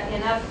see that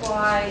in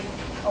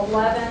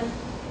FY11,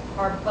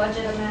 our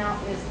budget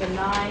amount is the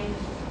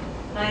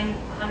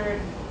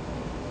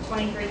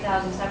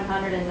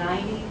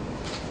 $923,790,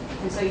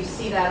 and so you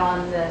see that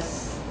on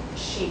this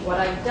sheet. What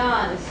I've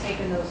done is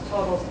taken those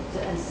totals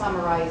and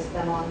summarized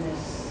them on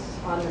this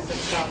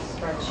Excel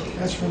spreadsheet.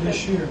 That's for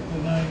this year, the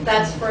 9.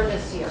 That's for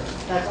this year.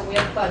 That's what we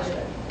have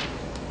budgeted.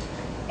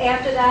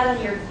 After that,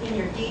 in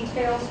your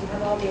details, you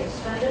have all the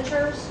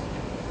expenditures.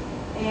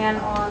 And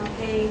on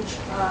page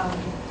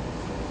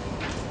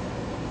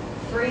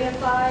 3 of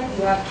 5,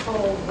 you have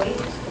total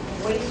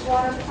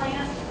wastewater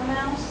plant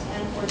amounts.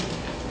 And for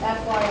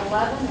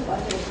FY11, the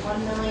budget is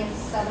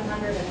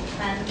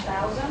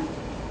 $1,710,000.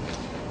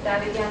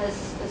 That again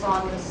is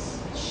on this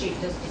sheet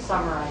just to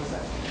summarize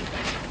it.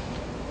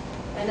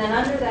 And then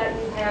under that,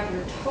 you have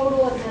your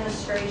total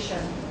administration.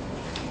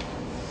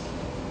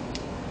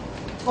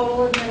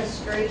 Total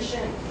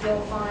administration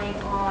you'll find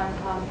on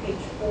page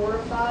 4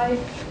 of 5.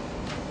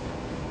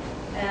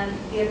 And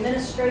the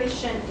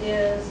administration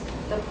is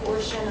the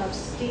portion of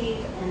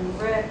Steve and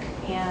Rick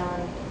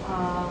and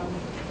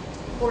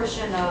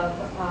portion of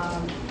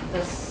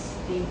the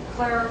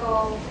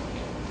clerical,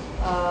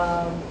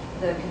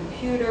 the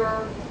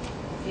computer,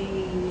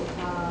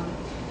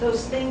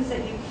 those things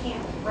that you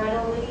can't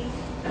readily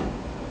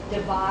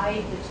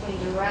divide between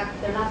direct.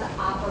 They're not the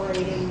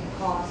operating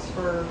costs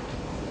for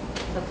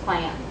the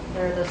plant.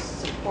 They're the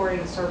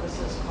supporting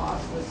services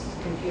costs, the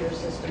computer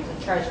systems, the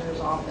treasurer's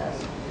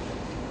office,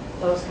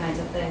 those kinds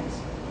of things.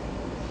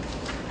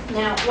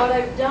 Now, what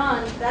I've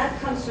done, that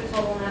comes to a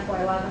total in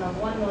FY11 of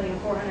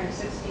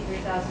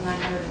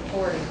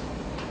 $1,463,940.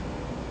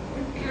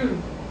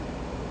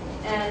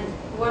 And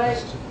what I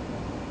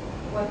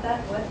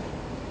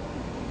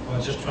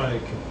was just trying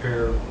to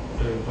compare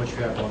what you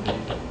have on the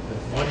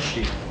one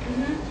sheet.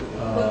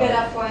 Look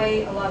at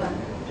FY11.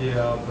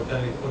 Yeah, but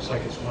then it looks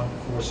like it's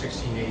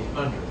 1,416,800.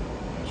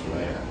 That's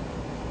right.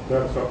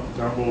 That's up,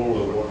 down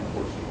below the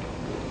 114.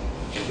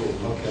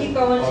 Okay. Keep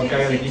going to Okay, I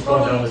gotta see keep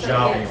going down the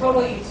job. yeah,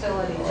 total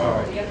utilities. All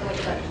right. You have to look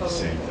at that total.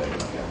 Same thing,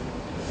 utilities. okay.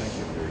 Thank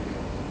you, very good.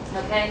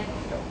 Okay,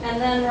 and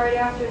then right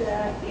after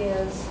that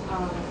is,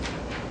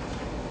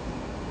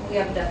 we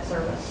have debt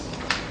service.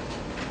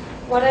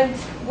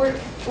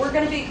 We're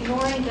going to be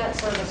ignoring debt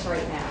service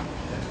right now,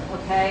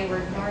 okay?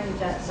 We're ignoring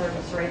debt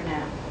service right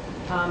now,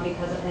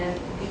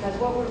 because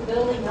what we're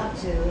building up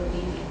to,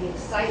 the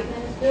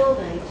excitement is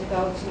building to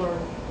go to our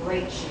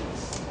rate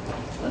sheets,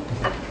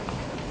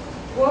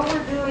 What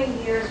we're doing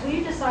here is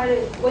we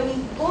decided, when you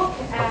look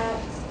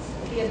at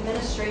the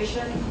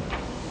administration,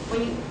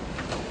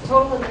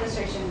 total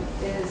administration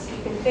is,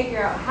 you can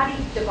figure out how do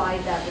you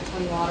divide that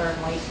between water and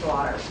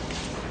wastewater.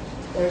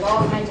 There's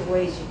all kinds of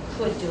ways you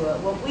could do it.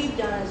 What we've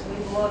done is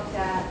we've looked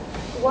at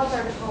what's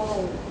our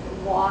total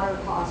water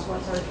cost,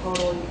 what's our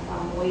total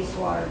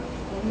wastewater.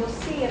 And you'll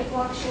see it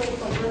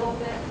fluctuates a little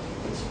bit.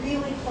 It's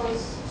really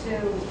close to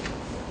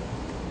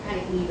kind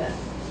of even,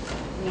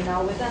 you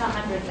know, within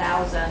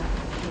 100,000,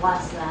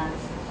 less than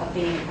of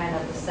being kind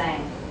of the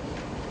same.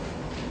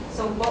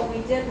 So what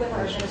we did with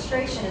our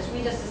administration is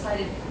we just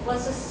decided,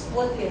 let's just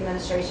split the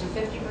administration,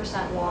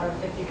 50% water,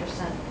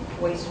 50%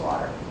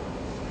 wastewater.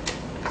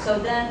 So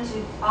then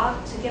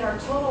to get our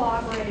total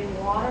operating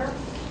water,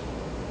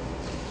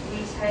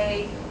 we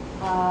take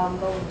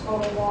the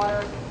total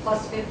water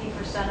plus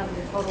 50% of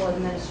your total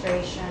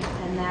administration,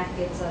 and that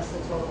gets us the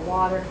total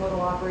water.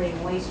 Total operating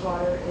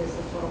wastewater is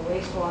the total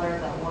wastewater,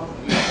 that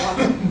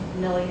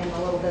 1 million,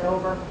 a little bit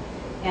over,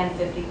 and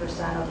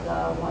 50% of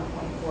the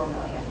 1.4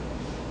 million.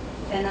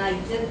 And I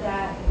did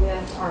that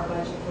with our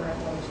budget for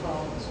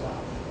FY12 as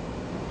well.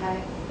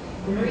 Okay?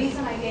 The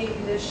reason I gave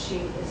you this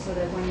sheet is so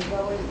that when you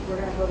go in, we're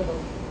going to go to the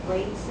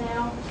rates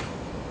now.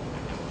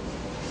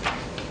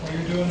 While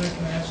you're doing that,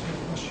 can I ask you a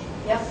question?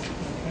 Yes.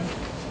 Okay.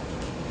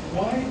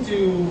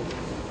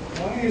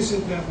 Why is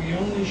it that we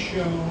only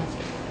show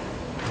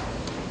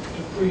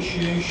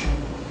depreciation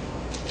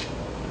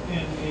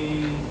in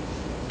the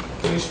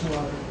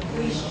wastewater?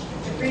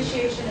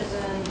 Depreciation is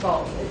in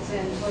both. It's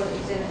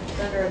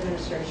under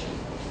administration.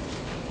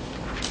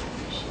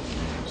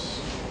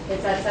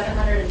 It's at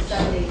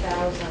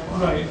 770,000.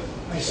 Right.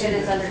 I see. It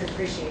is under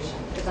depreciation.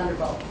 It's under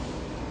both.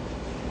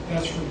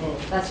 That's for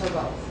both. That's for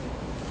both.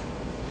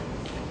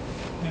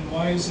 And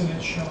why isn't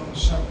it shown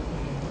separately?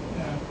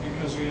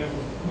 Because we have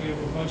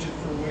a budget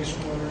for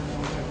wastewater and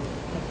we have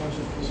a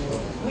budget for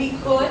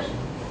water.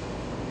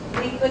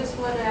 We could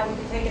split it out. We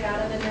could take it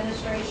out of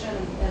administration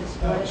and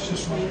split it. It's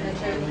just between wondering the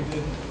why two. we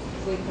didn't.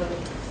 We could.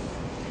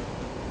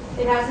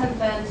 It hasn't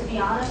been, to be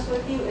honest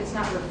with you, it's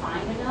not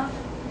refined enough.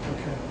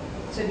 Okay.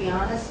 To be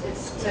honest,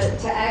 it's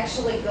to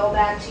actually go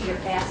back to your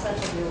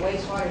assets of your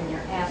wastewater and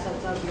your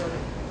assets of your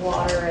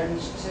water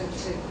and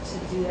to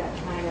do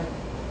that kind of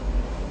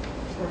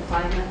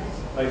refinement.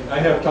 I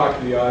have talked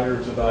to the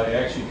auditors about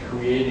actually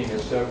creating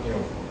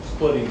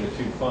splitting the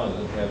two funds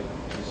and have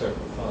two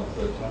separate funds.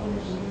 But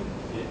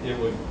it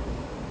would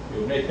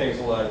make things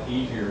a lot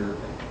easier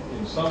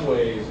in some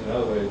ways, in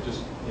other ways,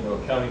 just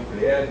accounting for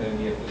the admin,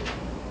 you have to.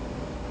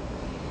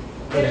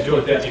 But you do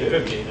it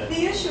 50/50 then.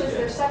 The issue is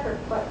they're separate,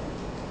 but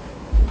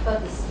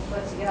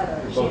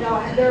together.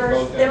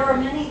 Both- There are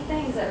many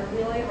things that are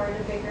really hard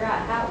to figure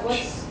out.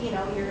 What's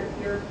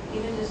your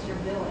even just your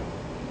billing,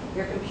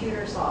 your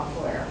computer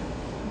software,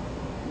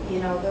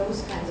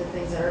 those kinds of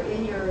things that are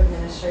in your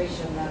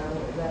administration that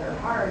are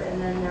hard.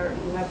 And then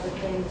you have the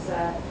things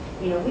that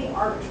we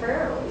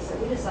arbitrarily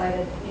said, we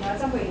decided, at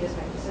some point you just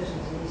make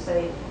decisions and you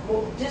say,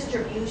 well,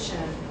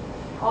 distribution,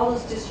 all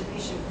those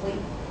distribution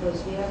fleet,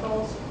 those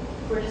vehicles,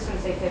 we're just going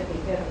to say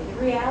 50/50.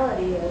 The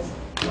reality is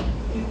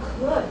you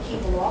could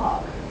keep a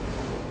log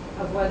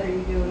of whether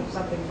you're doing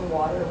something for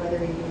water, whether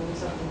you're doing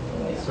something for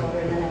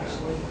wastewater, and then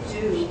actually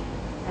do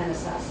an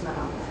assessment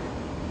on that.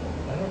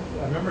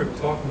 I remember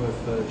talking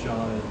with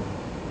John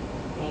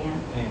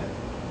And and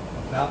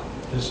about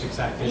this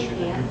exact issue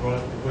that you brought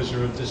up. Was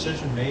there a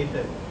decision made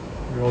that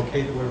we're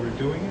okay the way we're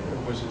doing it, or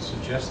was it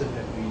suggested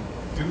that we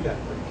do that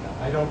breakdown?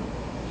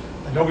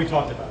 I know we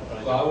talked about it,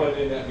 but Well, I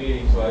wasn't in that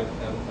meeting, so I'm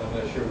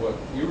not sure what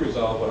you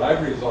resolved. What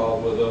I've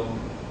resolved with them,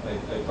 I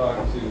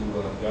talked to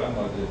John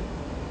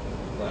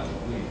last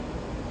week,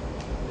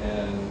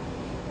 and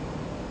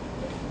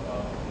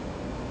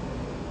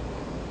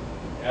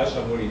asked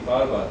him what he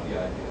thought about the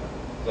idea,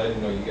 because I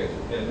didn't know you guys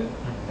were in the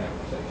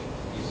conversation.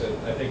 He said,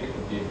 I think it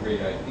would be a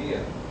great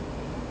idea.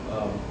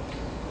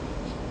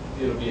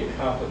 It'll be a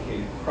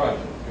complicated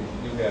project, because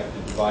you do have to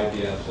divide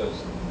the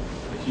assets.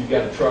 If you've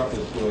got a truck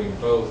that's doing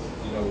both,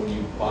 when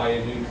you buy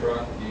a new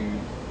truck, you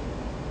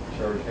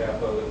charge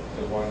half of it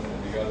to one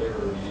and the other,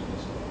 or you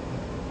just,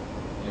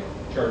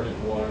 charge it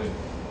to one and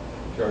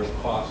charge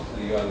cost to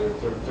the other.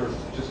 There's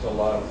just a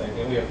lot of things,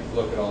 and we have to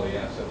look at all the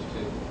assets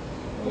too.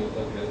 We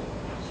look at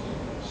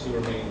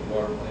sewer main,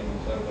 water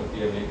mains, I don't know if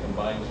you have any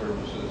combined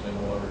services in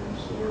water and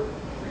sewer.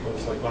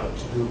 it's like on a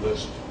to-do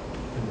list.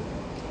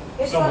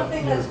 it's Somewhat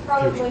something near that's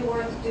probably future.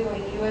 worth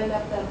doing. You end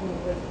up then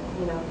with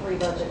 3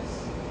 budgets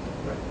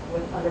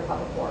under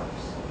public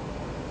works.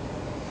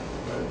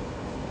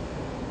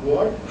 Will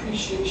our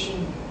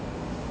depreciation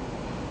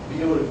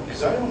be able to,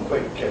 because I don't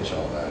quite catch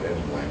all that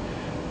anyway,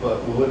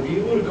 but will it be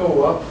able to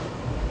go up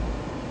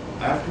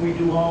after we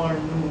do all our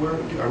new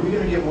work? Are we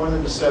going to get more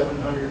than the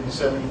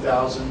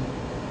 770,000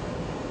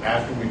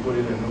 after we put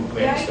in a new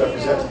plant stuff?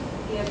 Is that?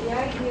 Yeah, the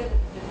idea of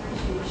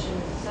depreciation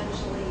is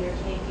essentially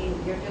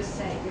you're just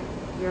saying,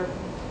 you're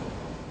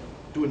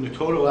Doing the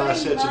total Putting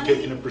assets and money-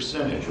 taking a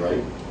percentage,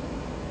 right?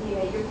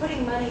 you're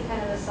putting money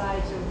kind of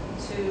aside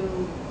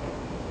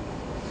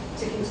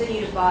to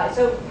continue to buy.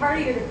 So part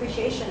of your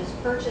depreciation is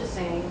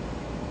purchasing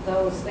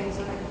those things,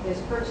 is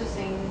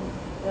purchasing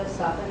the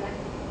stuff in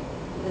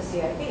the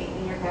CIP,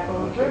 in your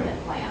capital improvement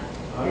plan.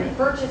 You're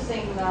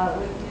purchasing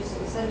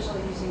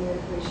essentially using your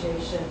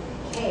depreciation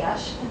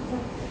cash,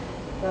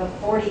 the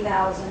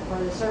 $40,000 for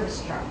the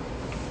service truck.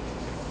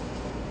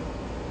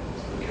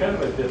 It's kind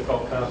of a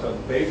difficult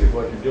concept. Basically,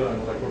 what you're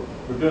doing, like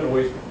we're doing a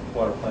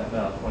wastewater plant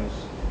now, 32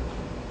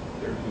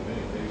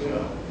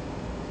 million.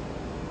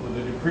 With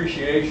the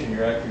depreciation,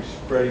 you're actually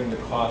spreading the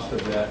cost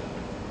of that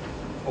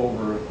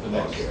over the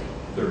next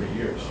 30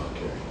 years.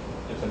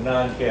 It's a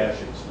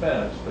non-cash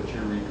expense, but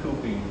you're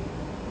recouping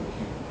what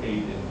you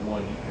paid in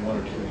one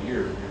or 2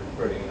 years. You're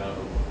spreading it out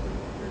over 30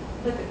 years.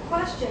 But the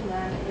question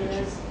then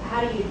is,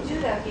 how do you do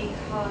that?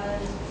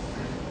 Because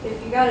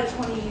if you got a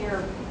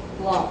 20-year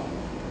loan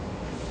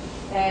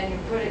and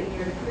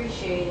you're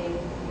depreciating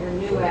your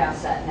new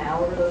asset now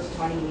over those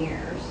 20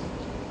 years,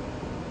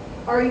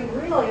 are you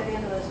really at the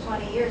end of those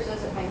 20 years,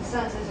 does it make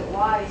sense? Is it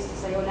wise to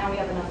say, oh, now we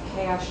have enough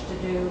cash to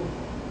do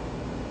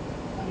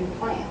a new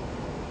plan?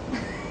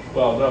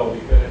 Well, no,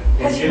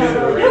 because you're not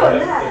really doing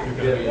that.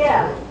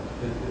 Yeah.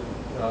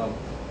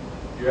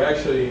 You're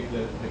actually,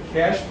 the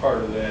cash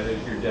part of that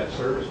is your debt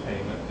service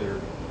payment that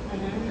you're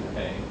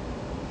paying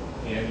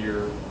and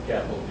your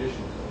capital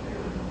additions.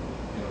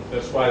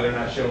 That's why they're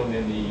not shown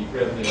in the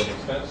revenue and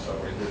expense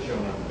summary. They're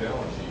shown on the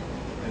balance sheet,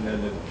 and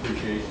then the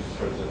depreciation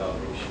spreads it out.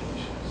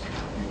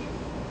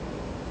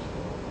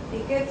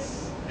 It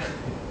gets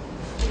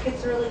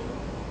really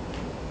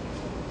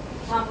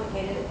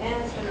complicated,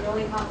 and it's been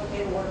really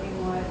complicated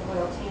working with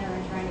Oil Tanner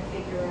and trying to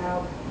figure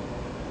out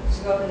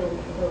to go to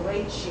the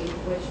rate sheet,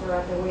 which we're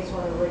at the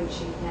wastewater rate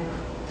sheet now.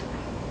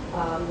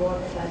 Look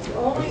at that. The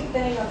only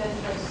thing of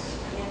interest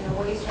in the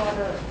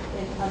wastewater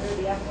under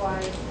the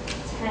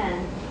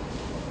FY10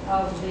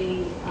 of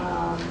the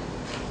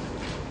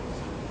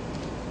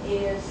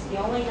is the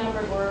only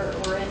number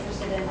we're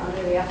interested in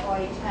under the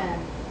FY10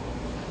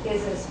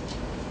 is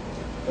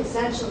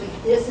essentially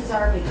this is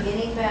our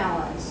beginning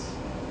balance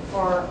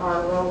for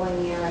our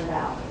rolling year-end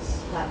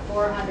balance, that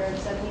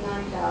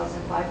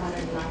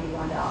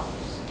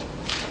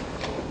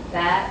 $479,591.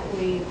 That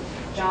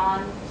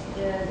John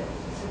did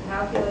some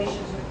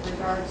calculations with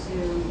regard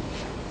to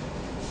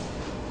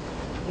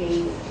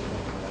the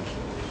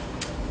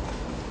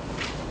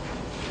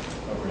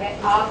net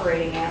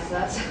operating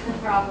assets,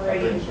 or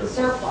operating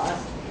surplus,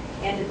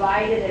 and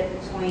divided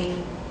it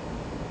between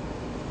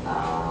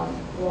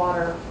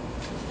water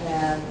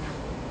and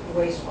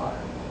wastewater.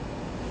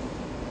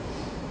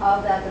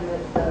 Of that,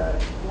 the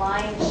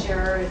lion's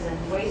share is in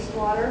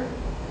wastewater,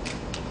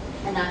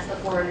 and that's the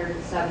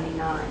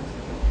 479.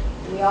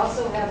 We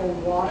also have a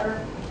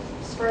water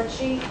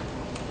spreadsheet,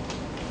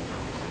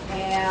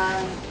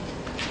 and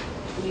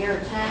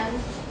year 10,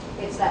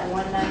 it's that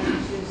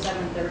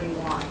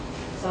 192,731.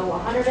 So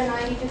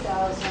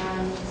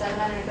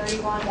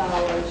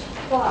 $192,731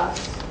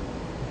 plus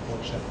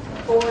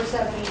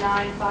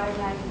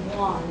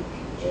 479,591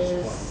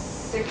 is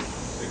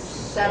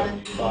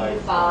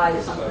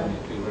 675 something.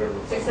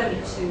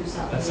 672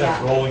 something. That's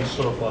that rolling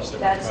surplus that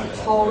we're That's trying the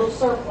to total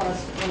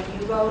surplus. When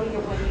you go to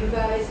when you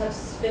guys have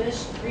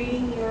finished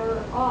reading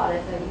your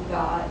audit that you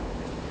got,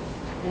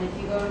 and if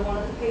you go to one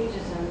of the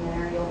pages in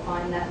there, you'll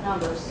find that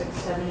number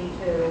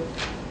 672.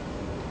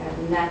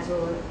 And that's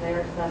what we're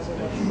there. That's what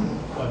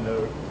we're On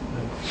the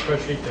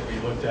spreadsheet that we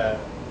looked at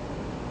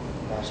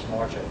last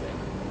March, I think,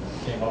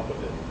 came up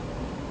with it.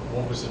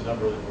 What was the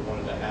number that we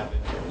wanted to have in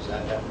here? Was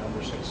that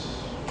number 6?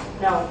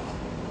 No.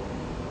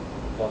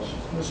 Plus?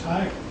 It was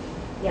higher.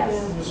 Yes. It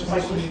was It was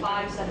like supposed to be.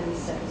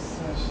 576.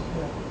 Yes,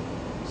 yeah.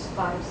 It was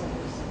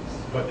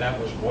 576. But that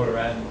was water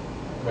and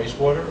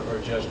wastewater,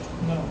 or just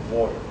No.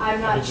 water? I'm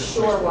Or not just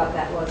sure wastewater? what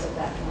that was at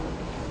that point.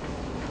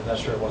 I'm not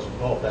sure it wasn't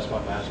both. That's why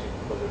I'm asking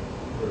whether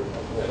we're.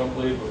 I don't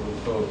believe it was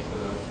both,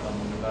 but I'm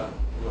not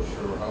real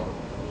sure how it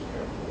was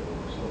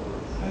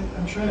calculated.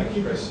 I'm trying to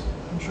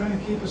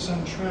keep us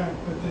on track,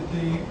 but did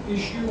the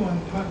issue on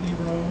Putney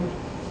Road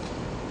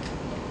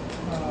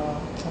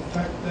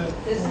affect that?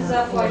 This is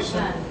for- for FY10.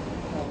 some-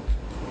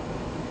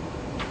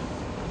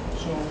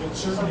 So it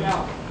certainly,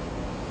 no.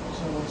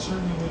 so it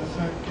certainly would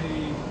affect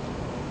the,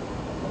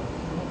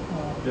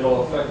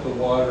 It'll affect the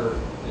water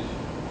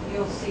issue.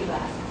 You'll see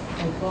that.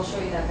 We'll show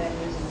you that bad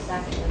news in a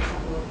second. That's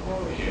not the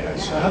report. yeah, I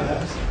saw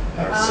that.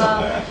 I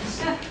saw that.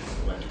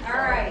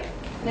 All right,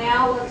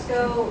 now let's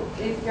go,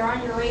 if you're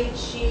on your rate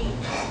sheet,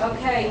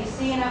 okay, you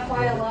see in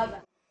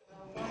FY11,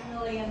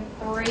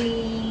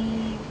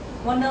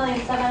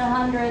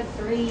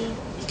 1,700,396.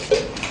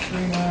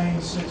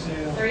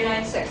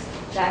 39680.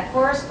 That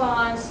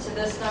corresponds to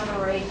this number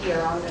right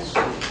here on this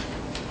sheet,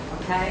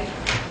 okay?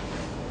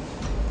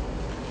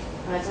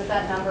 And that's what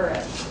that number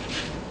is.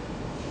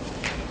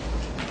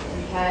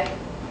 Okay?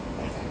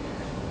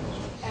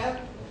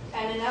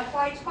 And in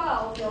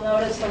FY12, you'll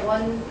notice the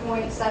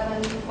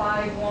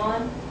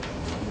 1.751,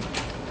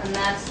 and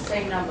that's the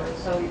same number,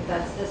 so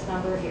that's this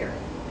number here.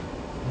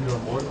 You're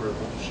water or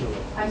sewer?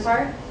 I'm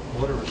sorry?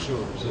 Water or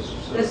sewer? Is this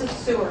sewer? This is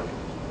sewer.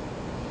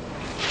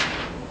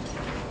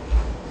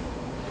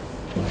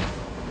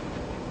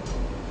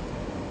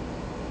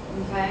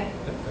 okay?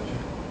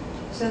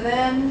 So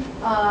then,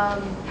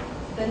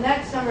 the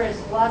next number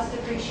is less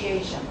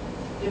depreciation.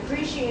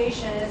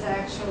 Depreciation is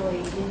actually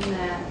in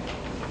that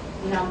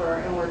number,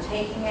 and we're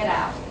taking it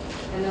out.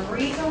 And the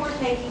reason we're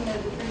taking the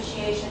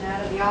depreciation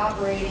out of the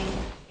operating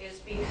is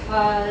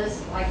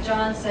because, like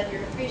John said,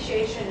 your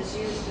depreciation is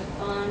used to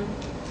fund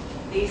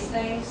these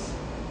things,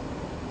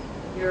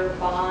 your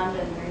bond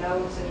and your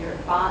notes and your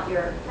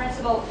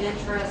principal,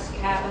 interest,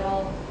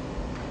 capital,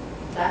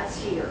 that's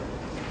here.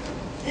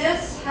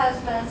 This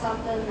has been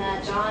something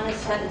that John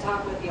has had to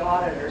talk with the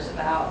auditors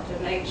about to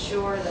make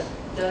sure that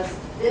does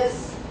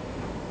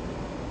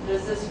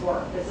this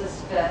work? Does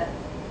this fit?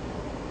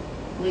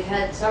 We've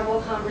had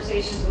several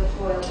conversations with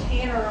Foyle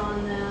Tanner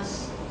on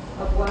this,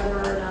 of whether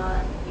or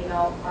not, you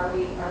know, are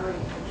we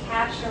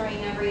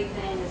capturing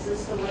everything? Is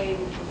this the way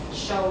we can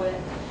show it?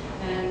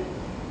 And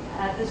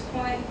at this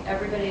point,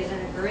 everybody is in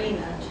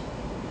agreement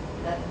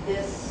that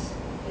this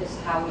is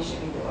how we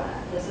should be doing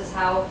it. This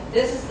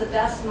is the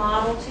best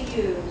model to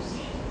use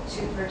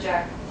to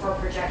project for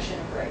projection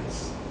of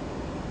rates.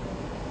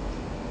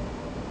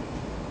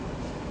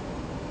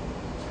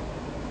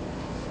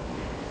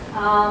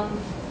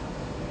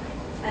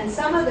 And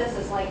some of this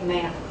is like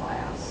math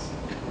class,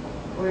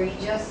 where you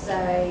just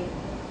say,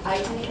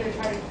 I can either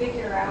try to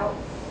figure out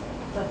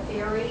the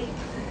theory,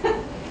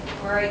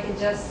 or I can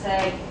just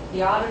say,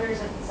 the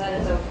auditors have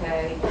said it's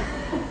okay.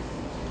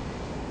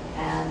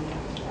 And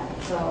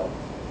so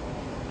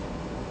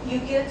you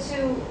get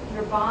to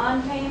your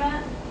bond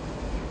payment.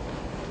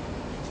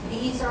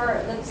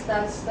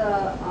 That's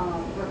the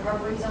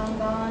recovery zone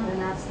bond,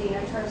 and that's the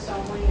interest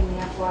only in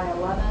the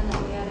FY11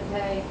 that we had to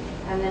pay.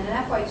 And then in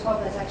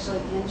FY12, that's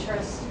actually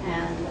interest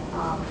and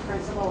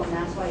principal, and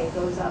that's why it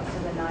goes up to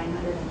the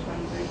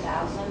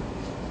 $923,000.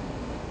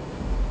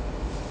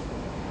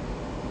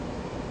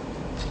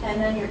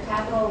 And then your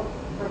capital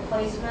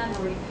replacement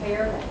and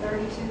repair, that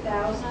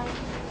 $32,000.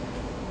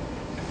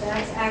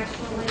 That's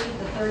actually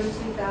the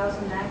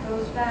 $32,000 that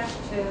goes back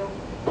to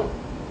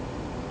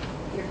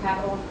your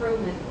capital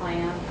improvement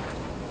plan,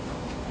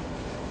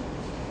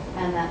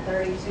 and that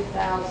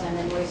 $32,000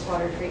 in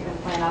wastewater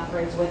treatment plant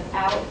upgrades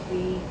without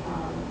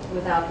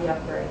the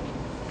upgrade.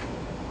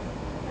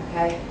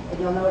 Okay, and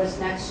you'll notice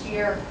next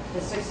year the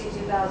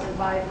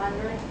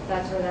 $62,500.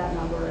 That's where that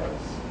number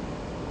is.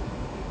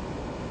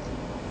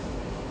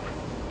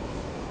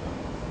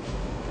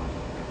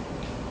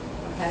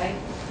 Okay,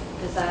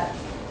 is that?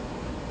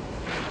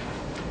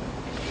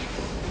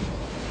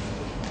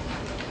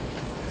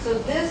 So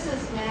this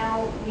is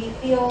now, we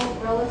feel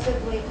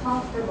relatively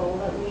comfortable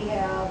that we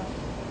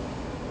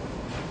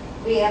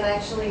have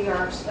actually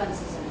our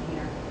expenses in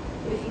here.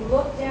 If you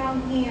look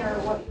down here,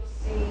 what you'll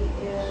see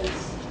is,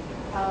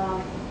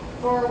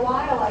 for a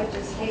while I've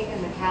just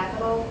taken the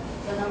capital,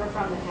 the number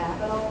from the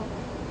capital,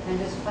 and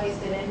just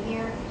placed it in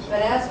here.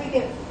 But as we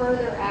get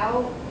further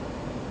out,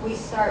 we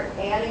start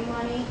adding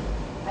money.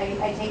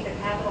 I take the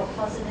capital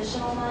plus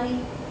additional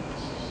money,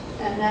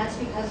 and that's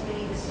because we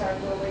need to start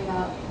building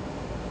up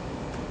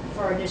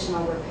for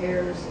additional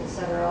repairs, et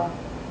cetera,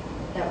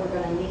 that we're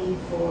going to need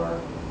for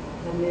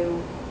the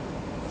new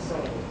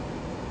facility.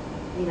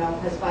 You know,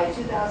 because by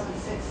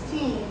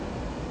 2016,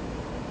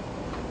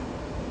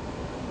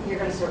 you're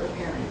going to start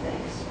repairing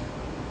things.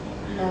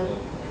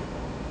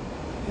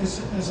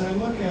 As I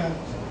look at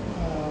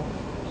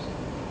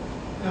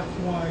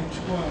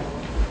FY12,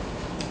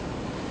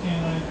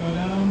 and I go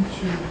down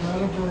to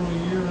Brattleboro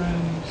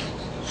year-end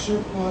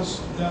surplus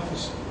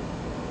deficit,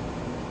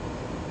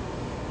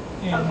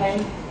 and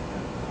okay.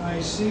 I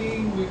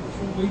see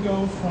we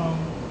go from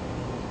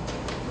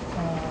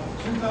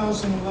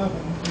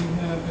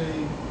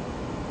 2011.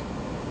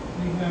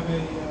 We have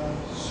a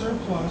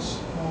surplus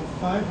of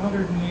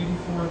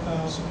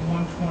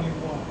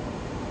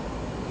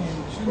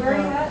 $584,121. Where are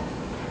you at?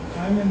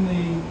 I'm in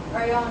the.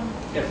 Are you on?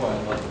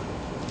 FY11.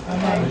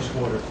 I'm on this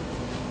quarter.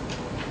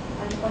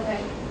 Okay,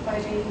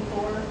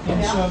 584.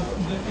 And yeah. so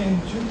in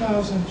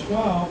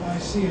 2012, I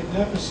see a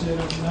deficit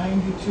of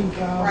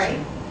 $92,000. Right.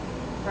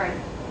 Right.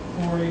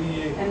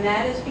 488. And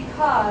that is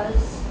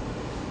because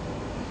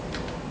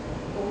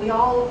we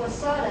all of a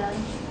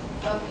sudden,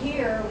 up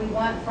here, we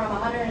went from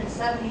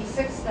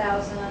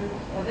 176,000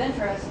 of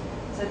interest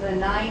to the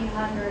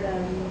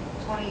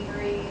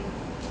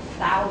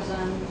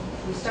 923,000.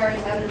 We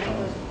started having to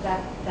make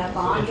that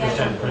bond Interest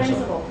and and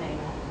principal payment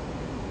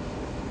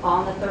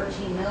on the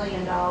 $13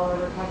 million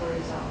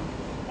recovery zone.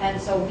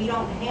 And so we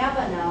don't have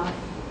enough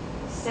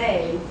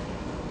saved.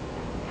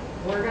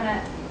 We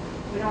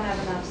don't have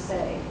enough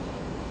saved.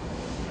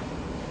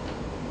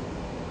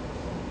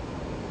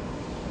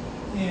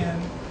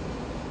 And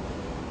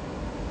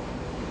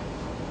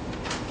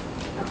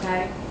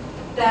okay,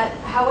 that,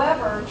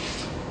 however,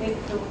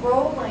 if the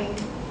rolling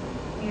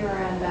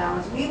year-end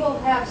balance, we will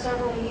have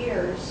several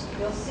years,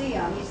 you'll see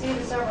them, you see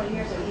the several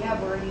years that you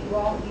have where you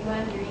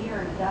end your year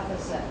in a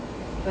deficit.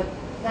 But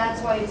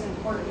that's why it's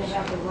important to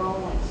have the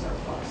rolling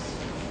surplus.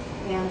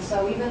 And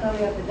so even though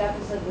we have the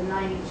deficit of the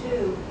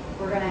 92,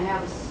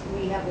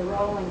 we have the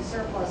rolling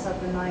surplus of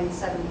the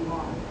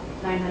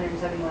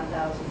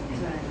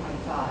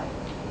 971,225. 185.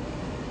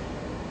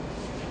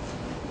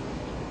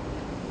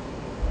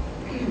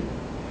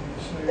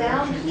 So you're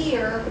Down actually-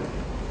 here,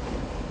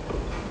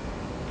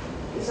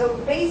 so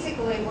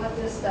basically what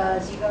this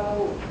does, you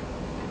go,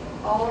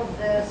 all of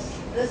this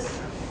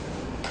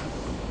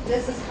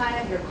is kind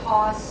of your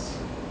costs,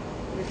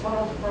 your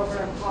total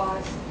program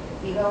costs.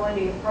 You go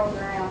into your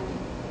program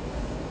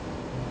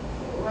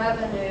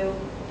revenue,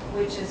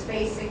 which is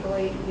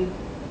basically you,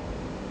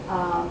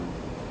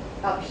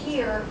 up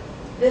here,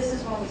 this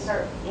is when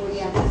we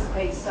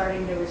anticipate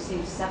starting to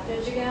receive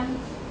septage again.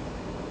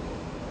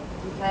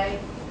 Okay?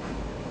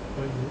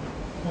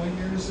 What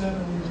year is that?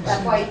 Are we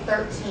FY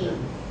receiving?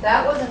 13.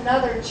 That was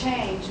another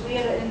change. We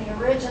had, in the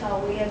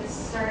original, we had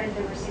started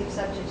to receive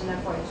septage in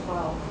FY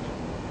 12.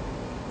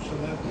 So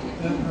that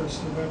hurts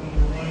the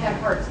revenue line.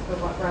 That hurts the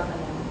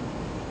revenue.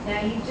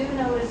 Now, you do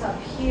notice up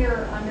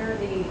here, under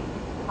the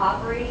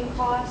operating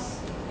costs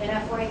in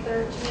FY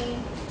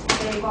 13,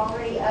 they've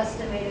already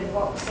estimated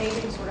what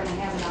savings we're gonna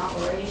have in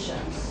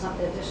operations, some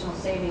additional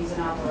savings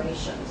in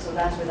operations. So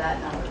that's where that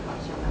number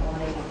comes from, at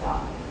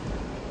 185.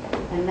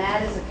 And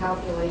that is a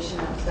calculation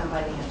that was done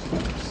by the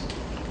engineers.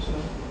 So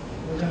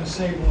we're gonna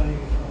save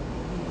 185.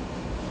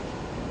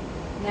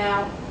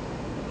 Now,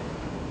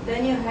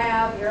 then you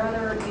have your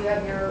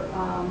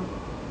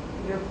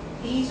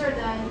these are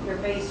then your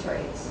base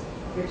rates.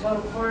 Your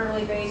total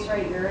quarterly base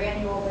rate, your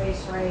annual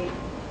base rate,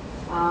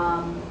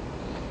 and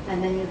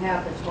then you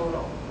have the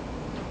total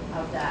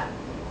of that.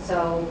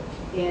 So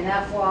in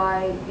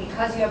FY,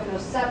 because you have no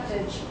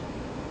septage,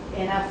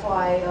 in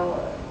FY,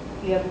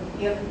 you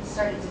haven't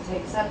started to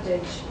take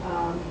septage,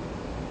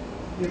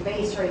 your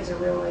base rates are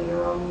really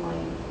your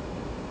only,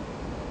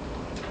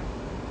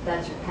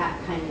 that's your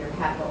kind of your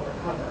capital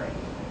recovery.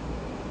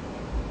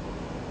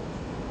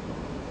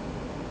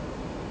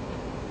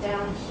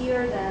 Down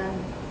here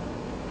then,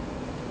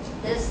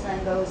 this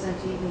then goes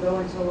into, you can go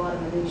into a lot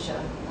of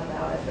minutia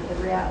about it, but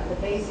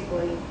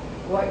basically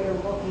what you're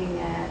looking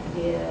at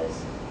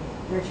is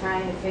you're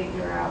trying to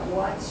figure out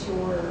what's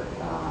your,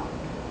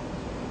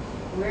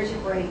 where's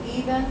your break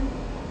even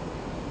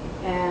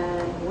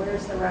and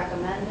where's the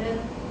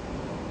recommended.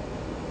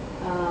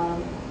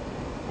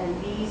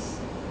 And these,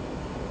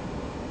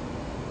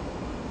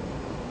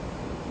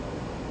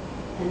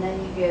 and then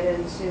you get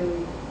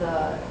into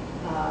the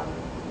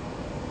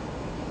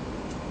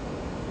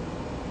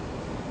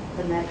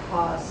net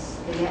costs,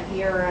 the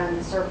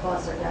year-end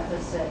surplus or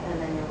deficit,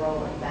 and then your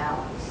rolling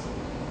balance.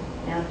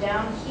 Now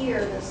down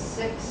here, the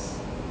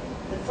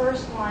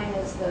first line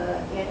is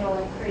the annual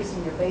increase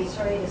in your base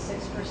rate is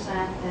 6%,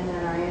 and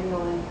then our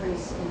annual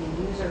increase in the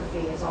user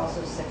fee is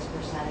also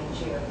 6%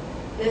 each year.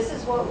 This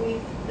is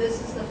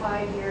the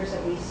 5 years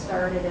that we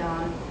started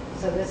on,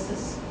 so this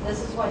is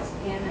what's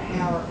in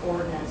our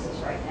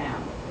ordinances right now.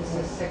 This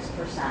is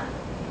 6%.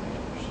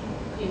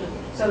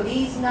 So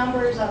these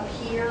numbers up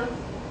here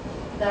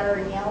that are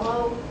in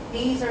yellow,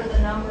 these are the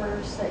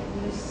numbers that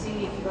you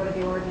see if you go to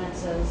the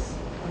ordinances,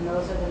 and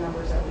those are the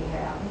numbers that we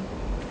have.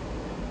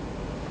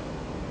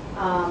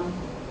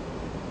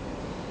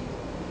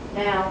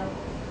 Now,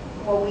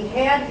 what we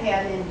had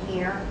in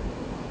here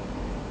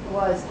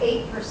was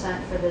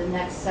 8% for the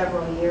next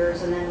several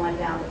years and then went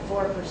down to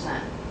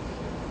 4%.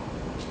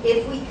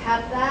 If we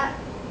kept that,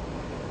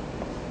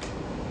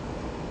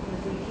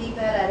 if we keep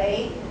that at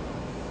 8,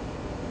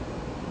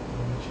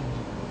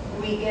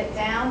 we get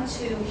down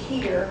to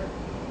here.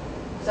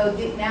 So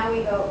now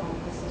we go, oh,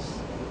 this is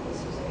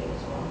 8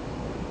 as well.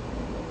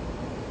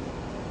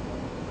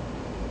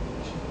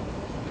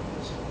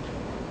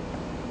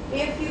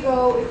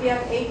 If you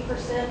have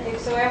 8%,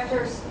 so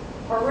after,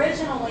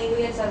 originally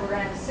we had said we're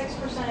going to have a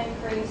 6%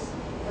 increase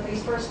for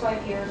these first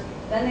 5 years.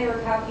 Then they were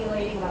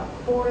calculating about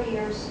 4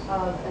 years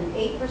of an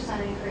 8%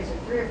 increase, or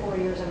 3 or 4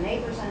 years of an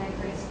 8%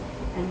 increase.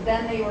 And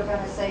then they were going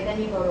to say, then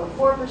you go to a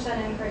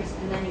 4% increase,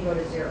 and then you go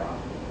to 0.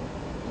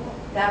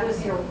 That was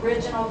the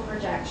original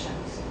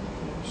projections.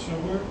 So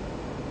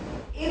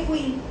if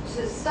we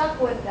stuck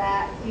with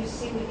that, you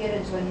see we get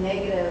into a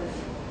negative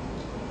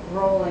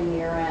rolling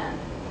year end.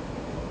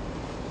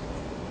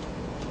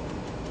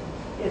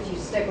 If you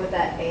stick with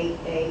that 8.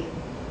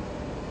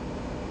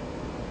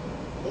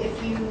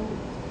 If we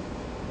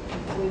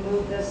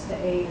move this to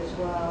 8 as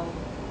well,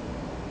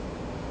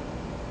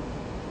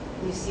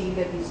 you see you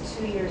get these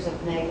 2 years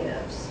of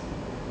negatives.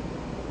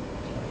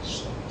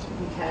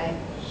 Okay?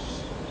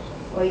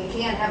 Well, you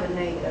can't have a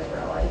negative,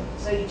 really.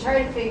 So you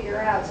try to figure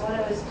out, so what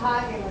I was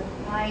talking with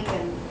Mike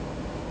and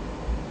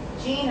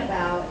Jean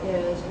about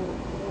is,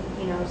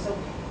 so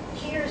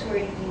here's where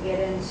you can get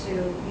into,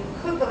 you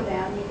could go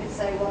down, you could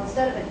say, well,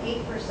 instead of an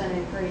 8%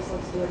 increase,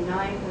 let's do a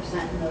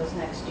 9% in those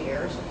next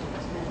years, which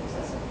is kind of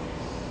excessive.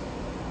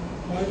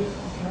 Can I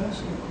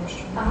ask you a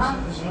question?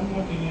 As I'm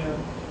looking at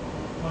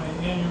my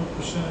annual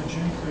percentage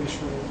increase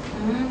rate,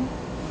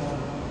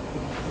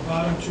 the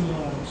bottom 2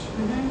 lines,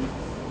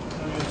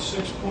 I'm at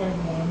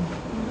 6.1,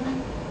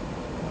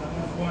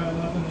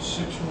 FY11 is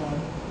 6.1,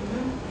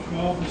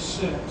 12 is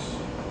 6,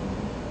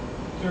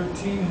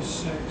 13 is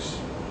 6,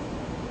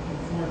 and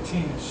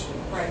 14 is 6.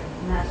 Right,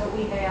 and that's what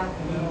we have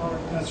And in then the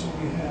ordinance. that's what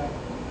we have.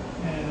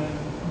 And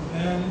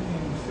then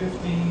in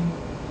 15,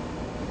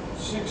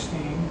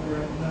 16,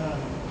 we're at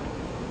 9.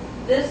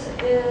 This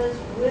is,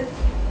 with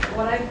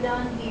what I've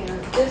done here,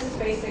 this is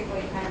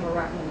basically kind of a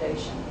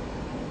recommendation.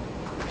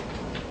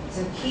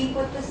 To keep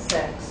with the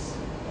 6,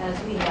 as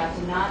we have,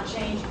 to not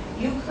change.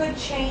 You could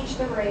change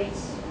the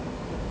rates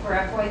for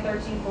FY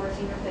 13,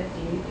 14, or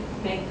 15. You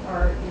could make,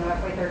 or,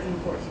 FY 13,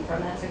 14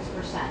 from that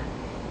 6%.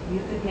 You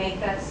could make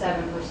that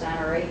 7%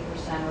 or 8%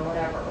 or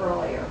whatever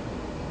earlier.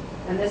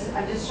 And this,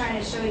 I'm just trying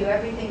to show you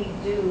everything you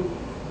do.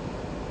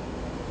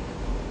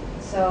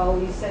 So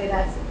you say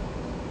that's,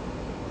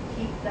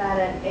 keep that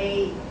at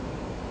 8.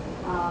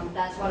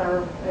 That's what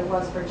it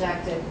was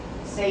projected.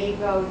 Say you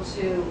go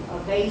to a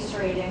base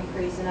rate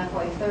increase in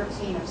FY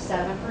 13 of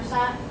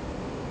 7%.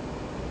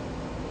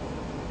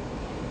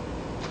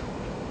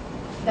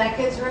 That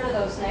gets rid of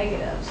those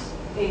negatives.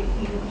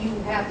 You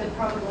have to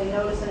probably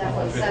notice in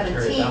FY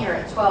 17 you're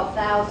at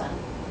 12,000.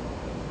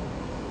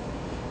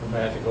 We might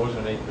have to go to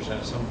an 8%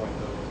 at some point,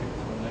 though, to keep it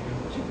from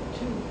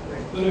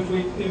negative. But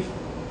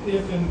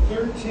if in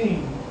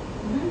 13,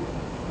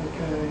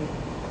 okay,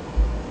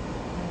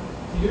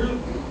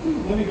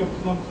 let me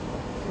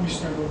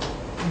start over.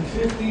 In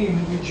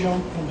 15, we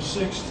jumped from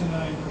 6 to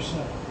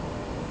 9%.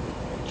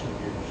 2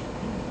 years.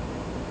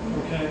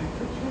 Okay?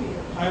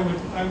 I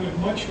would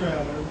much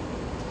rather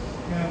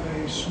have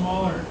a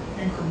smaller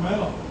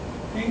incremental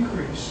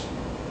increase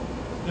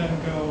than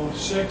go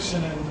 6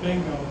 and then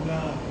bingo,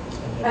 9.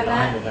 And then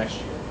 9 the next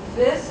year.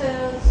 This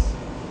is,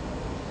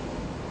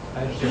 I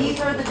understand these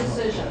what are you're the doing.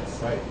 decisions.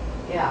 Right.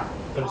 Yeah.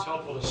 But it's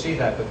helpful to see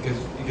that because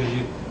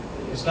you,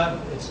 it's a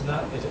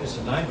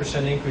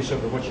 9% increase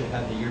over what you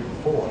had the year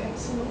before.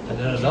 And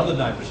then another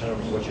 9%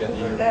 over what you had the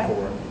year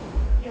before.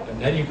 And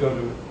then you go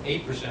to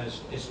 8%,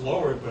 it's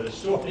lower, but it's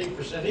still an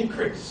 8%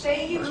 increase.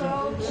 Say you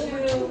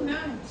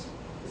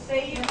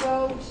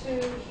go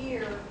to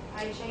here,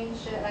 I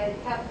changed it, I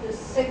kept the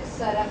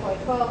 6 at FY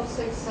 12,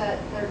 6 at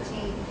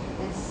 13,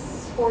 and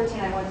 14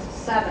 I went to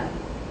 7.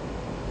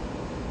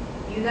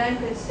 You then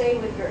could stay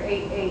with your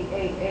 8, 8,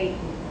 8, 8, and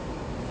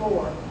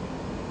 4.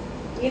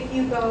 If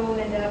you go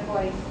into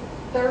FY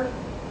 13,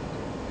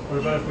 What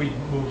about if we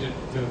moved it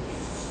to,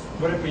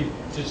 what if we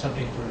did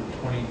something for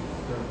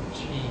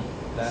 2013?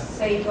 That,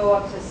 say you go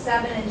up to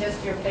 7 and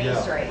just your base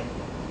Yeah. rate.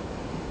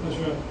 That's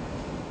right.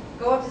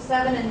 Go up to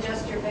 7 and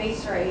just your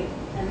base rate,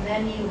 and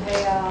then you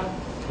have,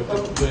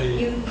 But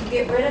you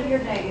get rid of your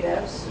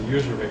negatives. the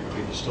user rate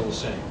would be still the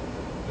same.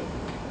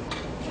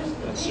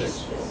 But that's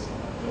 6.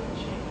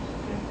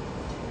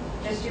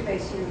 Just your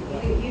base,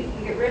 you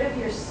get rid of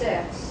your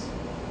 6.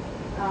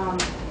 Turn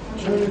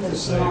it to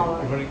say,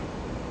 smaller.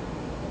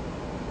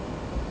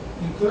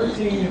 in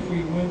 13, if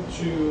we went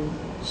to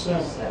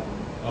 7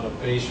 On a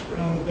base rate.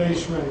 on the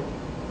base rate,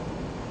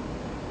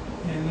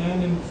 and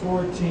then in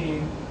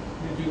 14,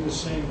 we do the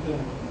same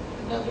thing,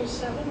 Another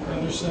 7?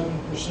 another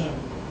 7%.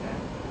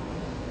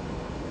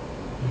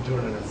 You're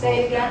doing it at Say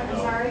both again, now, I'm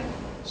though. sorry?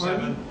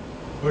 7?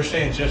 We're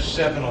saying just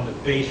 7 on the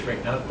base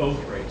rate, not both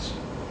rates,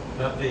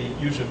 not the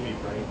user fee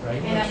rate,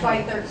 right? In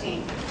FY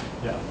 13.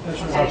 Yeah.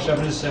 That's Okay. right.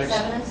 7 and 6.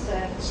 7 and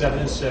 6. 7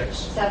 and 6.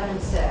 7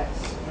 and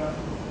 6.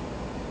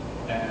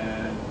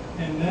 And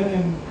And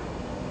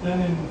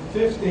then in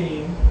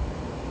 15,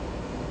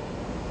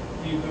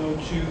 you go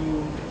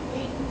to,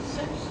 8 and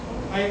 6?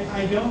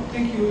 I don't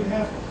think you would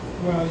have,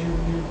 well,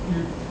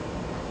 you're,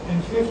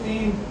 in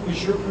 15,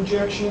 was your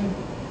projection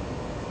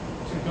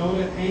to go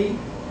to 8?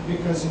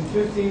 Because in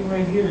 15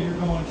 right here, you're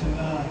going to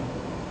 9.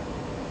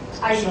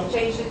 I So-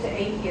 changed it to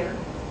 8 here.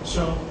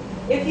 So,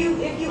 If you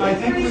I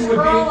think we increase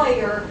would be-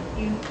 earlier,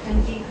 you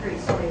can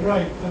decrease later.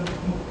 right,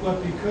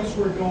 but because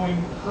we're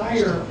going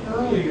higher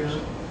earlier,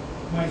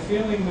 my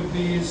feeling would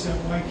be is that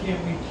why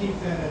can't we keep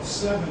that at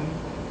 7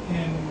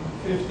 in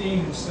 15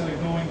 instead of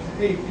going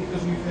to 8?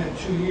 Because we've had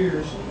 2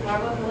 years.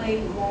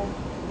 Probably won't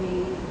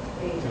be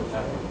 8.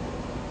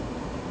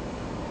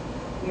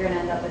 You're gonna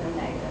end up in a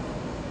negative.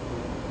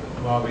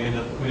 well, we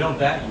don't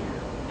that year,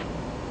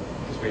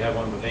 because we have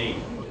one with 8.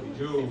 But we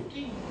do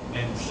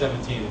in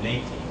 17 and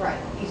 18. Right,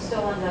 you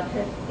still end up,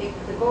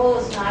 the goal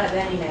is not of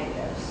any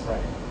negatives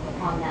Right.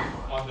 on that.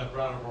 On the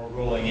Brattleboro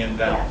rolling in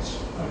balance.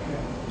 Okay,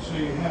 so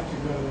you have to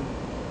go to,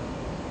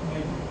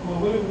 maybe, well,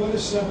 what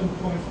is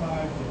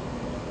 7.5 do?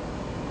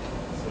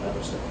 That's what I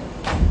was thinking.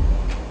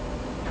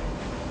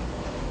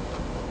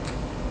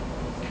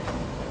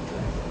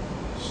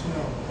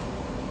 Still,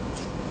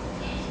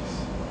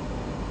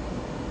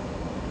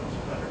 That's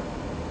better.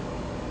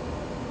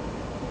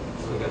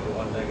 So we got the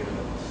one negative at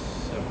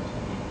 17.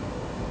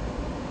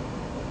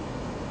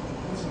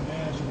 that's a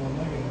manageable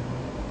negative.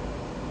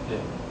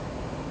 Yeah.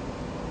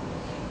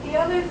 The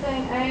other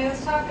thing, I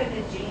was talking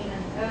to Gene,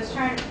 and I was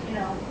trying,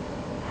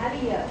 how do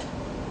you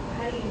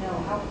know,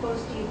 how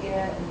close do you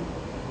get, and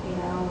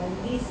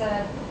he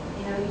said,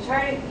 you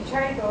try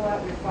to go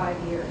out your 5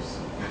 years,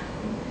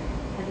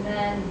 and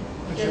then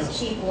just Adjust.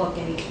 keep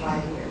looking each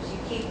 5 years. You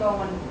keep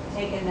going,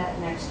 taking that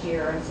next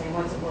year and saying,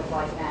 what's it look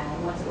like now,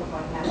 and what's it look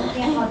like now. You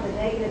can't let the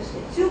negatives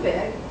get too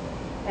big,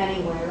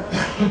 anywhere.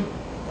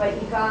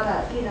 But you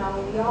gotta, you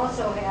know, we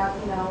also have,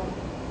 you know,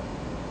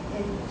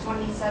 in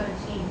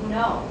 2017, who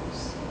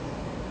knows?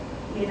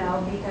 You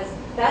know, because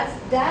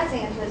that's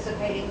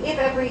anticipating if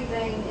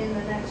everything in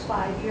the next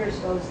 5 years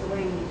goes the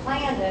way we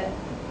planned it,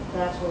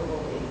 that's where we'll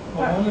be.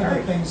 Well, one of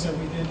the things that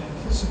we didn't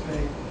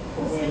anticipate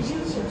was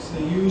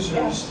the users,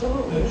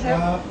 Absolutely. the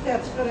drop,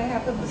 That's going to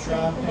happen the the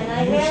drop same thing.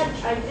 And in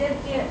usage. I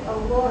did get a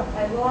look,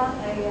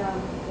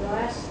 the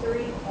last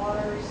 3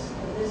 quarters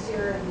of this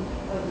year, and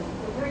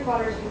the 3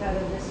 quarters we've had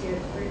of this year,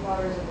 3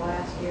 quarters of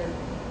last year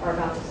are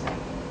about the same.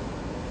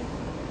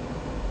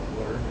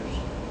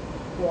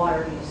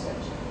 Water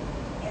usage.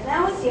 And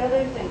that was the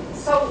other thing.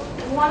 So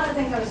one of the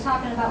things I was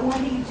talking about,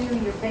 when do you do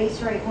your base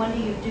rate? When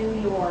do you do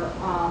your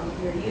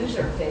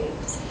user fee?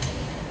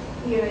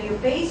 You know, your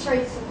base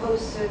rate's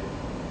supposed to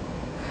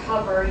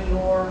cover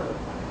your,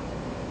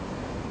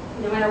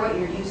 no matter what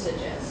your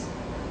usage is.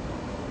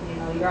 You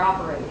know, your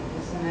operating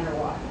is no matter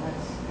what.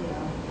 That's, you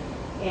know,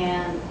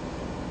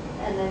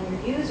 and then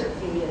your user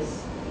fee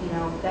is, you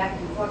know, that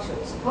can fluctuate.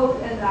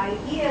 And the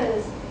idea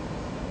is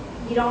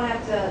you don't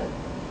have to.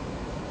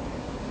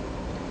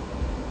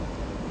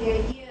 The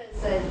idea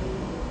is that,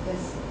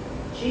 as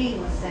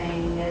Jean was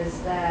saying, is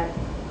that,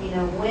 you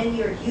know, when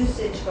your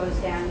usage goes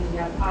down, you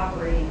have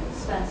operating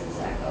expenses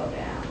that go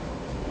down.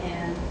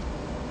 And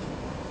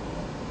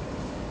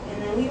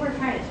then we were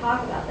trying to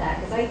talk about that,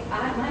 because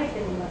my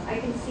opinion was, I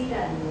can see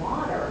that in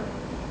water.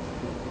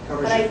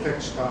 Covers your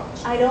fixed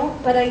costs. I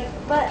don't, but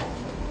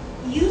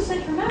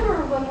usage,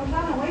 remember when we're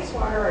talking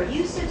wastewater, our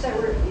usage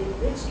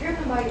it's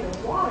driven by your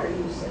water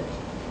usage.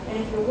 And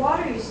if your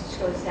water usage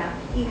goes down,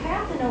 you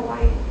have to know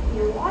why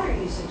your water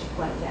usage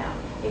went down.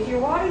 If your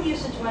water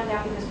usage went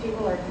down because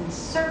people are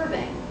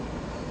conserving,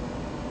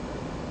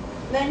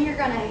 then you're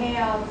going to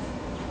have,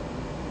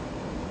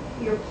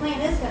 your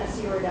plant is going to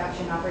see a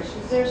reduction in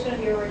operations. There's going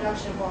to be a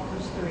reduction of what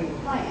comes through your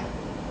plant.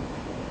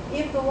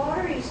 If the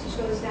water usage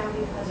goes down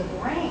because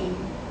of rain,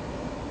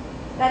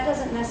 that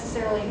doesn't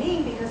necessarily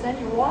mean, because then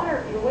your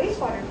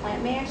wastewater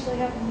plant may actually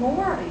have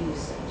more of a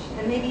usage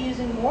and maybe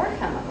using more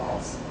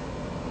chemicals.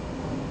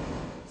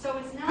 So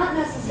it's not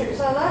necessary.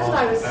 So that's what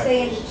I was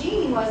saying to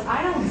Jean was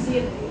I don't see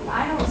it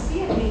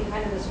being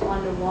kind of this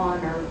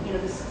 1-to-1 or, you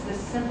know, this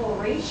simple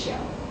ratio.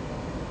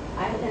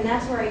 And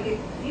that's where I get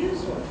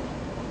confused with it.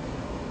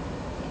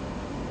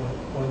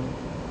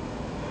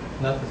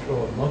 Not to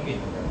throw a monkey in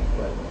the ring,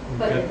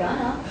 but you're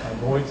gonna. I'm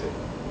going to,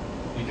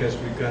 because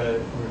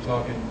we're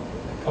talking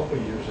a couple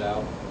of years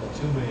out, a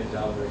 $2 million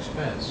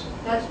expense.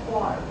 That's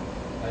water.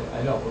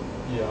 I know,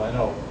 yeah, I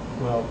know.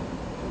 Well,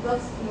 you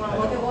want to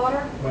look at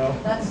water? Well,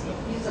 that's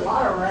use a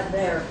lot of right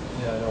there.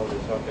 Yeah, I know what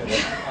it's okay.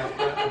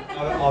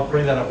 I'll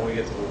bring that up when we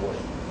get to the water.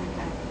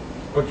 Okay.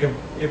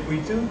 But if we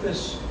do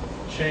this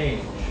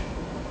change,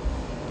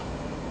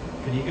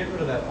 can you get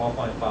rid of that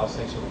offline files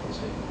thing so we can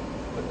see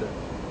what the?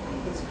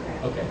 It's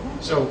correct. Okay,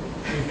 so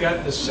we've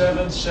got the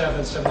 7,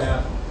 7,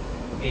 7.5,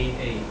 8,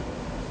 8.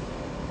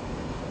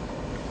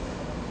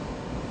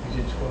 We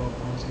did 12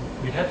 months.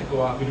 We'd have to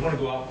go out. We'd want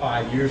to go out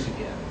 5 years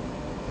again,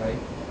 right?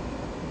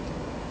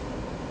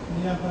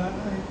 Yeah, but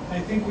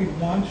I think we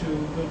want to,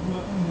 but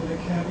under the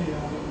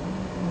caveat,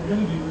 we're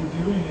going to be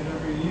reviewing it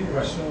every year.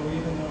 Right. So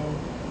even though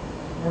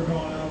we're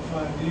going out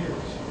 5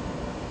 years,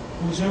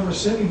 who's ever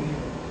sitting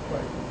here?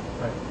 Right,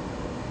 right.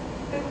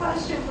 The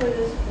question for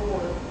this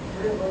board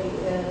really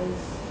is,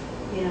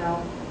 you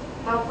know,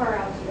 how far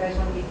out do you guys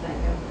want to be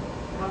thinking?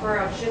 How far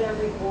out should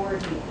every board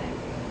be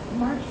thinking?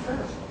 March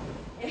 1st.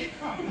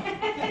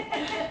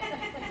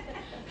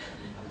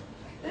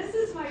 This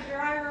is my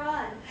dry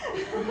run.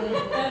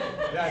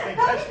 Yeah, I think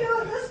I'm that's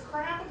doing this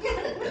crap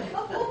again in a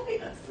couple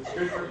weeks. It's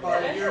good for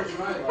 5 years,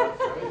 right?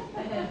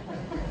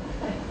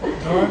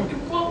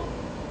 Well,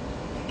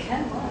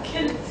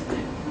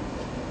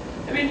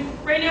 I mean,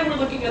 right now we're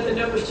looking at the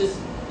numbers just,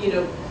 you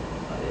know,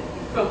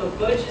 from a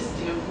budget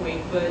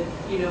standpoint, but,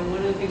 you know, one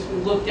of the things we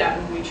looked at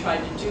when we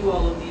tried to do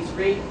all of these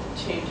rate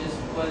changes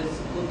was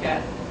look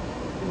at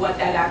what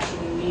that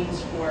actually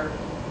means for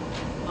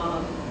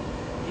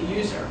the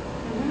user.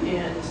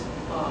 And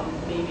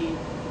maybe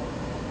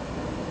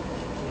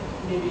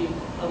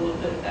a little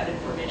bit of that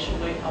information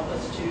might help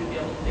us to be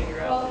able to figure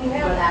out Well, you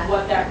have that.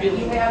 what that really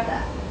You have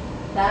that.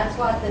 That's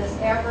what this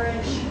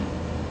average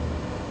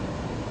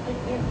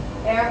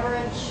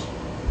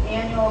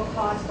annual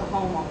cost to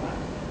homeowner.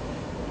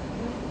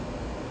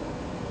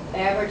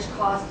 Average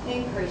cost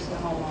increase to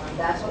homeowner.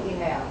 That's what you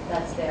have.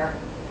 That's there.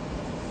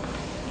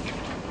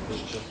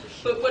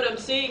 But what I'm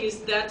saying is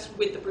that's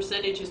with the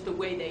percentages the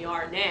way they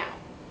are now.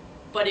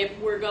 But if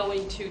we're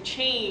going to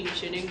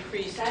change and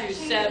increase to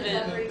 7,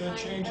 That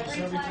changes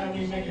every time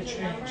we make a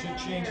change. It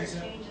changes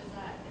that.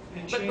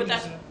 but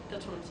that's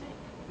what I'm saying.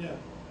 Yeah.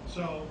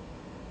 So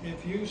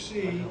if you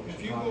see,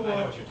 if you go I know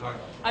up what you're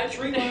talking about.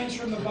 3 lines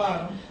from the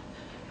bottom,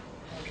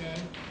 okay?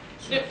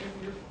 So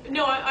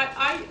No,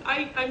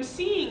 I'm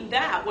seeing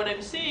that. What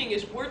I'm saying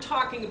is we're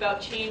talking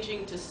about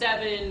changing to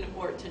 7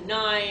 or to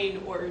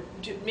 9 or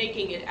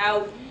making it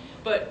out,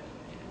 but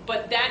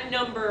that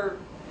number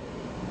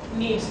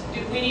we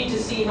need to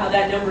see how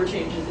that number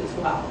changes as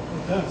well.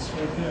 It does,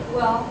 right there.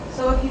 Well,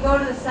 so if you go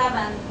to the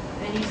 7,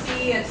 and you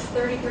see it's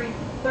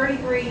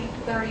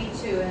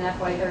 33.32 in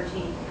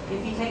FY13.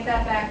 If you take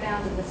that back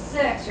down to the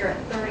 6, you're at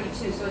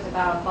 32, so it's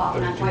about a buck,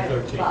 not quite a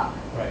 32.13. buck.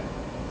 Right.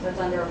 So it's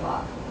under a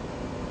buck.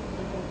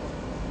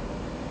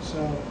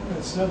 So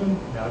at 7,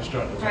 Now it's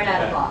starting to. Right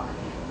at a buck.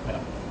 Yeah.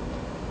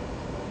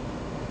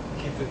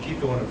 Keep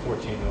the one at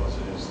 14 though as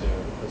it is there.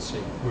 Let's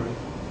see.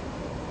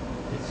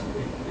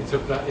 It's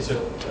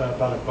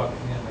about a buck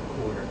and a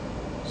quarter.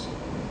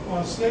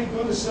 well,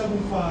 go to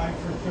 7.5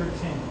 for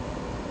 13,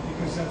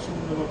 because that's what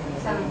we're looking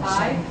at. 7.5? 7.5,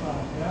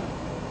 yeah.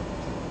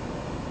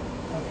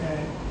 Okay,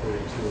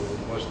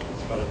 32.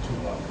 It's about a $2,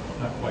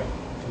 not quite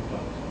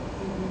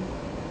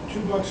 $2. $2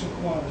 a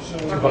quarter, so.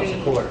 $2 a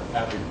quarter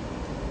average.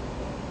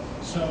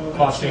 So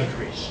Cost that's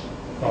increase.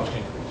 Cost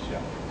increase.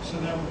 Yeah. So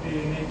that would be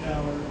an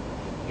 $8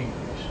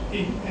 Increase.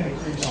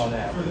 increase On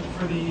average.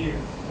 for the year.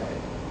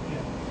 Right.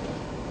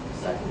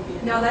 Yeah.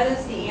 No, that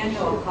is the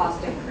annual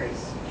cost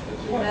increase.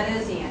 That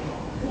is the annual.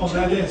 Well,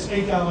 that is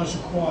 $8 a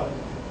quarter.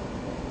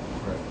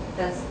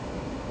 That's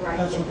right.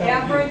 That's what The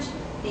that would be. average,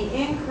 the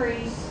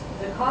increase,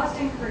 the cost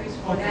increase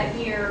for that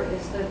year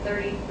is the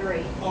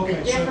 33. Okay,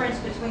 The so- difference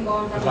between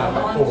going from the Divided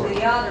by one 4. to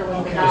the other was the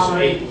Okay, dollar. so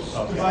eight. each.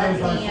 Okay. Divided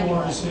That's by the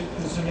annual. 4 is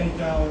an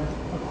 $8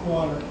 a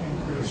quarter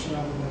increase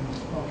rather than,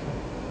 okay.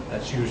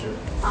 That's user.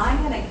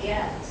 I'm gonna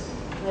guess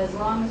that as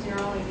long as you're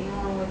only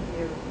dealing with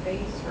your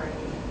base rate,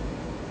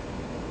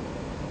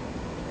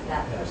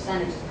 that Yeah.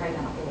 percentage is probably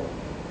gonna hold.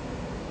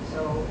 So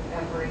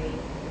every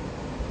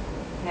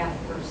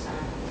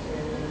half%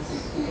 is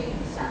 80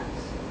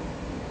 cents.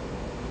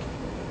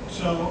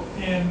 So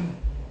in,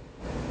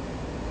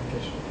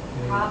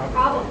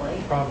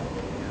 Probably. Probably.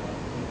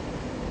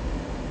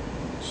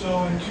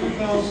 so in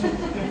 2000,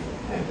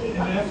 in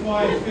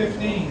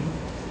FY15,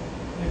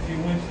 if you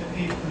went to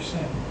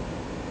 8%,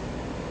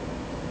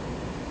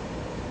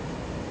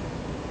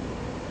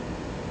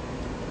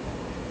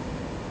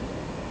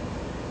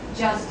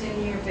 Just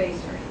in your base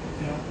rate.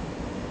 yeah.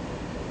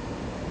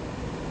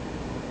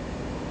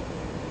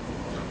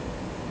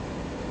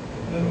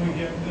 Then we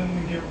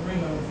get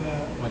rid of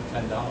that. Went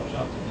 $10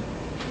 up, didn't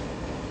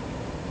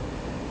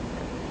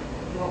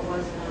What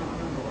was it? I don't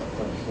remember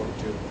what it was.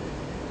 42.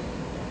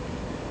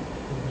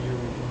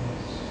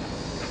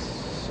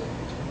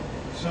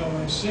 So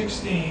in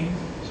 16,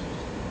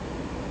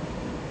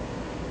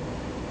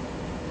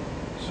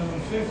 so in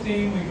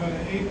 15, we go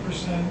to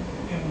 8%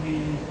 and we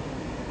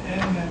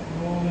end that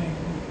rolling,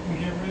 we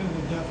get rid of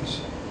the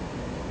deficit.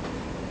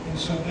 And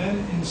so then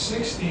in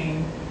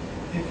 16,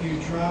 if you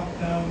drop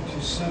down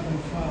to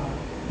 7.5,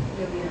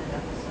 You'll be in a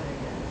deficit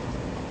again.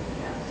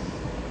 Yes.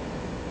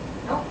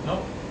 Nope.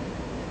 No.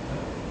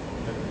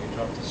 Then we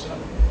drop to 7.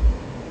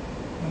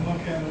 and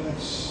look at it,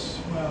 it's,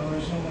 well,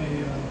 there's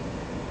only,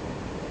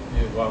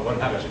 Yeah, well, what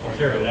happens if you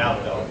carry it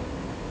out though?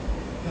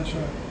 that's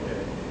right. In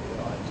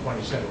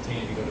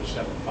 2017, you go to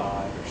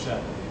 7.5 or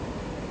 7.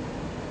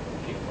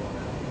 Keep going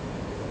out.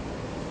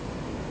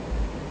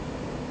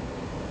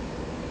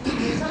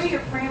 Some of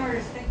your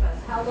parameters, think about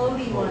this. How low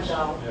do you want to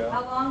go? Yeah.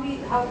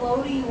 How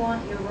low do you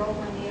want your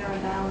rolling meter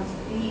and balance to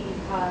be?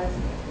 Because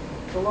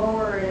the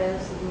lower it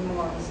is, the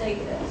more mistake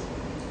it is.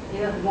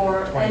 You know, the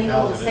more any 20,000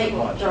 little isn't mistake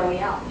will much. throw you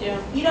out. Yeah.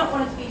 You don't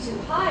want it to be too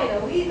high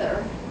though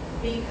either,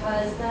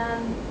 because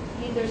then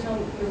there's no,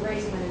 you're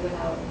raising money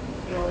without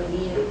really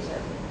needing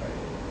to.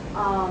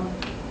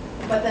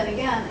 But then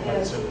again, Right,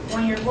 is so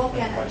when you're looking,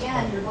 that's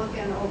again, fine. you're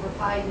looking over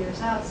 5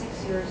 years out,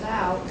 6 years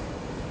out,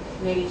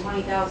 maybe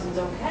 20,000 is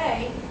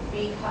okay,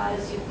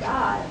 because you've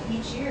got,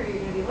 each year, you're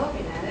gonna be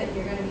looking at it,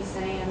 you're gonna be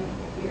saying,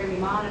 you're gonna be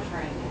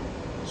monitoring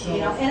it. So,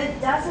 You know, and it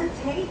doesn't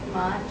take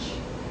much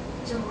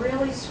to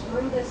really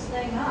screw this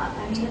thing up.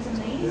 I mean, it's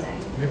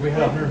amazing. I mean, we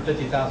had a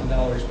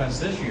 $150,000 expense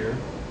this year,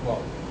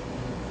 well,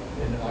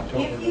 in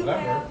October, If you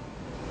November. have,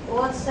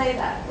 well, let's say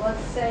that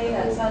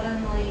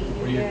suddenly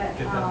Where do you you get,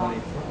 get that money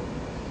from?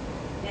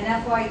 in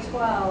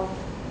FY12,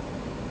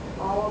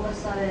 all of a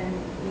sudden,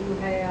 you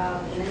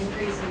have an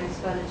increase in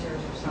expenditures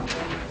or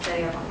something,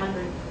 say of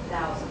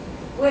 100,000,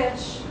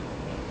 which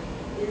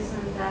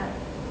isn't that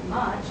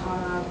much on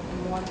a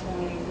 1.8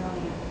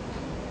 million.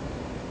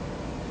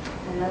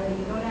 And then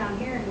you go down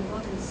here and you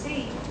look and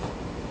see,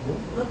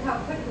 look how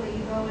quickly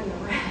you go into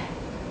red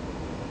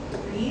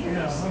for years.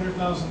 yeah,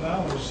 $100,000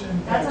 That's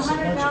impacts the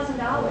budget.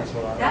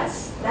 $100,000.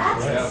 That's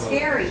the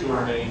scary Sewer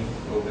part. main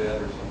go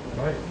bad or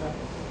something. Right.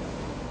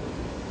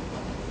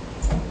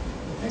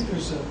 I think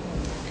is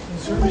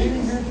there a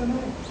meeting here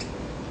tonight?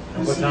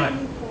 What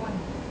time?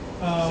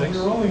 We 6?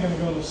 were only gonna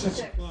go to 6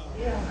 o'clock.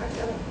 Yeah, I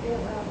got a feel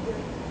out here.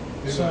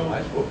 So,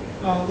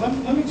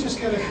 let me just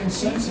get a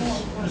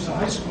consensus, there's a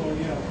high school,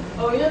 yeah.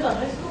 Oh, yeah, the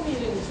high school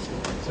meeting is.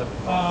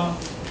 Uh,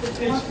 But it's-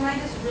 can I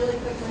just really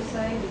quickly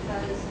say,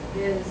 because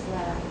is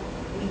that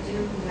we do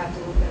have to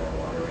look at our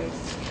water rates.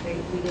 We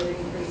did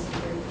increase in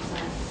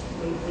 3%.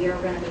 We are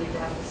going to be in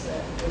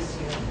deficit this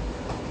year.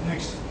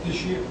 this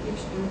year.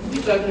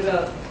 You talking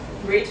about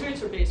rates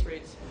or base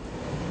rates?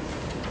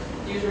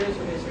 user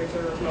interface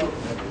or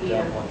both?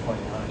 Down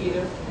 129.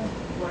 Either?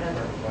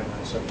 Whatever.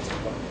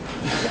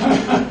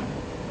 129.75.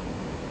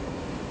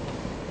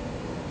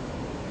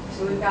 So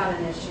we've got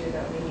an issue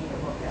that we need to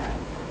look at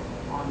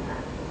on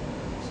that.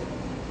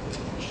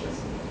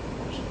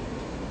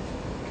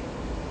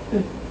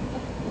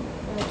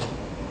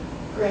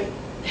 Great. So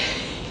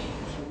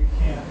we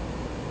can't.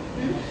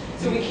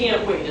 So we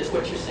can't wait, is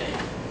what you're saying?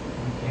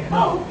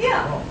 Oh,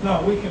 yeah.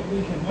 No, we can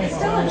wait. It's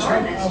still an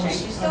ordinance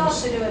change. You still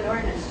have to do an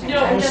ordinance change. No,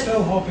 I I'm was just-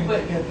 still hoping to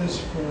but- get this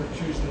for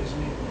Tuesday's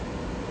meeting.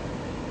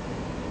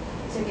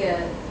 To get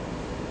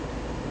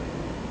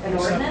an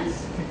Accept-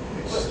 ordinance?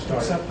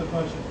 Accept the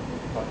budget.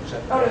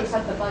 Oh, to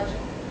accept the budget.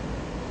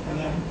 And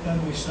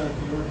then we start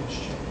the ordinance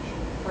change.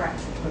 Correct.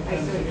 But I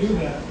then see to what do you're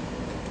saying. that,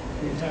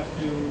 we'd have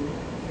to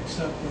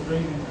accept the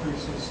rate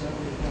increases that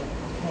we have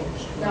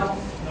proposed. No.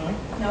 No?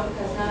 No,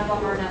 because none of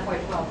them are in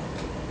FY12.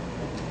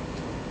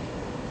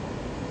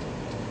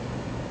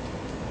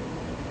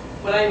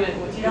 What I meant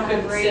was You you don't have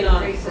couldn't rate sit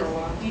on it increases. for a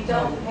while. You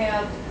don't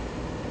have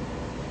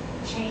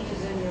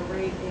changes in your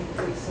rate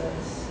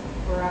increases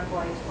for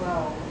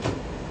FY12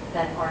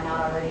 that are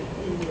not already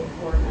in the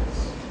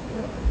ordinance.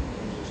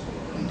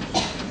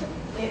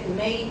 It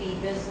may be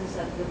business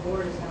that the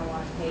board is going to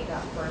want to take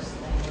up first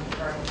thing with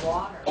regard to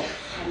water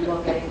and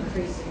look at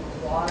increasing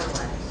the water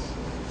rents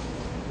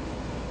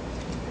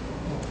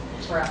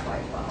for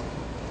FY12.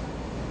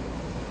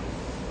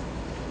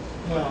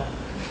 Well,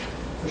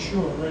 for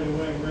sure, right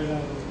away, right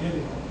out of the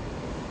beginning.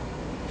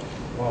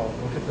 Well,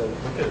 look at it, I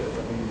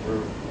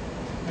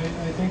mean, I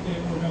think that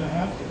we're gonna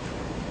have to.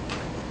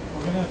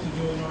 We're gonna have to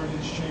do an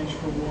ordinance change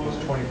for water. was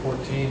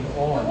 2014 The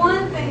on.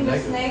 one thing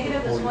that's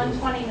negative is 4 years.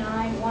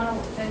 129. One of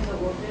the things that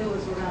we'll do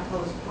is we're going to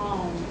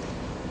postpone.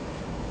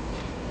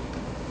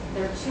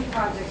 There are two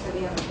projects that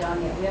we haven't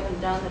done yet. We haven't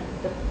done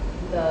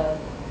the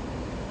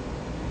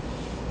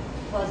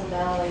Pleasant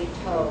Valley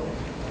tow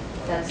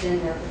that's in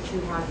there for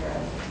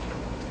 200.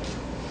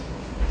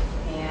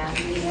 And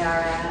we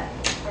are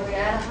we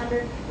at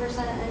 100%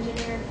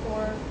 engineered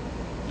for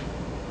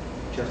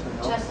Chestnut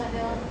Hill? Chestnut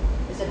Hill?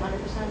 Is it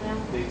 100% now?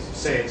 They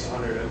say it's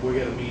 100. We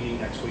get a meeting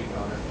next week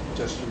on it,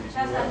 just to review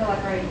Chestnut Hill, it.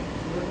 I'd already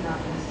would not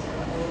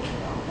necessarily, I would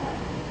put on that.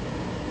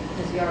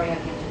 Because we already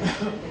have the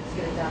engineering, it's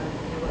get it done and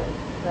do it.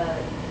 The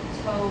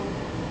tow,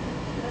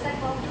 what's that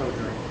called? Tow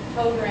drain.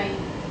 Tow drain, do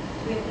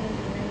we have the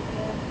engineering for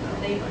that? No,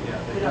 They- not yet.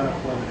 we They've don't done a have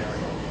that. preliminary.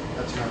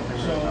 That's another thing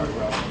So, we're going to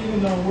talk about. even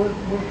though we're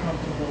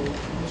comfortable,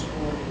 this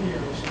board here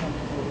is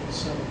comfortable with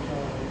 75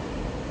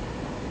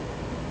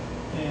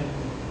 and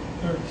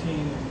 13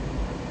 and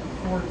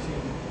 14.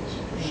 This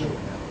is for sewer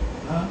now.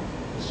 Huh?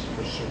 This is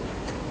for sewer.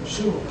 For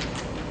sewer.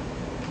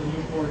 The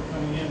new board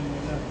coming in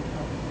would have to be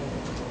comfortable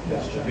with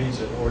Yes, this it change. means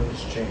an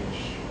ordinance change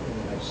in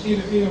the next.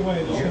 Either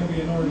way, there's gonna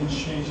be an ordinance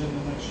change in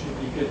the next year.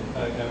 You could,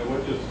 I mean,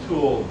 what this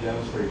tool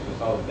demonstrates is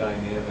how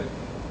dynamic,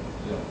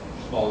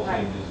 small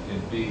Right. changes can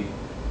be,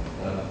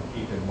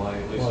 keep in mind,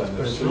 at least Well, on but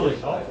the it's sewer really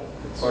side. helpful.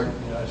 Pardon?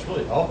 It's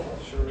really helpful.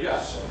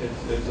 Yes,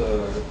 it's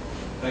a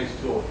nice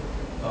tool.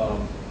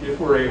 If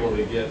we're able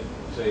to get,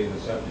 say, the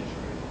septic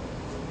stream,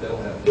 that'll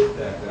have an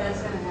impact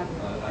That's gonna have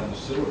an on the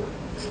sewer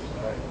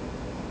side.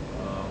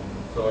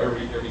 So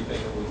everything that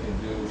we can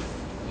do,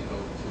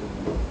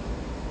 to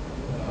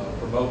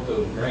promote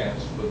those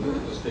grants with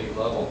the state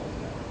level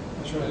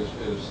That's right.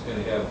 is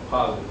going to have a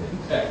positive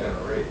impact on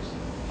our rates.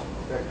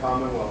 That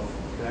Commonwealth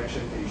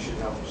connection fee should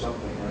help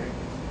something, right?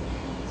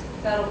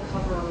 That'll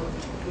cover,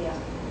 yeah,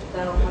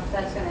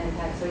 that's going to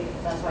impact, so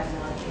that's why I'm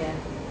not again.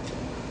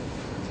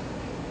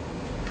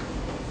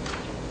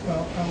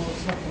 Well, I will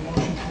accept the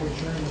motion to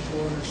adjourn the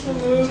board. So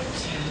moved.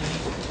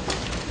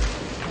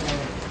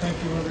 Thank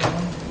you,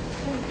 everyone.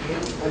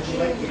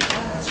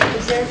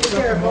 Is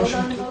there a vote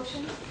on the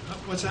motion?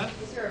 What's that?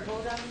 Is there a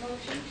vote on the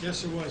motion?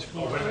 Yes, there was. Oh,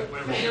 No,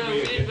 we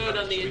didn't vote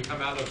on the- We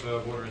come out of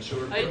water and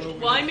sewer.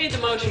 Well, I made the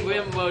motion, we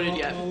haven't voted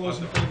yet. All those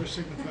in favor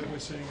signify by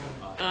saying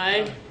aye.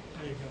 Aye.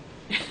 There you go.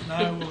 Now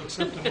I will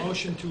accept the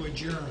motion to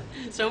adjourn.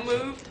 So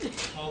moved.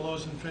 All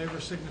those in favor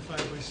signify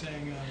by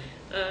saying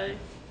aye. Aye.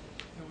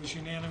 It was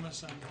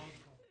unanimous on both.